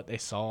don't know what they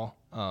saw,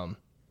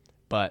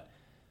 but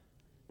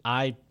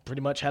I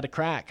pretty much had a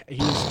crack.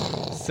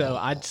 So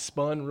I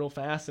spun real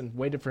fast and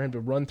waited for him to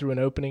run through an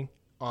opening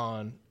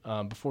on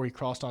before he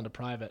crossed onto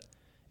private,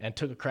 and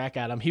took a crack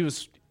at him.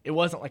 It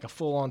wasn't like a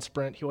full-on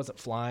sprint. He wasn't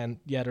flying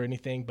yet or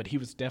anything, but he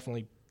was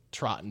definitely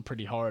trotting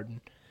pretty hard.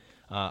 And,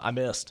 I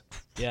missed.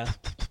 Yeah.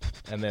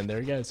 And then there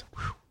he goes.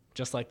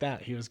 Just like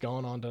that. He was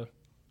going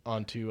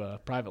onto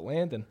private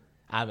land, and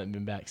I haven't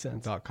been back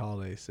since. Doc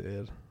Holliday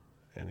said,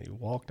 and he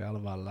walked out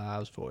of our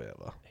lives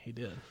forever. He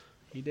did.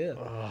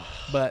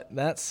 But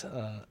that's,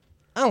 I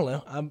don't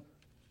know. I'm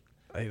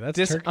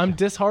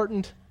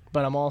disheartened,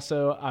 but I'm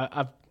also,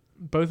 I've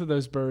both of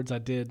those birds, I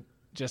did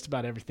just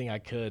about everything I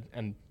could,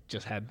 and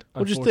just had.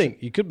 Well, just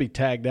think, you could be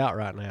tagged out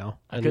right now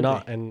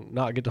and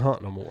not get to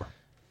hunt no more.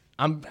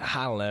 I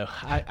don't know.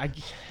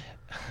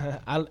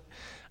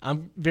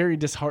 I'm very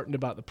disheartened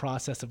about the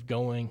process of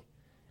going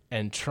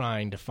and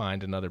trying to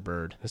find another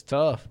bird. It's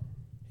tough.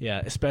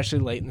 Yeah, especially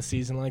late in the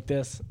season like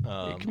this.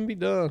 It can be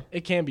done.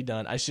 It can be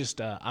done. It's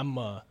just I don't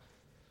know.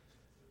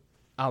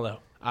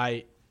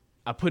 I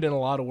put in a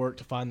lot of work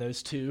to find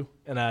those two,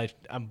 and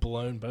I'm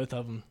blown both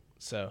of them.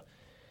 So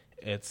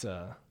it's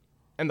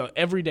and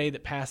every day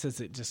that passes,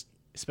 it just,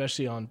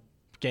 especially on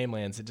game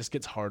lands, it just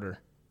gets harder.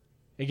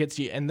 It gets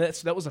you, and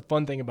that was a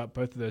fun thing about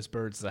both of those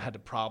birds, is I had to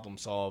problem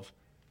solve.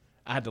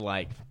 I had to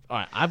all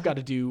right, I've got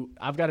to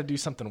do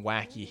something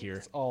wacky here.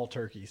 It's all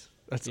turkeys.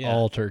 That's Yeah.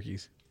 all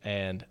turkeys.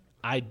 And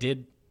I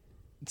did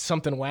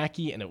something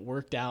wacky, and it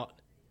worked out,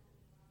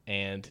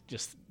 and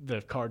just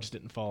the cards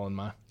didn't fall in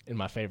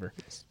my favor.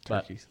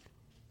 Turkeys.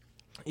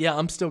 But, yeah,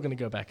 I'm still going to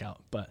go back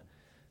out, but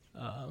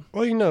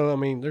Well, I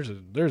mean,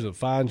 there's a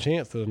fine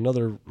chance that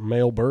another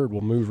male bird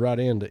will move right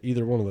into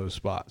either one of those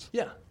spots.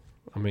 yeah.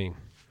 I mean,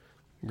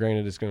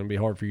 granted, it's going to be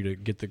hard for you to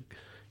get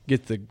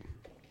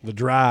the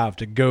drive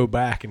to go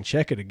back and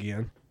check it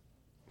again,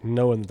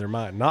 knowing that there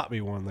might not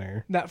be one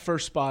there. That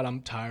first spot,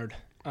 I'm tired.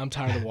 I'm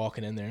tired of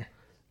walking in there.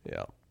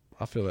 Yeah,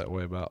 I feel that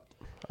way about.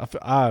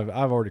 I've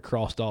already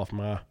crossed off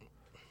my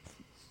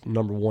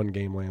number one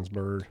game lands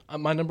bird.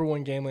 My number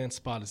one game land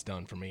spot is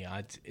done for me.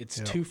 It's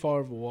too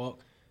far of a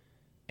walk,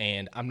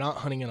 and I'm not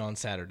hunting it on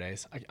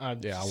Saturdays. I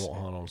won't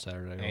hunt on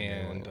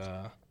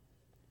Saturday.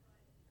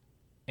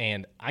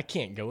 And I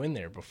can't go in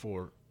there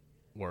before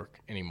work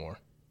anymore.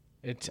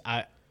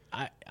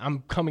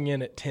 I'm coming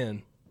in at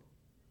 10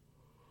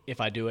 if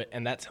I do it,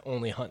 and that's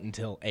only hunting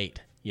till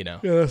 8. Yeah,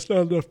 that's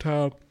not enough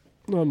time.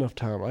 Not enough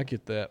time. I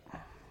get that.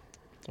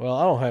 Well,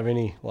 I don't have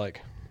any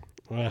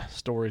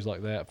stories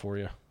like that for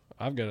you.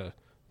 I've got a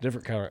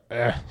different kind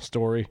of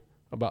story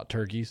about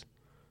turkeys.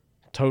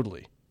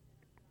 Totally.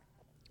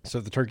 So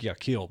the turkey I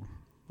killed,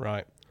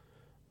 right,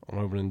 on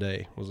opening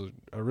day was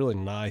a really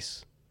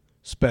nice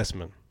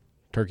specimen,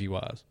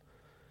 turkey-wise.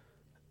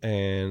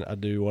 And I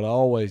do what I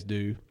always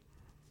do.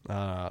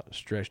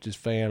 Stretched his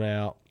fan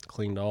out,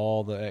 cleaned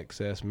all the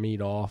excess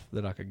meat off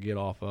that I could get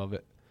off of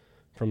it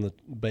from the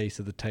base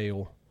of the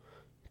tail,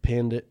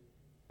 pinned it,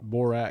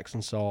 borax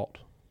and salt.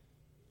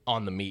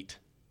 On the meat.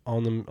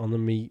 On the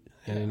meat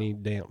and any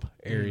damp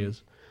areas.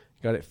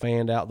 Mm-hmm. Got it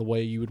fanned out the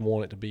way you would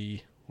want it to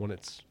be when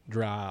it's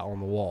dry on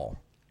the wall.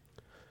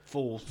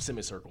 Full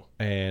semicircle.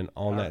 And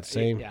on that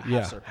same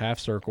half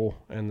circle,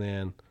 and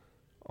then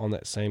on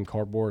that same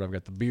cardboard, I've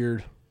got the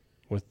beard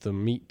with the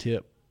meat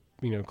tip,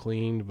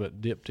 cleaned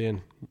but dipped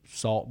in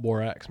salt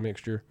borax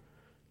mixture,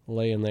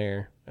 laying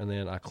there, and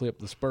then I clip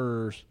the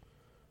spurs,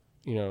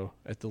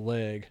 at the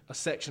leg. A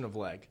section of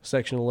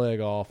leg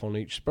off on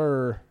each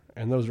spur,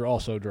 and those are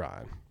also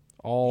drying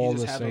all You in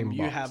just the have same them.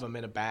 You box. have them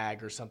in a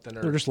bag or something,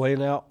 They're or just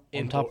laying out on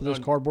in top of this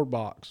on- cardboard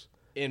box,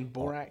 in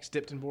borax,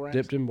 dipped in borax.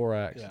 dipped in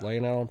borax, Yeah.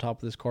 laying out on top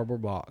of this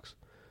cardboard box,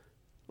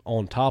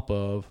 on top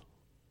of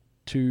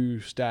 2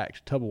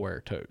 stacked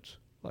Tupperware totes,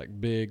 like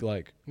big,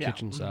 like Yeah.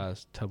 kitchen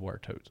sized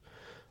Tupperware totes.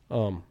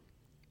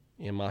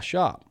 In my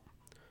shop.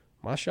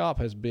 My shop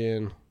has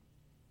been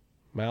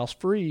mouse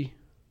free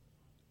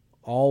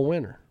all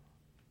winter.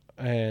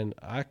 And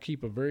I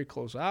keep a very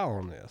close eye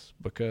on this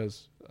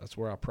because that's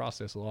where I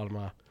process a lot of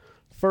my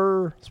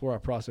fur. That's where I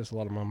process a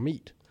lot of my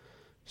meat.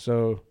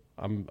 So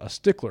I'm a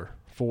stickler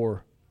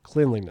for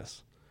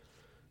cleanliness.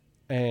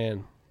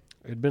 And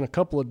it'd been a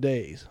couple of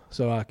days.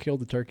 So I killed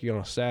the turkey on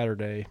a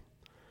Saturday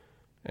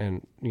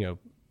and,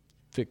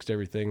 fixed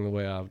everything the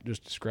way I've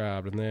just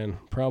described. And then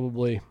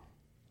probably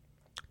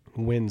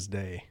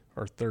Wednesday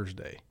or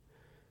Thursday,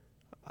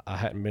 I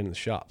hadn't been in the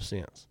shop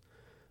since.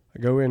 I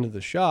go into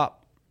the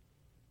shop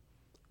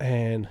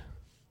and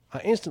I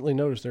instantly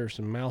noticed there are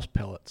some mouse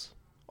pellets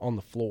on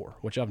the floor,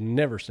 which I've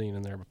never seen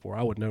in there before.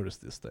 I would notice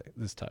this type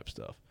of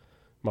stuff.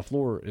 My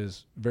floor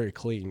is very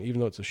clean, even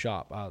though it's a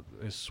shop.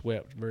 It's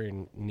swept,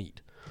 very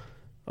neat.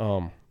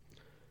 So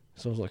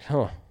I was like,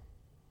 huh.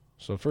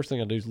 So the first thing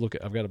I do is look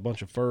at. I've got a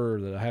bunch of fur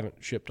that I haven't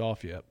shipped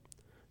off yet,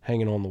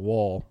 hanging on the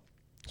wall.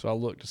 So I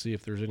look to see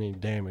if there's any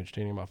damage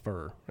to any of my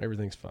fur.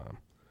 Everything's fine.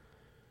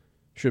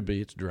 Should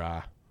be. It's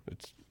dry.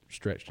 It's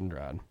stretched and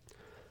dried.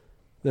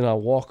 Then I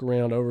walk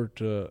around over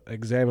to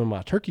examine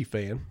my turkey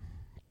fan,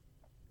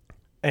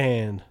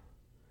 and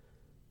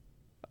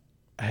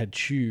I had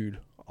chewed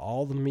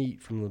all the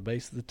meat from the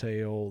base of the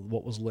tail,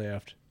 what was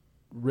left,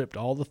 ripped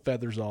all the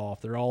feathers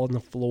off. They're all in the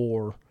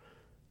floor.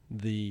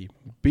 The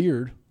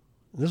beard,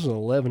 this is an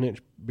 11-inch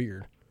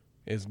beard,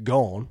 is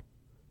gone.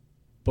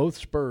 Both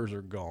spurs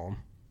are gone.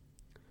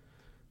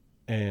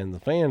 And the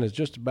fan is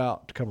just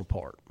about to come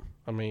apart.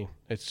 I mean,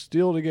 it's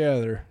still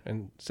together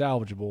and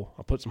salvageable.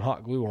 I put some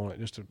hot glue on it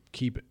just to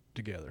keep it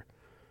together.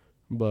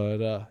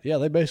 But, yeah,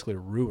 they basically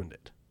ruined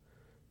it.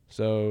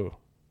 So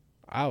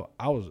I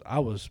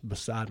was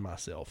beside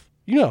myself.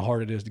 You know how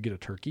hard it is to get a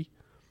turkey.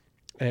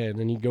 And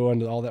then you go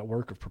into all that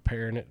work of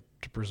preparing it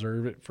to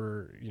preserve it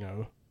for,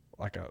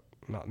 like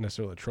not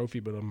necessarily a trophy,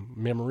 but a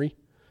memory.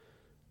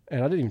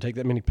 And I didn't even take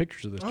that many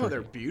pictures of this turkey. Oh,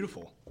 they're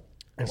beautiful.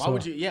 And Why so-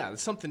 would you? Yeah,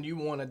 it's something you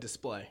want to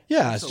display.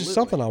 Yeah, it's just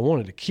something I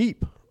wanted to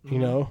keep.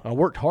 I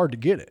worked hard to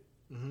get it.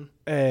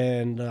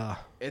 And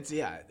It's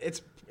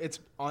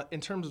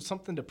in terms of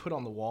something to put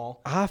on the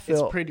wall. I it's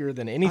felt- prettier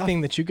than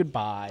anything that you could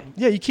buy.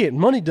 yeah, you can't.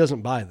 Money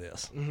doesn't buy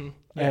this.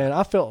 And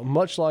I felt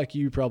much like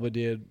you probably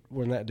did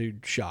when that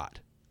dude shot.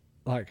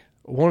 Like,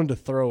 wanted to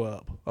throw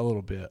up a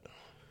little bit.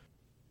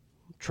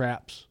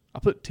 Traps. I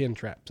put 10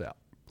 traps out.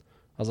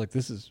 I was like,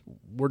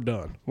 we're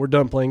done. We're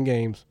done playing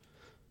games.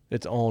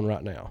 It's on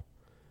right now.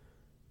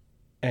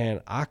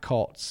 And I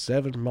caught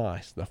 7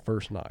 mice the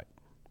first night.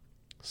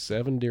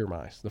 7 deer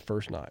mice the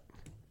first night.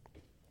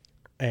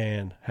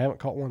 And haven't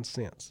caught one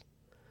since.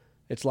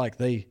 It's like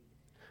you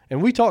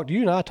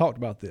and I talked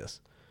about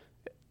this.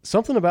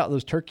 Something about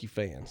those turkey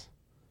fans.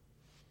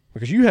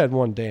 Because you had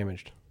one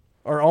damaged.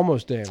 Or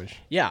almost damaged.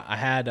 Yeah, I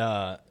had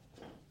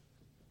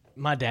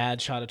my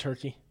dad shot a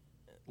turkey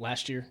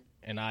last year,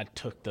 and I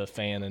took the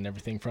fan and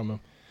everything from him,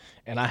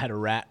 and I had a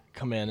rat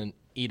come in and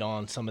eat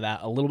on some of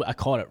that a little bit. I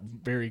caught it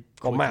very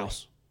quickly.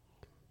 mouse.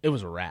 It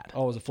was a rat.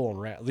 Oh, it was a full-on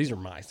rat. These are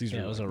mice. These are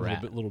it was a little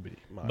rat. little bitty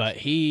mice. But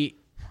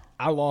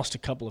I lost a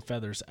couple of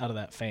feathers out of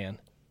that fan.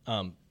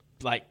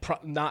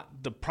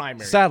 Not the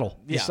primary saddle.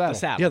 Yeah, the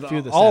saddle. Yeah, A few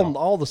of the saddle.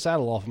 all the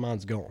saddle off of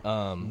mine's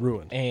gone.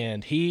 Ruined.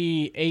 And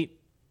he ate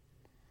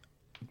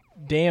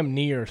damn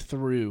near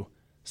through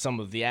some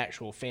of the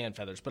actual fan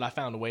feathers, but I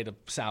found a way to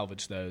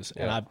salvage those,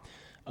 and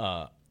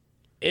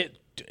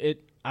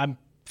I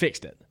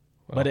fixed it.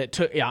 But it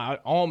took, I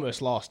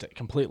almost lost it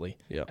completely.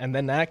 Yep. And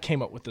then I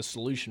came up with the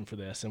solution for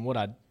this, and what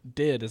I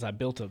did is I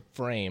built a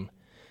frame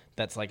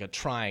that's like a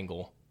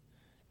triangle,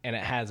 and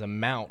it has a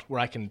mount where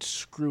I can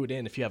screw it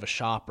in if you have a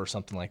shop or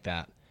something like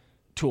that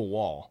to a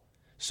wall.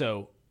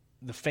 So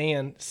the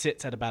fan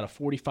sits at about a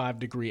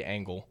 45-degree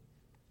angle,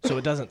 so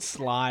it doesn't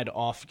slide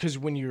off. Because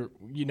when you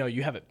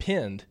have it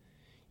pinned,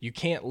 you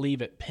can't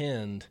leave it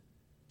pinned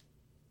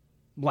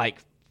like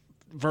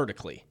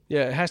vertically.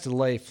 Yeah, it has to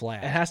lay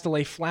flat. It has to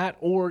lay flat,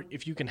 or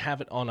if you can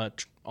have it on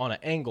an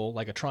angle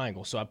like a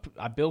triangle. So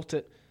I built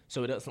it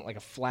so it doesn't like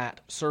a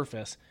flat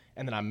surface,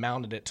 and then I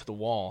mounted it to the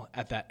wall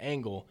at that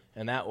angle,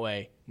 and that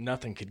way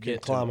nothing could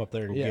get climb to it. up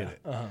there and get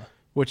it,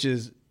 which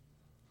is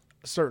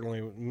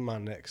certainly my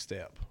next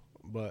step.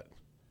 But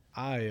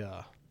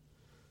my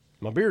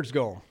beard's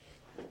gone.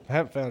 I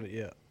haven't found it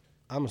yet.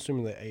 I'm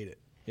assuming they ate it.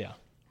 Yeah.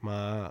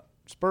 My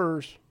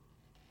spurs,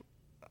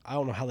 I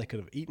don't know how they could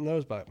have eaten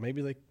those, but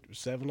maybe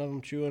 7 of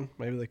them chewing.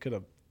 Maybe they could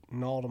have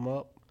gnawed them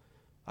up.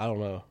 I don't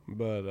know,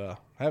 but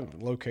I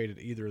haven't located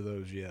either of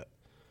those yet.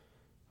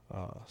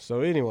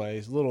 So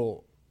anyways,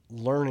 little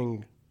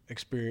learning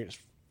experience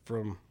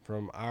from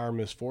our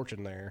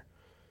misfortune there.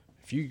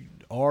 If you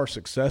are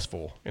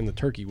successful in the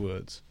turkey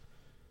woods,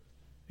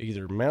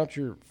 either mount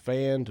your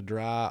fan to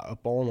dry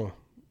up on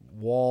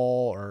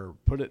wall or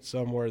put it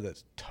somewhere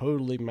that's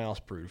totally mouse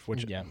proof.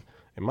 Which, Yeah.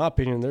 in my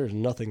opinion, there's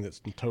nothing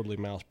that's totally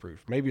mouse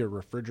proof. Maybe a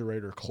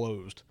refrigerator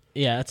closed.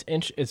 Yeah,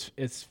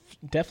 it's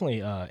definitely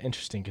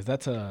interesting because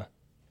that's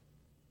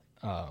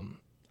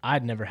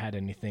I'd never had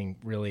anything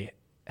really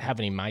have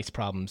any mice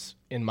problems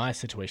in my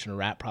situation or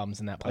rat problems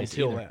in that place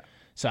Until either. that.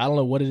 So I don't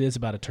know what it is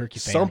about a turkey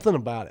fan. Something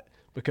about it,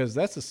 because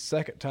that's the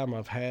second time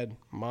I've had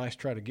mice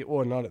try to get,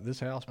 well, not at this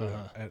house, but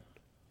at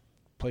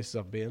places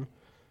I've been,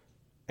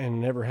 and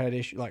never had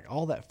issue. Like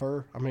all that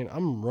fur. I mean,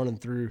 I'm running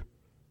through,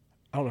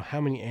 I don't know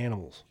how many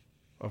animals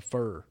of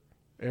fur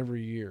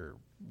every year,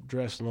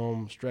 dressing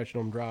them, stretching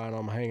them, drying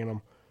them, hanging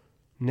them.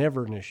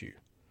 Never an issue.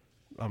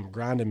 I'm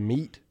grinding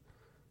meat.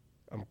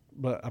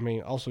 But I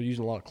mean, also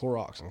using a lot of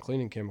Clorox and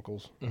cleaning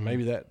chemicals.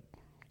 Maybe that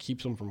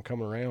keeps them from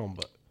coming around.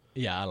 But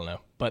Yeah, I don't know,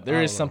 but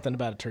there is something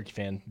about a turkey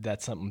fan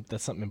that's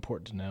something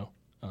important to know.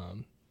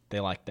 They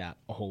like that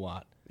a whole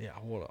lot. yeah,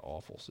 what an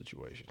awful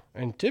situation.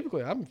 And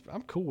typically, I'm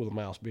cool with a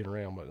mouse being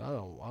around, but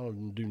I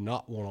do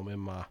not want them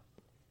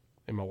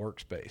in my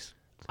workspace.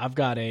 I've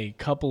got a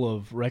couple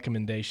of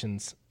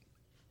recommendations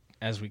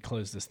as we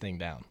close this thing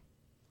down.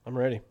 I'm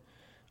ready.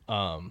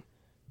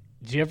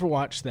 Did you ever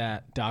watch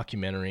that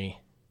documentary,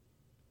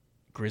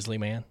 Grizzly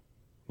Man?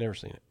 Never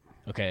seen it.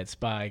 Okay, it's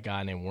by a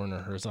guy named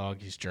Werner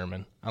Herzog. He's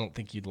German. I don't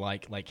think you'd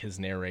like his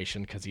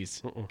narration because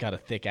he's got a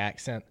thick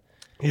accent.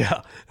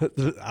 Yeah,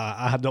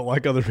 I don't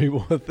like other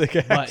people with thick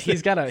accents. But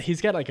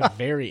he's got like a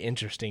very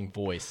interesting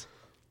voice.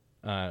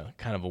 Kind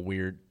of a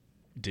weird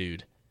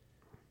dude.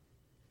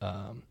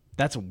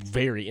 That's a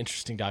very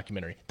interesting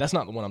documentary. That's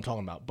not the one I'm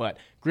talking about. But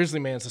Grizzly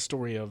Man's a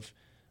story of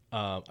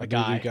a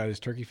guy who got his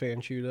turkey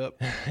fan chewed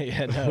up.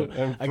 yeah, no,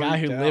 And a guy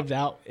who freaked out. lived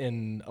out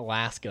in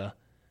Alaska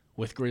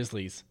with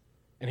grizzlies,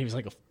 and he was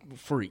like a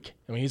freak.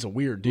 I mean, he's a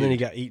weird dude. And then he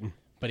got eaten.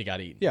 but he got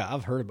eaten. Yeah,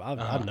 I've heard about.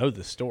 I know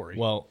this story.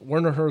 Well,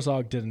 Werner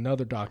Herzog did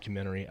another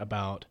documentary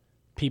about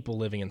people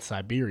living in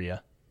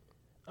Siberia,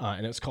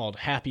 and it's called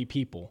Happy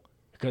People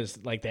because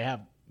like they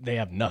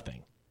have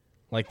nothing.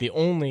 Like the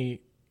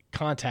only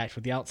contact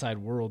with the outside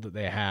world that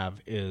they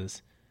have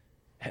is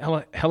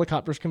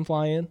helicopters can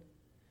fly in,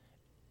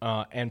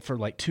 and for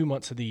like 2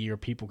 months of the year,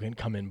 people can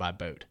come in by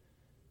boat,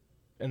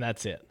 and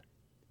that's it.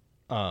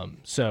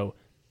 So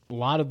a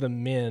lot of the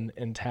men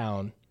in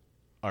town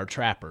are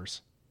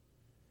trappers,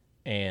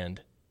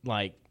 and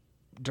like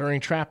during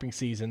trapping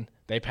season,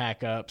 they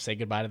pack up, say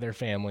goodbye to their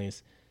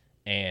families,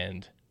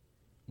 and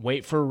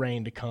wait for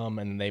rain to come,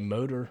 and they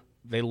load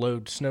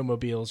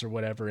snowmobiles or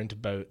whatever into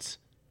boats,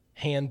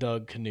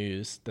 hand-dug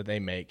canoes that they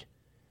make,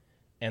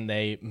 and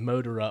they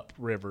motor up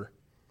river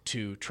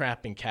to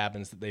trapping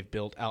cabins that they've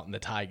built out in the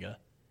taiga,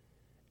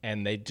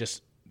 and they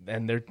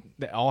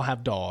all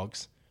have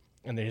dogs,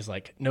 and they're just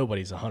like,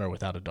 nobody's a hunter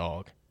without a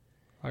dog.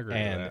 I agree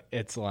And with that.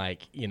 it's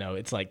like,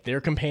 it's like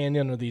their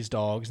companion are these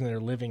dogs, and they're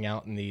living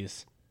out in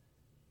these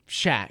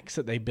shacks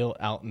that they built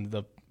out in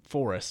the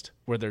forest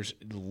where there's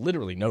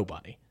literally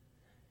nobody,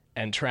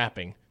 and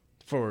trapping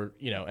for,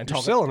 and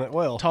You're selling it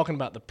well. talking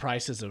about the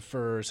prices of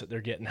furs that they're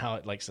getting, how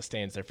it like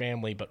sustains their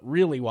family, but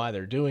really why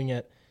they're doing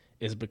it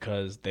is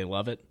because they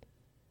love it.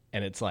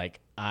 And it's like,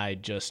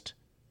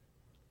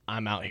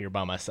 I'm out here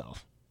by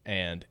myself,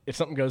 and if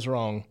something goes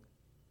wrong,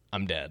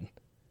 I'm dead.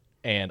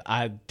 And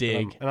I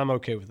dig, and I'm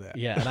okay with that.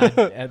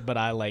 yeah, but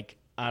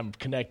I'm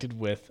connected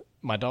with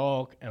my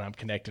dog, and I'm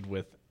connected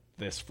with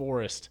this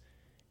forest,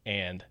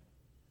 and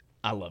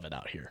I love it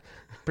out here,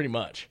 pretty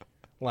much.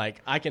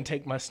 Like, I can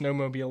take my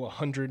snowmobile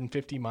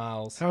 150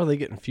 miles. How are they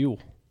getting fuel?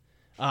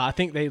 I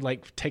think they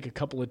like take a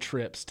couple of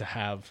trips to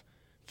have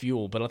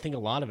fuel, but I think a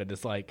lot of it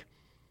is like,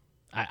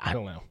 I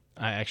don't know.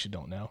 I actually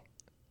don't know.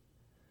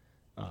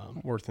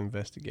 Worth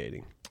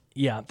investigating.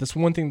 Yeah, this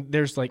one thing,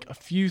 there's like a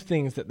few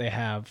things that they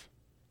have,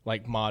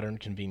 like modern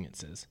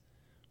conveniences.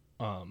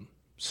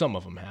 Some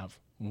of them have.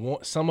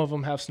 Some of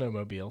them have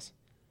snowmobiles.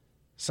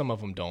 Some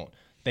of them don't.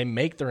 They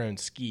make their own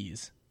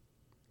skis.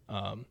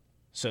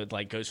 So it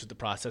like goes through the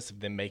process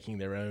of them making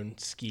their own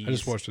skis. I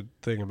just watched a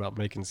thing about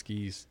making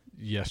skis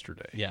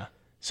yesterday. Yeah.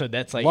 So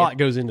that's A like lot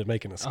goes into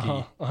making a ski.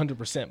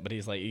 100%. But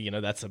he's like,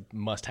 that's a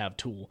must-have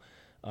tool.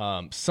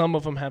 Some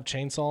of them have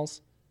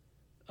chainsaws,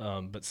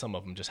 but some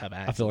of them just have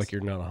axes. I feel like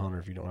you're not a hunter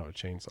if you don't have a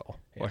chainsaw.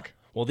 Yeah. Like,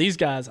 well, these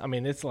guys, I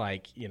mean, it's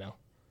like,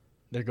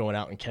 they're going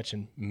out and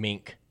catching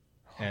mink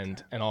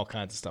and all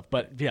kinds of stuff.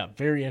 But yeah,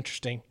 very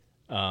interesting.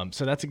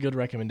 So that's a good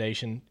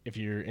recommendation if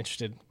you're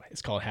interested.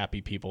 It's called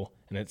Happy People,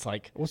 and it's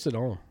like, what's it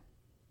on?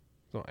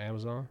 It's on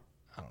Amazon.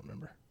 I don't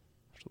remember.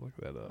 I have to look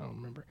that up. I don't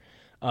remember.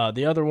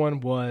 The other one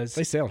was,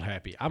 They sound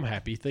happy. I'm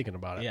happy thinking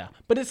about it. yeah,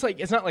 but it's like,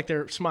 it's not like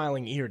they're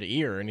smiling ear to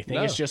ear or anything.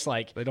 No. It's just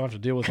like They don't have to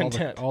deal with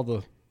Content. all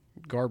the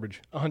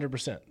garbage. 100%.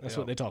 That's Yeah.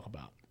 what they talk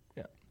about.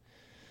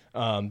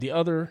 Yeah. The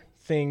other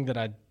thing that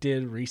I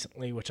did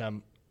recently, which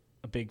I'm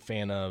a big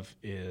fan of,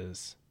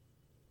 is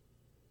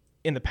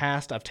in the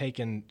past I've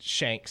taken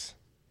shanks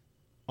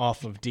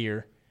off of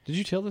deer. Did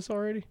you tell this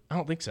already? I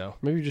don't think so.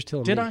 Maybe you're just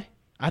telling Did me. I?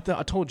 I thought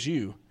I told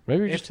you.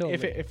 Maybe you're just telling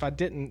me. If I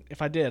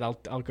did,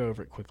 I'll go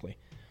over it quickly.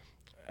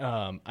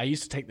 I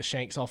used to take the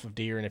shanks off of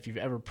deer, and if you've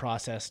ever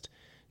processed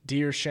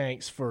deer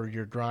shanks for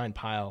your grind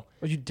pile.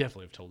 Well, you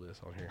definitely have told this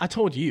on here. I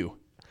told you.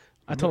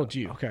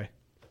 Okay.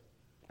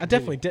 I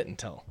definitely didn't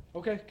tell.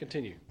 Okay,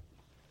 continue.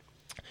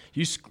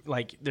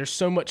 There's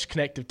so much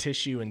connective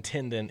tissue and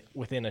tendon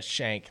within a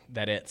shank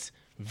that it's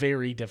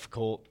very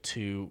difficult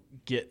to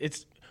get.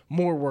 It's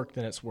more work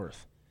than it's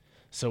worth.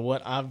 So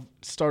what I've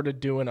started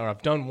doing, or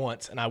I've done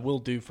once, and I will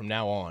do from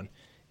now on,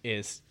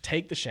 is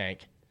take the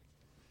shank.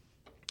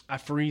 I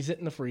freeze it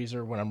in the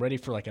freezer. When I'm ready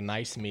for like a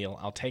nice meal,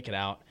 I'll take it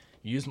out,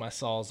 use my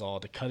Sawzall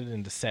to cut it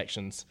into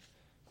sections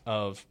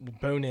of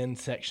bone-in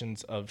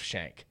sections of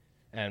shank.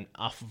 And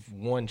off of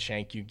one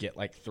shank, you get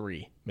like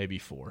 3, maybe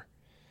 4.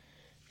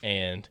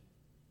 And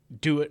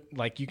do it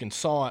like you can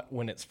saw it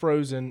when it's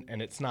frozen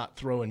and it's not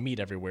throwing meat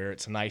everywhere.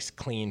 It's a nice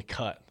clean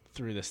cut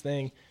through this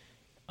thing.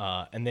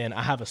 And then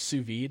I have a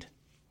sous vide,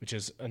 which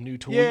is a new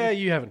tool. Yeah,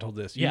 you haven't told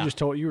this. Yeah.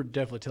 You were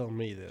definitely telling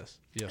me this.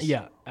 Yes.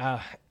 Yeah,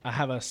 I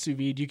have a sous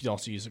vide. You could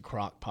also use a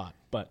crock pot.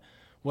 But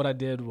what I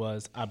did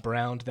was I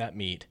browned that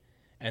meat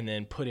and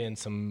then put in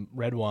some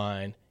red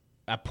wine.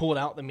 I pulled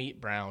out the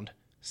meat browned,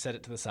 set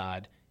it to the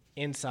side.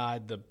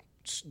 Inside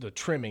the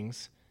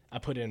trimmings, I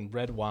put in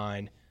red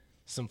wine,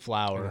 some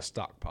flour, In a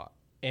stock pot.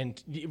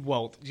 and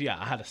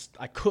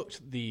I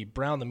cooked the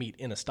meat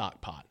in a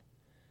stock pot,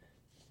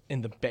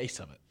 in the base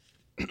of it,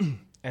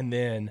 and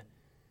then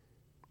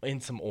in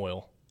some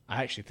oil.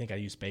 I actually think I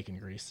used bacon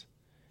grease,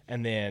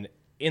 and then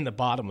in the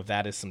bottom of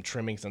that is some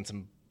trimmings and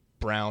some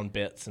brown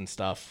bits and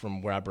stuff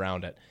from where I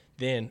browned it.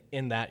 Then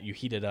in that you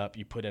heat it up,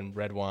 you put in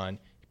red wine,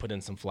 you put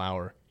in some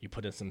flour, you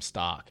put in some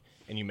stock,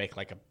 and you make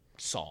like a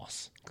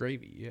sauce.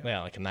 Gravy, yeah.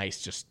 Yeah, like a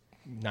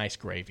nice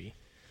gravy.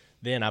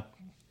 Then I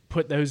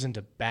put those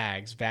into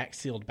bags,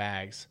 vac-sealed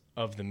bags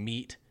of the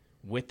meat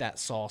with that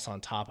sauce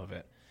on top of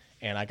it.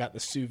 And I got the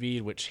sous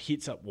vide, which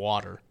heats up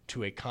water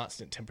to a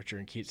constant temperature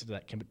and keeps it to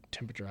that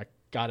temperature. I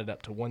got it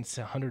up to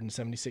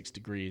 176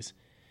 degrees.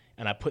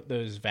 And I put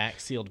those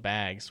vac-sealed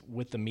bags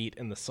with the meat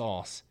and the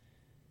sauce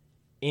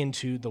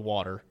into the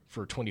water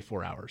for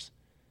 24 hours.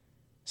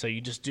 So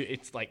you just do,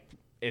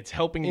 it's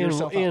helping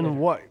yourself out. In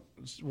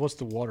what's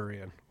the water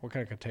in? What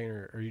kind of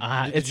container are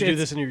you? Did you do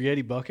this in your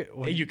Yeti bucket?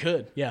 You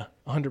could, yeah,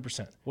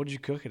 100%. What did you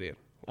cook it in?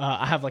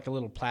 I have like a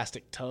little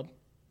plastic tub,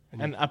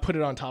 and I put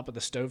it on top of the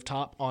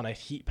stovetop on a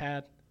heat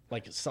pad,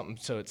 like something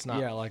so it's not.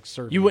 Yeah, like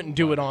serving. You wouldn't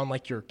do it on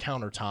like your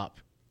countertop.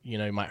 You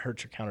know, you might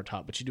hurt your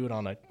countertop, but you do it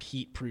on a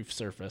heat-proof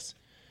surface.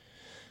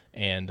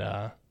 And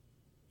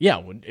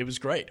it was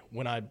great.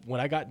 When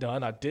I got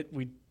done,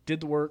 we did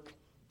the work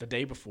the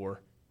day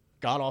before,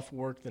 got off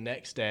work the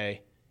next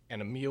day,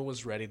 and a meal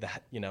was ready.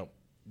 That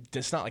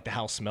it's not like the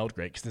house smelled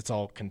great because it's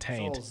all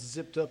contained. It's all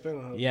zipped up in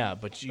a Yeah,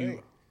 but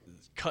you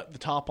cut the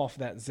top off of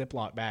that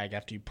Ziploc bag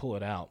after you pull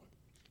it out,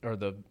 or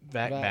the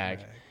vac bag,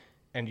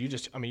 and you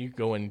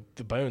go in,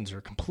 the bones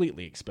are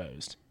completely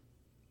exposed.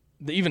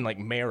 Even like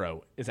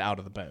marrow is out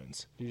of the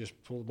bones. You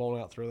just pull the bone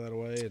out, throw that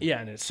away.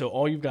 And so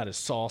all you've got is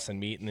sauce and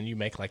meat, and then you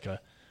make like a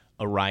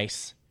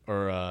rice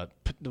or a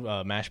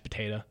mashed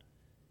potato,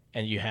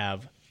 and you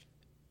have,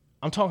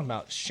 I'm talking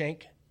about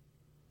shank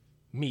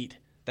meat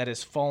that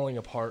is falling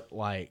apart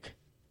like,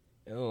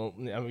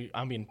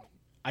 I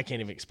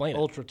can't even explain it.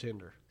 Ultra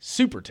tender.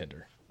 Super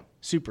tender.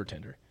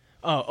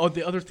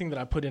 The other thing that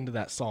I put into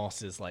that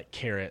sauce is like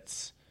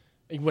carrots,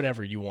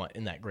 whatever you want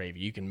in that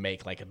gravy. You can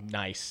make like a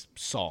nice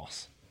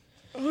sauce.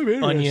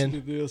 I'm Onion.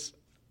 in this.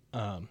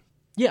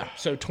 Yeah,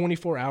 so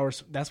 24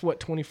 hours. That's what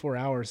 24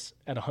 hours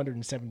at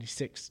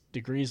 176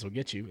 degrees will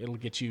get you. It'll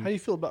get you. How do you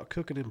feel about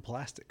cooking in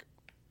plastic?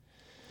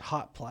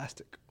 Hot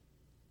plastic.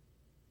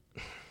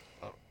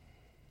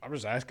 I'm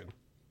just asking.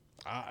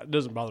 It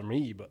doesn't bother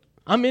me, but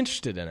I'm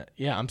interested in it.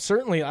 Yeah, I'm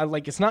certainly.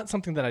 It's not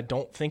something that I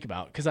don't think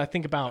about because I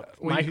think about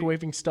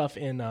microwaving stuff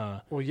in.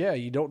 Well, yeah,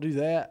 you don't do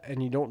that,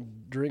 and you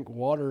don't drink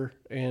water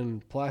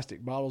in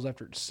plastic bottles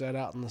after it's set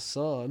out in the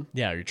sun.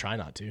 Yeah, you try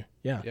not to.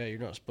 Yeah. Yeah, you're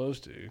not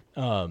supposed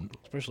to.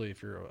 Especially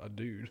if you're a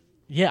dude.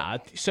 Yeah.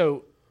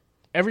 So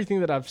everything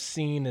that I've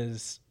seen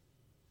is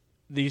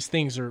these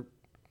things are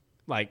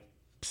like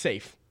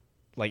safe,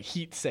 like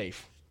heat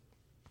safe.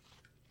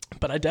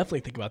 But I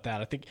definitely think about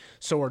that. I think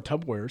so are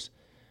Tupperwares,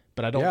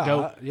 but I don't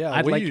go.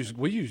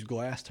 We use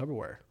glass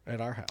Tupperware at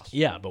our house.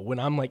 Yeah, but when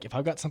I'm like, if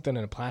I've got something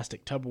in a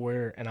plastic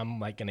Tupperware and I'm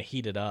like going to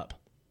heat it up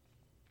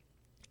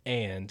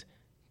and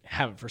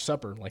have it for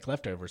supper, like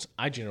leftovers,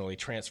 I generally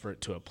transfer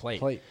it to a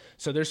plate.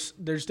 So there's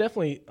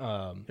definitely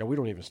we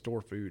don't even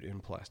store food in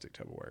plastic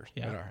Tupperwares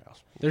at our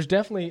house.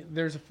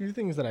 There's a few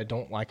things that I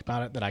don't like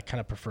about it that I kind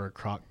of prefer a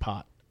crock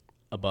pot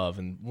above,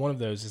 and one of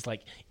those is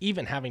like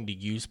even having to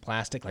use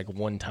plastic, like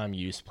one-time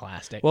use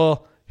plastic.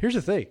 Well, here's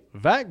the thing.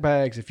 Vac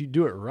bags, if you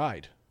do it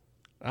right,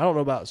 I don't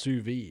know about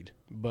sous vide,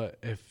 but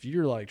if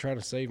you're like trying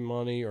to save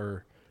money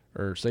or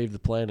save the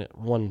planet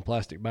one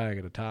plastic bag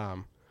at a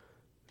time,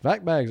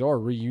 vac bags are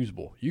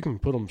reusable. You can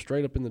put them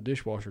straight up in the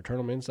dishwasher, turn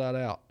them inside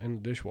out in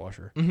the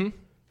dishwasher. Mm-hmm.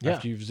 Yeah.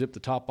 After you've zipped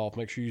the top off,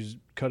 make sure you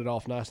cut it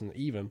off nice and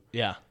even.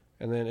 Yeah.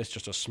 And then it's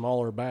just a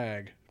smaller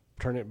bag.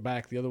 Turn it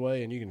back the other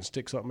way, and you can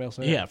stick something else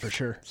in it. Yeah, for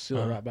sure. Seal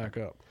it right back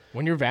up.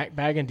 When you're vac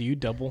bagging, do you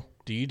double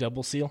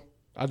seal?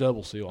 I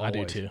double seal. I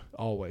Always, do too.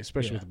 Always,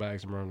 especially Yeah. with the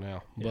bags I'm running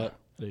now. Yeah, But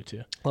I do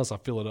too. unless I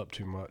fill it up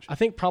too much. I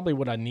think probably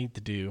what I need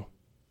to do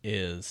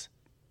is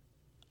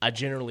I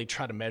generally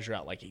try to measure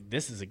out like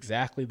this is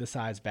exactly the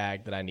size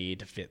bag that I need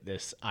to fit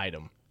this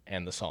item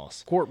and the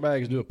sauce. Quart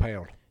bags do a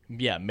pound.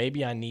 Yeah,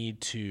 maybe I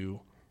need to.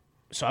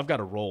 So I've got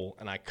a roll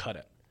and I cut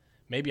it.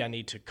 Maybe I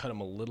need to cut them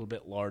a little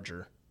bit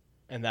larger,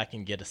 and that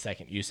can get a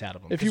second use out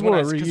of them. If you want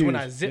wanna to, because when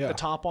I reuse, zip yeah. the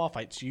top off,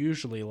 it's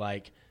usually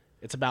like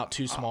it's about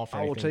too small for I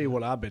will anything. tell you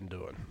what I've been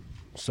doing.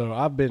 So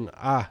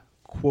I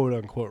quote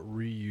unquote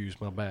reuse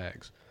my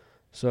bags.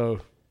 So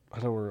I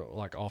know we're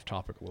like off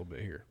topic a little bit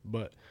here,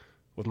 but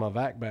with my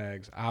vac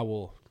bags, I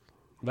will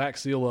vac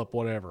seal up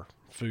whatever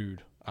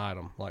food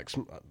item, like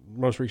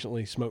most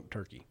recently smoked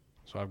turkey.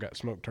 So I've got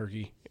smoked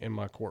turkey in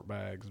my quart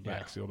bags,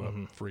 vac sealed up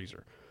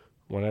freezer.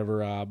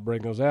 Whenever I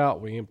bring those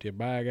out, we empty a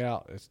bag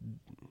out. It's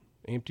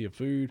empty of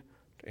food,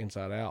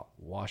 inside out.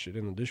 Wash it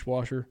in the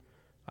dishwasher.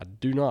 I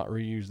do not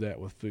reuse that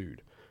with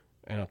food.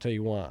 And I'll tell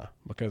you why.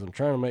 Because I'm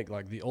trying to make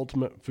like the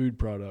ultimate food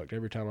product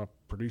every time I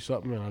produce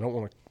something, and I don't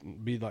want to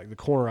be like the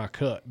corner I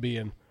cut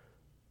being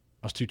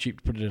I was too cheap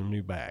to put it in a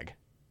new bag.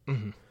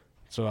 Mm-hmm.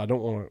 So I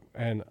don't want to,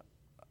 and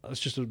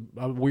it's just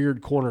a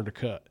weird corner to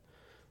cut.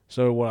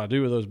 So what I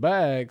do with those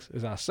bags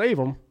is I save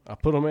them. I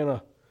put them in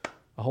a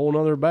whole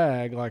nother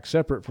bag, like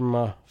separate from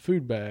my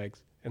food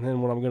bags. And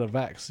then when I'm going to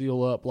vac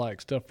seal up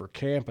like stuff for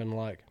camping,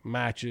 like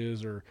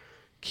matches or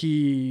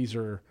keys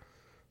or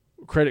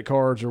credit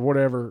cards or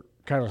whatever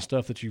kind of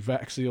stuff that you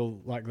vac seal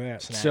like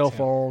that, Snacks, cell yeah.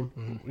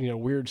 phone,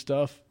 weird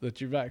stuff that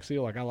you vac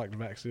seal. Like I like to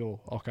vac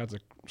seal all kinds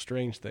of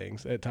strange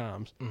things at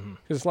times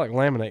because it's like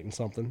laminating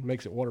something,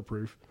 makes it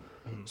waterproof.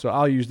 So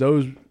I'll use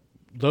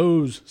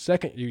those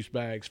second use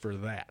bags for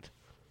that.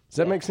 Does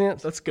that make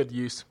sense? That's good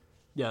use.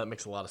 Yeah, that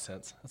makes a lot of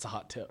sense. That's a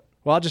hot tip.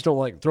 Well, I just don't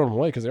like throwing them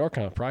away because they are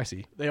kind of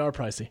pricey. They are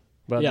pricey.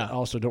 But Yeah. I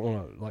also don't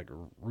want to like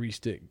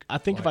re-stick. I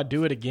think if I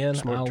do it again,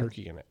 smoked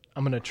turkey in it.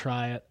 I'm going to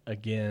try it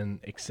again,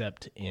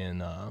 except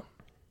in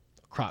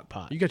crock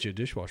pot. You got your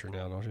dishwasher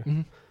now, don't you?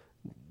 Mm-hmm.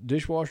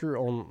 Dishwasher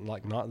on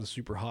like not the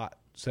super hot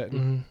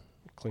setting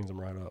cleans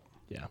them right up.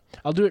 Yeah.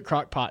 I'll do it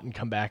crock pot and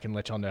come back and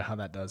let y'all know how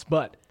that does.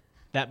 But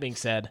that being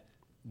said,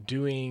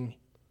 doing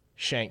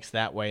shanks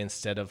that way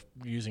instead of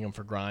using them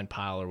for grind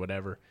pile or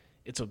whatever,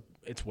 it's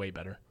way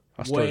better.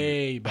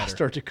 Way better. I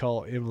start to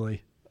call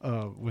Emily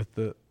with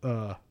the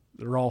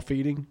raw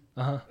feeding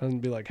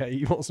and be like, "Hey,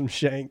 you want some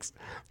shanks?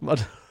 I'm about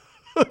to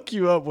hook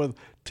you up with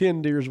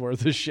 10 deer's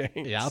worth of shanks."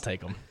 Yeah, I'll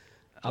take them.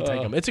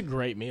 It's a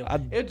great meal.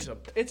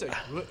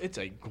 It's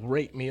a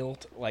great meal.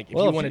 Like if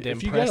you wanted to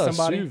if impress you got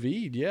somebody, a sous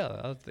vide,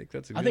 yeah, I think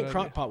that's a good I think idea.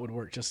 crock pot would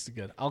work just as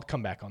good. I'll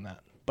come back on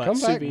that. But Come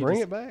sous back, vide bring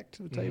is- it back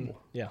to the table.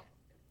 Yeah.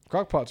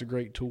 Crock pot's a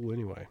great tool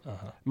anyway.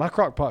 My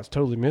crock pot's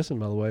totally missing,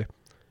 by the way.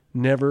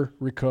 Never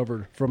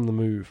recovered from the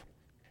move.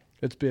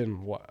 It's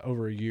been,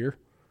 over a year?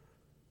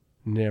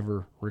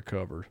 Never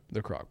recovered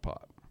the crock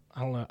pot.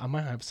 I don't know. I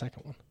might have a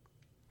second one.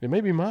 It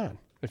may be mine,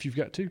 if you've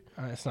got two.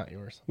 It's not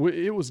yours.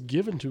 It was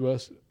given to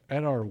us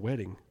at our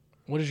wedding.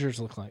 What does yours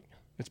look like?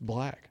 It's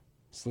black.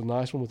 It's the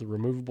nice one with the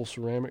removable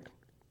ceramic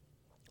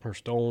or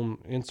stone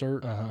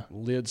insert.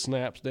 Lid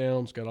snaps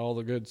down. It's got all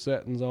the good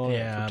settings on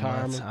Yeah, it for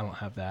timing. I don't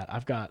have that.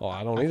 I've got. Oh,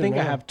 I don't I either think I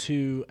now. have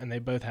two, and they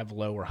both have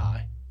low or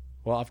high.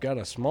 Well, I've got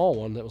a small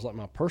one that was like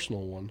my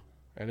personal one,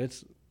 and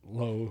it's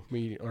low,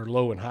 medium, or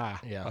low and high,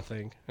 Yeah. I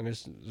think. And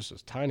it's just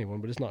a tiny one,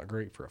 but it's not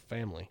great for a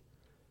family.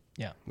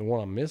 Yeah. The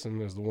one I'm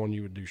missing is the one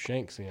you would do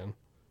shanks in.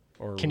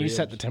 Or Can you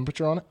set the ribs.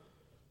 temperature on it?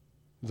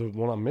 The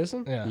one I'm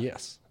missing? Yeah.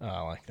 Yes. Oh,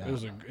 I like that.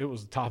 It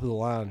was the top of the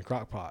line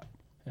crock pot.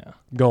 Yeah.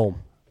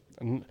 Gone.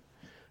 And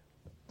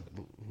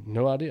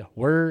no idea.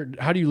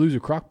 How do you lose a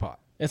crock pot?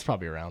 It's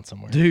probably around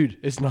somewhere. Dude,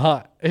 it's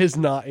not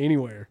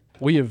anywhere.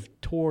 We have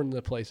torn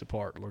the place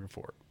apart looking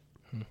for it.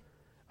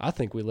 I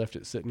think we left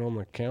it sitting on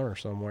the counter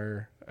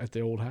somewhere at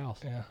the old house.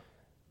 Yeah.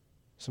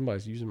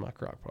 Somebody's using my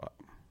crock pot.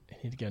 You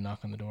need to go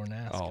knock on the door and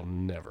ask. Oh,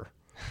 never.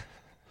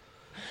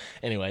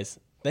 Anyways,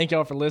 thank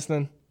y'all for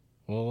listening.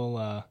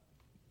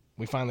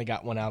 We finally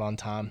got one out on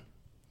time,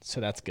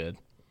 so that's good.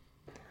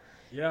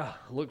 Yeah,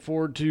 look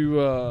forward to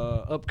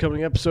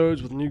upcoming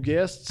episodes with new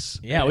guests.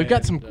 Yeah, we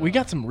got some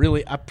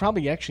really.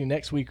 Probably actually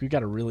next week we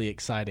got a really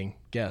exciting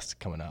guest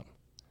coming up.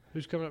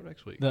 Who's coming up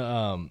next week?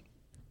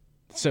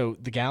 So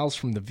the gals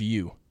from The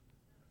View.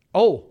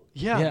 Oh,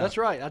 yeah, Yeah. that's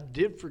right. I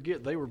did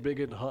forget they were big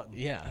into hunting.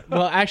 Yeah.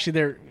 Well, actually,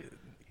 they're,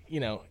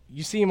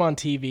 you see them on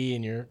TV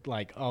and you're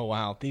like, oh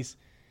wow, these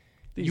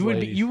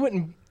ladies. you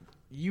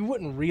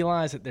wouldn't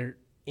realize that they're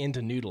into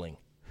noodling.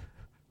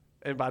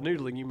 And by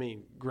noodling, you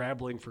mean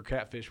grabbling for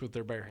catfish with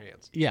their bare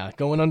hands. Yeah,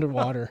 going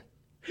underwater.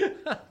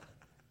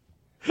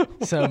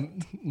 So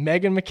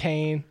Megan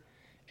McCain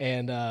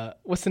and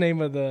what's the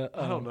name of the?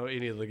 I don't know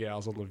any of the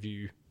gals on The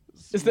View.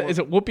 Is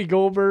it Whoopi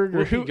Goldberg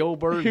or Whoopi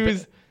Goldberg?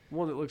 Who's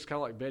one that looks kind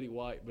of like Betty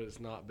White, but it's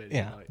not Betty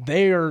yeah? White.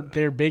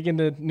 They're big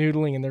into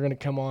noodling, and they're going to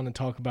come on and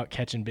talk about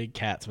catching big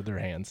cats with their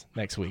hands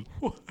next week.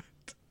 What?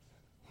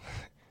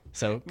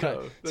 So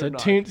they're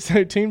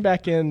not. tune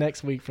back in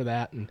next week for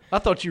that. And I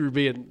thought you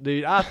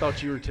were I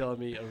thought you were telling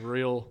me a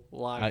real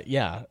life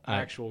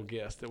actual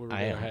guest that we were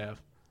going to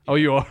have. Oh,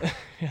 you are?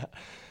 Yeah.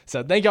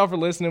 So thank y'all for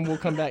listening. We'll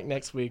come back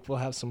next week. We'll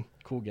have some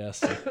cool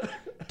guests to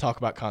talk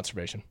about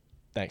conservation.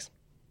 Thanks.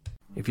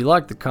 If you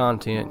like the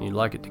content and you'd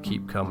like it to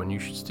keep coming, you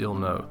should still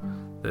know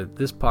that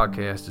this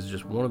podcast is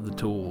just one of the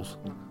tools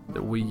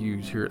that we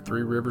use here at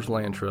Three Rivers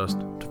Land Trust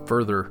to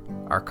further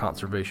our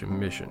conservation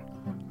mission.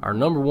 Our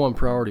number one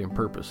priority and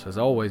purpose has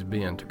always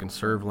been to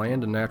conserve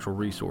land and natural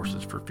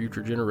resources for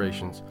future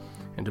generations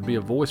and to be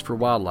a voice for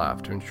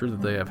wildlife to ensure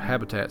that they have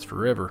habitats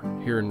forever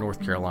here in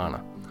North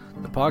Carolina.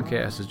 The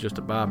podcast is just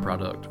a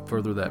byproduct to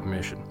further that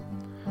mission.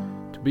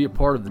 To be a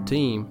part of the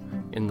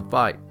team in the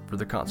fight for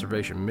the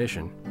conservation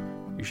mission,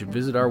 you should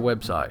visit our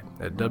website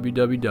at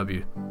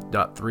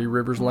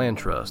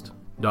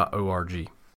www.threeriverslandtrust.org.